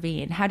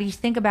intervene? How do you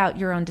think about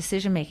your own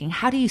decision making?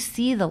 How do you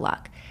see the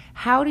luck?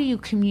 How do you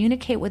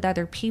communicate with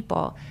other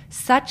people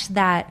such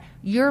that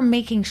you're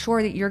making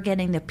sure that you're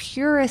getting the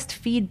purest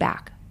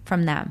feedback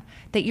from them,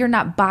 that you're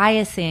not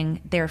biasing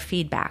their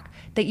feedback,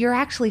 that you're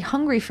actually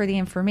hungry for the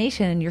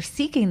information and you're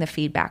seeking the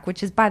feedback,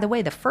 which is, by the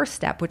way, the first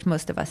step, which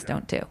most of us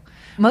don't do.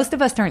 Most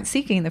of us aren't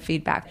seeking the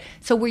feedback.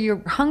 So where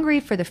you're hungry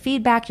for the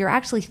feedback, you're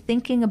actually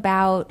thinking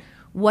about,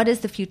 what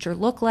does the future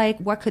look like?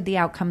 What could the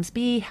outcomes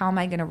be? How am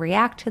I going to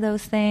react to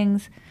those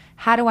things?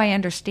 How do I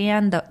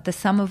understand the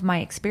sum of my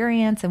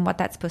experience and what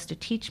that's supposed to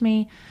teach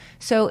me?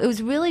 So it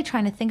was really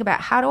trying to think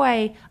about, how do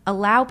I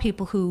allow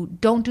people who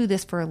don't do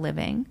this for a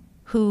living,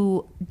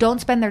 who don't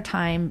spend their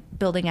time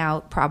building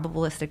out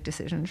probabilistic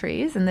decision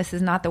trees, and this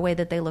is not the way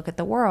that they look at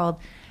the world,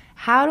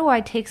 how do I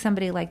take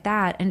somebody like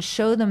that and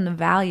show them the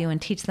value and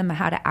teach them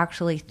how to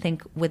actually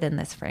think within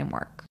this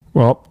framework?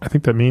 Well, I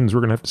think that means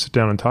we're going to have to sit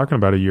down and talk in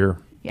about a year.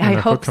 Yeah, I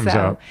hope so.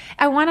 Out.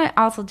 I want to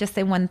also just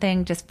say one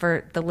thing just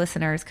for the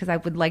listeners, because I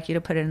would like you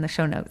to put it in the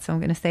show notes. So I'm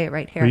going to say it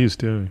right here. Please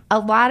do. A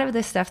lot of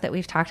the stuff that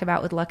we've talked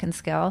about with luck and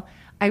skill,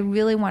 I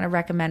really want to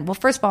recommend. Well,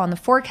 first of all, on the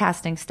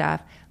forecasting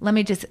stuff, let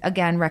me just,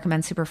 again,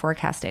 recommend Super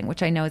Forecasting,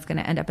 which I know is going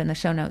to end up in the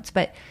show notes.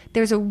 But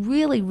there's a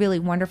really, really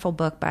wonderful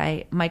book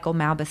by Michael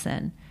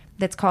Mauboussin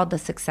that's called The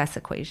Success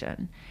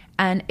Equation.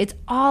 And it's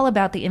all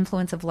about the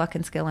influence of luck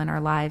and skill in our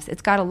lives.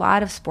 It's got a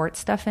lot of sports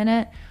stuff in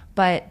it,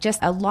 but just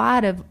a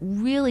lot of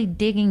really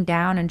digging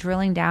down and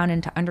drilling down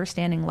into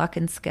understanding luck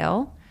and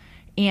skill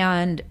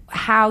and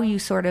how you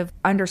sort of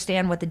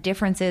understand what the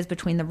difference is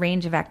between the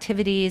range of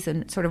activities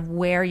and sort of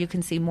where you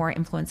can see more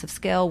influence of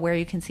skill, where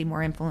you can see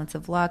more influence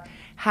of luck,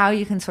 how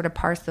you can sort of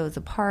parse those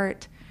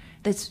apart.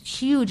 This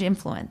huge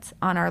influence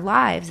on our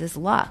lives is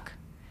luck.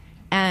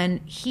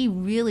 And he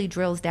really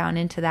drills down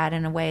into that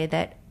in a way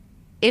that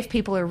if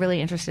people are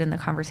really interested in the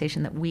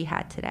conversation that we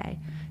had today,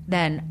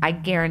 then I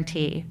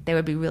guarantee they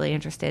would be really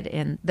interested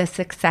in the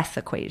success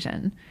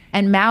equation.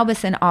 And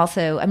Mauboussin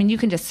also, I mean, you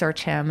can just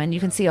search him and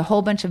you can see a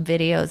whole bunch of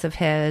videos of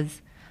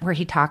his where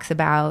he talks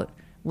about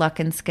luck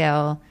and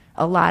skill.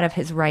 A lot of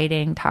his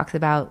writing talks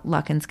about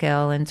luck and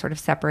skill and sort of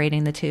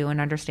separating the two and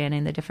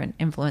understanding the different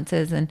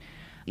influences. And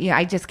yeah,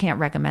 I just can't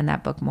recommend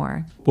that book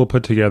more. We'll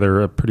put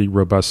together a pretty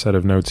robust set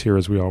of notes here,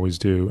 as we always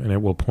do, and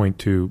it will point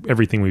to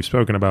everything we've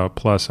spoken about.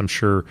 Plus, I'm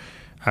sure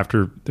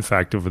after the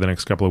fact, over the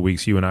next couple of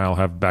weeks, you and I will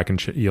have back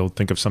and you'll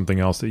think of something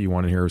else that you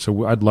want to hear.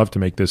 So I'd love to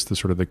make this the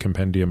sort of the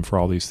compendium for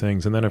all these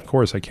things. And then, of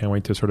course, I can't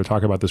wait to sort of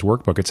talk about this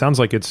workbook. It sounds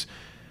like it's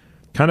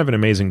kind of an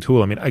amazing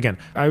tool. I mean, again,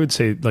 I would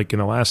say, like, in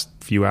the last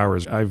few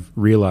hours, I've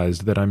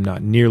realized that I'm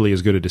not nearly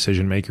as good a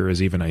decision maker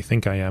as even I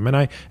think I am. And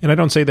I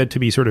don't say that to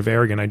be sort of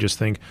arrogant. I just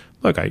think,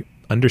 look, I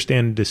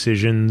understand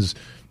decisions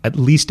at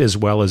least as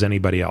well as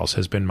anybody else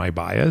has been my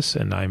bias,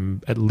 and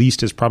I'm at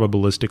least as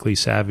probabilistically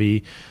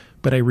savvy.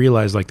 But I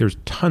realize, like, there's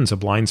tons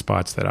of blind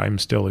spots that I'm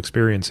still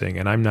experiencing,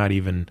 and I'm not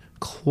even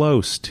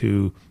close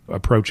to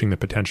approaching the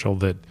potential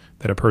that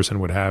a person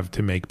would have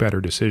to make better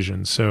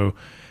decisions. So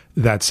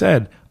that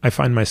said, I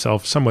find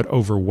myself somewhat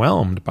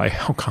overwhelmed by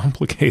how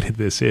complicated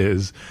this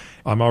is.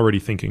 I'm already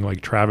thinking, like,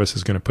 Travis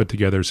is going to put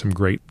together some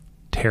great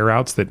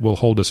tear-outs that will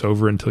hold us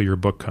over until your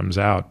book comes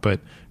out.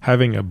 But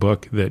having a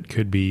book that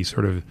could be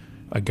sort of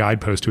a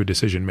guidepost to a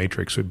decision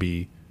matrix would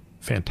be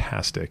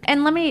fantastic.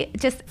 And let me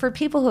just, for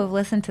people who have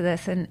listened to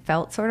this and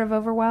felt sort of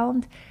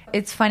overwhelmed,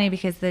 it's funny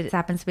because this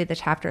happens to be the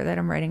chapter that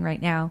I'm writing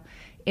right now,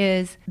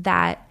 is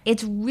that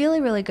it's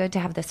really, really good to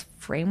have this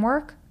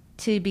framework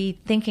to be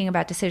thinking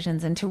about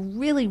decisions and to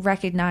really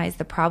recognize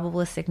the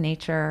probabilistic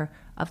nature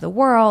of the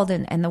world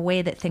and the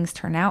way that things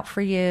turn out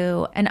for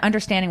you and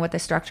understanding what the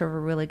structure of a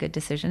really good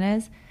decision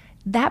is.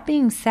 That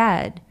being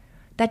said,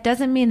 that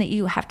doesn't mean that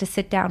you have to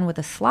sit down with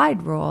a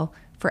slide rule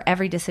for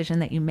every decision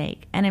that you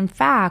make. And in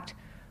fact,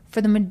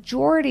 for the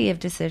majority of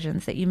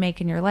decisions that you make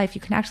in your life,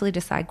 you can actually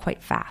decide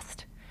quite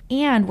fast.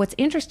 And what's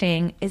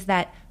interesting is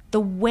that the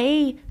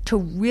way to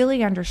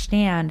really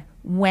understand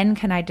when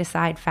can I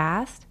decide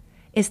fast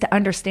is to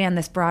understand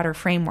this broader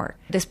framework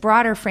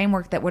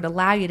that would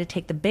allow you to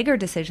take the bigger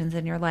decisions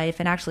in your life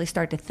and actually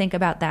start to think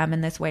about them in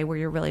this way where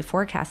you're really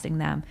forecasting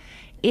them,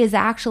 is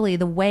actually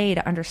the way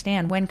to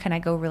understand when can I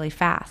go really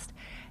fast.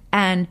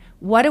 And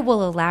what it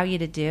will allow you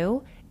to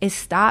do is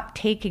stop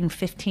taking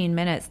 15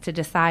 minutes to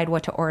decide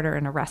what to order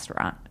in a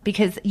restaurant,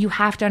 because you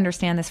have to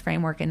understand this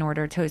framework in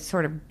order to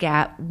sort of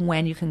get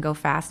when you can go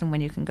fast and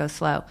when you can go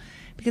slow.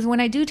 Because when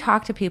I do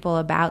talk to people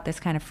about this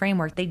kind of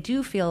framework, they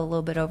do feel a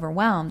little bit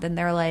overwhelmed and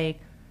they're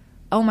like,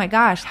 oh my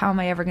gosh, how am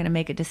I ever going to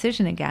make a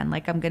decision again?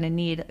 Like, I'm going to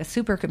need a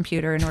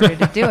supercomputer in order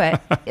to do it.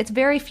 It's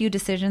very few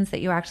decisions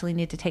that you actually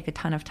need to take a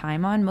ton of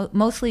time on.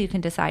 Mostly you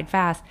can decide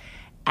fast.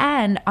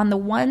 And on the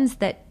ones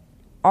that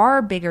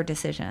are bigger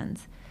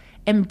decisions,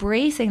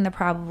 embracing the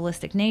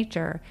probabilistic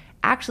nature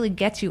actually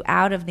gets you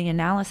out of the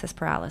analysis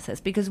paralysis,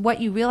 because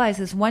what you realize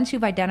is once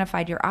you've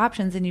identified your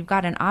options and you've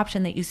got an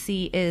option that you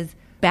see is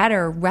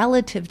better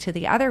relative to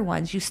the other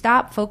ones, you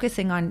stop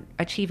focusing on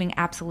achieving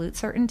absolute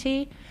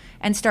certainty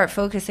and start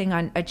focusing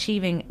on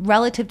achieving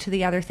relative to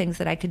the other things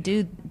that I could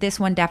do. This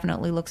one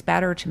definitely looks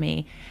better to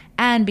me.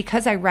 And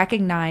because I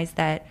recognize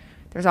that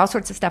there's all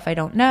sorts of stuff I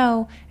don't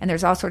know, and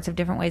there's all sorts of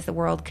different ways the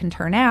world can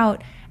turn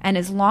out. And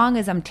as long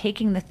as I'm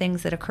taking the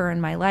things that occur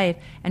in my life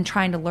and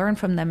trying to learn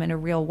from them in a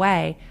real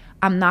way,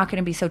 I'm not going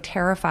to be so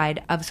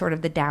terrified of sort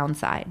of the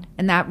downside.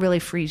 And that really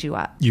frees you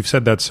up. You've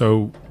said that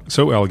so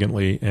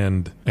elegantly,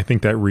 and I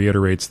think that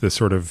reiterates this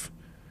sort of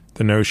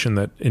the notion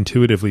that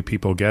intuitively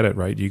people get it,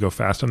 right? You go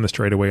fast on the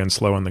straightaway and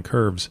slow on the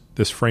curves.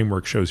 This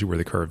framework shows you where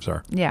the curves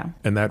are. Yeah.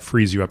 And that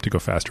frees you up to go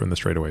faster on the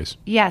straightaways.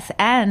 Yes.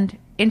 And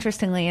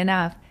interestingly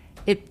enough,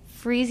 it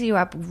frees you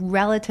up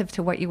relative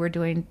to what you were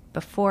doing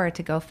before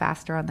to go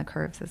faster on the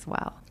curves as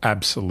well.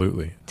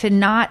 Absolutely. To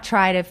not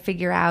try to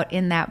figure out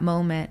in that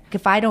moment,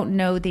 if I don't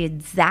know the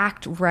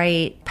exact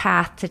right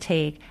path to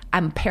take,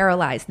 I'm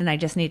paralyzed and I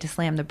just need to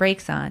slam the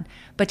brakes on.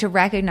 But to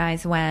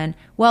recognize when,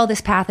 well, this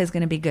path is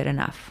going to be good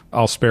enough.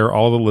 I'll spare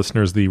all the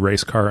listeners the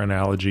race car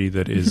analogy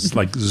that is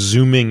like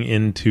zooming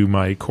into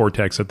my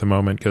cortex at the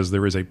moment, because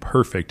there is a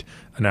perfect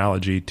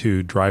analogy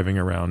to driving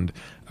around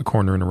a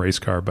corner in a race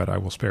car, but I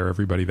will spare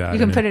everybody that. You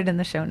can put it in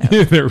the show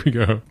notes. There we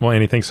go. Well,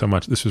 Annie, thanks so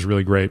much. This was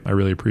really great. I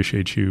really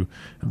appreciate you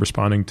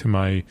responding to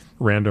my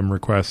random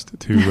request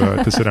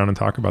to sit down and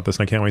talk about this.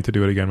 And I can't wait to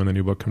do it again when the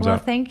new book comes out. Well,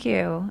 thank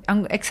you.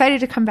 I'm excited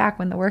to come back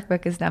when the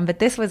workbook is done, but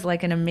this was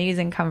like an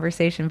amazing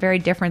conversation, very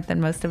different than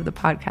most of the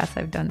podcasts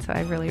I've done. So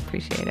I really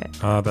appreciate it.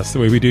 That's the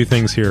way we do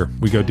things here.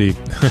 We go deep.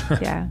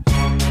 Yeah.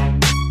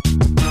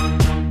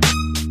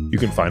 You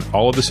can find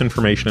all of this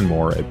information and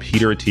more at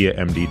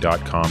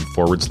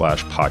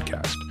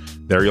peterattiamd.com/podcast.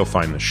 There you'll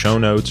find the show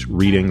notes,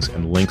 readings,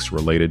 and links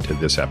related to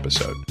this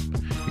episode.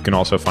 You can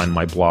also find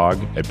my blog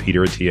at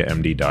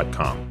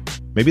peterattiamd.com.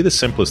 Maybe the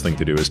simplest thing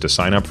to do is to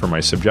sign up for my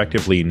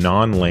subjectively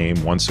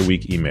non-lame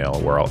once-a-week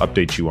email, where I'll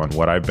update you on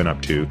what I've been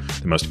up to,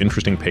 the most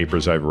interesting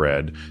papers I've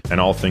read,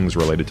 and all things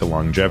related to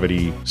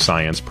longevity,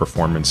 science,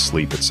 performance,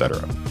 sleep,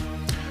 etc.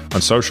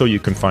 On social, you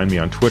can find me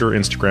on Twitter,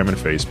 Instagram, and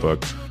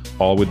Facebook,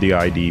 all with the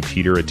ID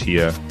Peter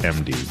Attia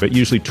MD, but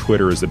usually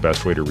Twitter is the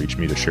best way to reach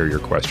me to share your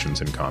questions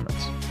and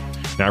comments.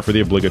 Now for the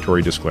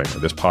obligatory disclaimer.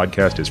 This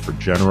podcast is for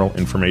general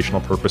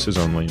informational purposes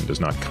only and does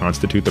not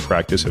constitute the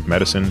practice of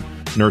medicine,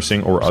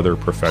 nursing, or other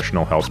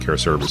professional healthcare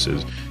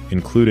services,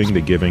 including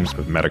the giving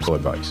of medical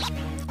advice.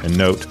 And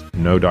note,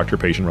 no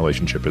doctor-patient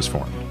relationship is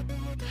formed.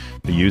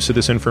 The use of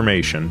this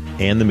information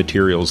and the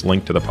materials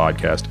linked to the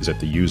podcast is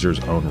at the user's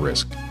own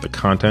risk. The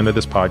content of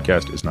this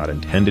podcast is not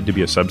intended to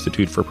be a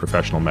substitute for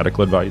professional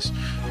medical advice,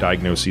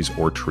 diagnoses,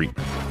 or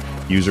treatment.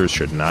 Users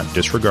should not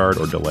disregard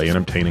or delay in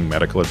obtaining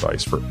medical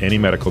advice for any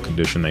medical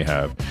condition they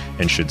have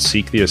and should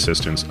seek the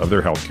assistance of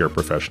their healthcare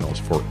professionals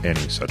for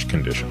any such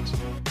conditions.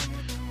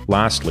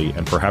 Lastly,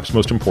 and perhaps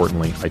most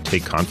importantly, I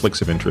take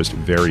conflicts of interest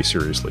very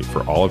seriously.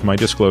 For all of my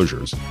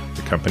disclosures,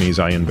 the companies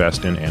I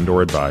invest in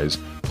and/or advise,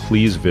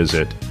 please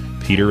visit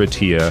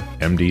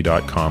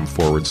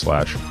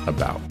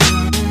peterattiamd.com/about.